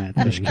 jokes in that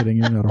Just thing. kidding,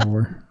 you're not a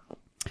whore.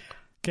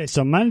 Okay,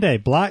 so Monday,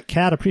 Black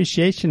Cat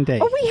Appreciation Day.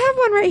 Oh, we have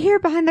one right here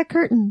behind the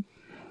curtain.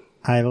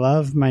 I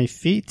Love My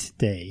Feet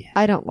Day.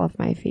 I don't love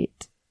my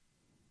feet.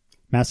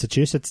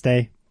 Massachusetts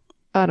Day.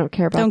 I don't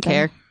care about Don't them.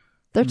 care.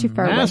 They're too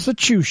far away.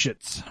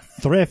 Massachusetts.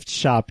 Thrift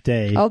Shop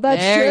Day. Oh,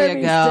 that's There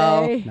you Jeremy's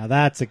go. day. Now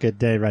that's a good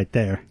day right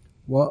there.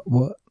 What?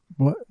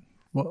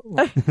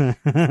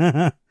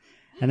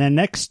 And then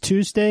next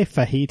Tuesday,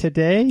 fajita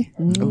day.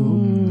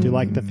 Do you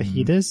like the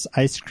fajitas?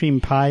 Ice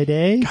cream pie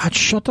day. God,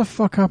 shut the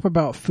fuck up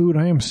about food.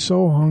 I am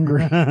so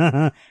hungry.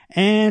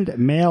 And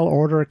mail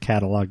order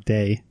catalog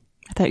day.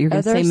 I thought you were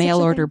going to there say such mail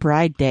a order thing?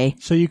 bride day.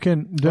 So you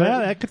can... Well,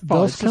 that could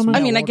fall. those It's just come in-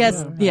 I mean, I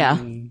guess, yeah.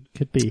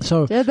 Could be.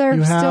 So Are there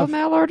you still have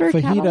mail order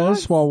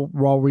catalogs? fajitas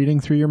while reading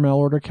through your mail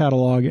order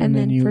catalog, and then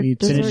then you for eat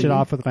dessert- Finish it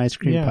off with an ice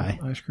cream yeah, pie.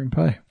 ice cream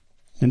pie,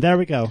 And there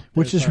we go.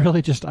 which is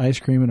really just ice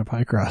cream and a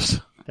pie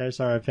crust. There's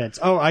our events.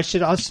 Oh, I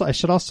should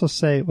also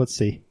say, let's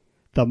see,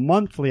 the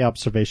monthly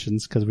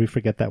observations, because we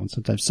forget that one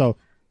sometimes. So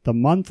the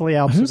monthly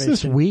Who's observation.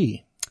 this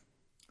we?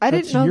 I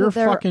That's didn't know your that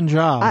there. fucking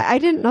job. I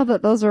didn't know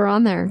that those were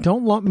on there.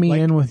 Don't lump me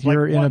in with like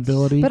your once.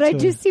 inability. But I to-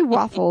 do see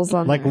waffles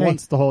on Like there.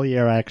 once the whole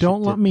year, I actually.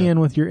 Don't lump did me the- in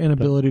with your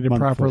inability to monthly.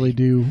 properly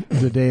do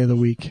the day of the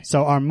week.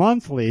 So our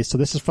monthly, so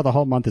this is for the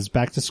whole month, is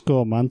back to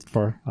school month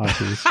for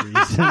obvious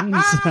reasons.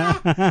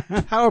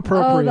 How Oh,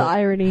 appropriate! the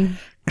irony.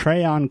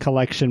 Crayon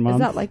collection month. Is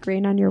that like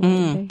rain on your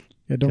wedding day?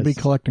 Yeah, don't be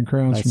 'Cause collecting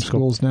crayons that's from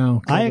schools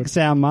now. eye COVID.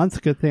 exam month.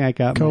 Good thing I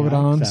got COVID my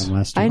eye ons. exam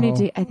last I year. need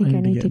to. I think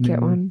I need to a get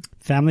new one.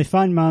 Family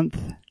fun month.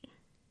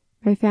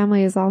 My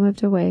family is all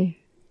moved away.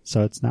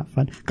 So it's not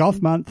fun.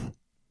 Golf month.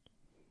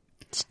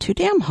 It's too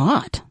damn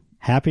hot.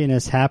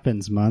 Happiness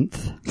happens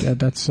month. Yeah,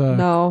 that's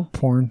No,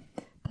 porn.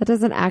 that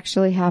doesn't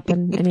actually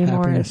happen anymore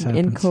Happiness in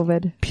happens.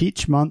 COVID.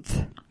 Peach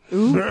month.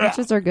 Ooh,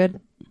 peaches are good.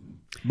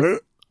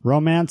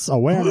 Romance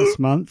awareness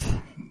month.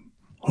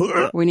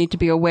 We need to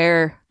be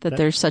aware that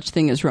there's such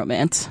thing as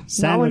romance. Not when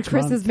Sandwich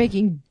Chris month. is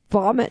making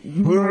vomit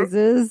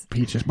noises.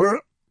 Peaches.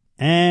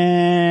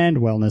 And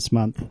wellness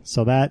month.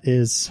 So that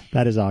is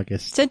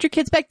August. Send your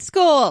kids back to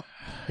school.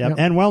 Yep. Yep.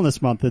 And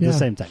wellness month at Yeah. the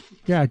same time.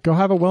 Yeah, go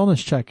have a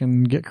wellness check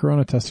and get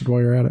corona tested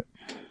while you're at it.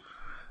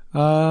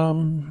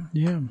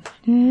 Yeah.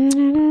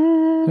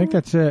 I think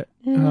that's it.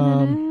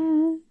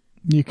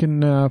 You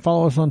can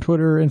follow us on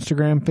Twitter,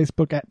 Instagram,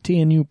 Facebook at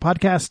TNU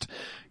Podcast.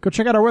 Go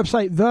check out our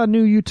website,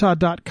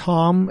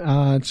 thenewutah.com.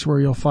 It's where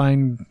you'll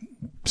find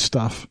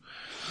stuff.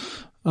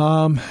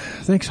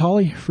 Thanks,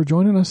 Holly, for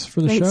joining us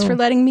for the Thanks show. for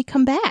letting me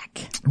come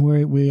back.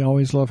 We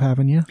always love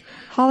having you.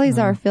 Holly's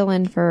our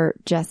fill-in for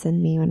Jess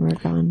and me when we're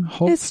gone.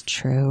 It's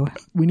true.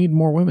 We need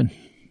more women.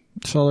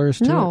 So there's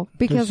two. No,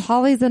 because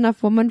Holly's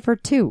enough woman for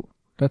two.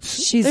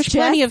 that's She's There's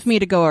plenty Jess of me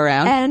to go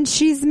around. and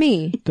she's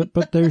me.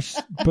 but that's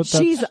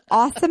She's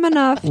awesome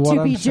enough What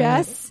to I'm be saying-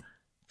 Jess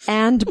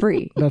and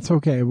Bree. that's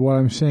okay. What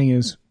I'm saying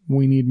is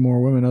we need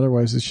more women.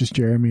 Otherwise, it's just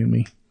Jeremy and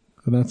me.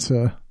 So that's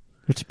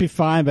Which would be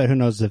fine, but who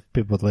knows if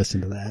people would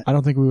listen to that. I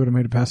don't think we would have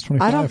made it past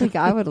 25. I don't think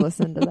I would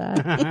listen to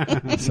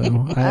that. so.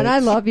 And I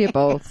love you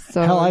both.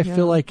 So Hell, I yeah.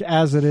 feel like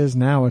as it is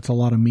now, it's a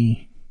lot of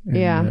me.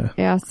 And,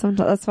 yeah.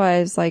 Sometimes that's why I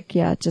was like,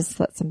 yeah, just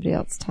let somebody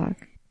else talk.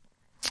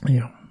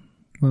 Yeah.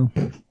 Well,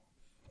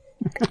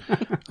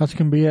 that's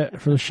going to be it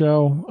for the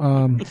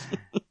show.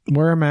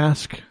 Wear a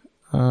mask.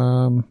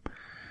 Don't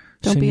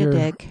be a your,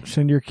 dick.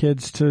 Send your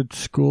kids to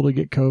school to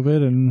get COVID,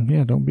 and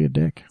yeah, don't be a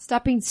dick.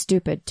 Stop being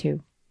stupid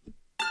too.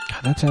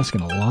 God, that's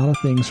asking a lot of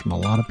things from a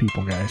lot of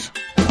people, guys.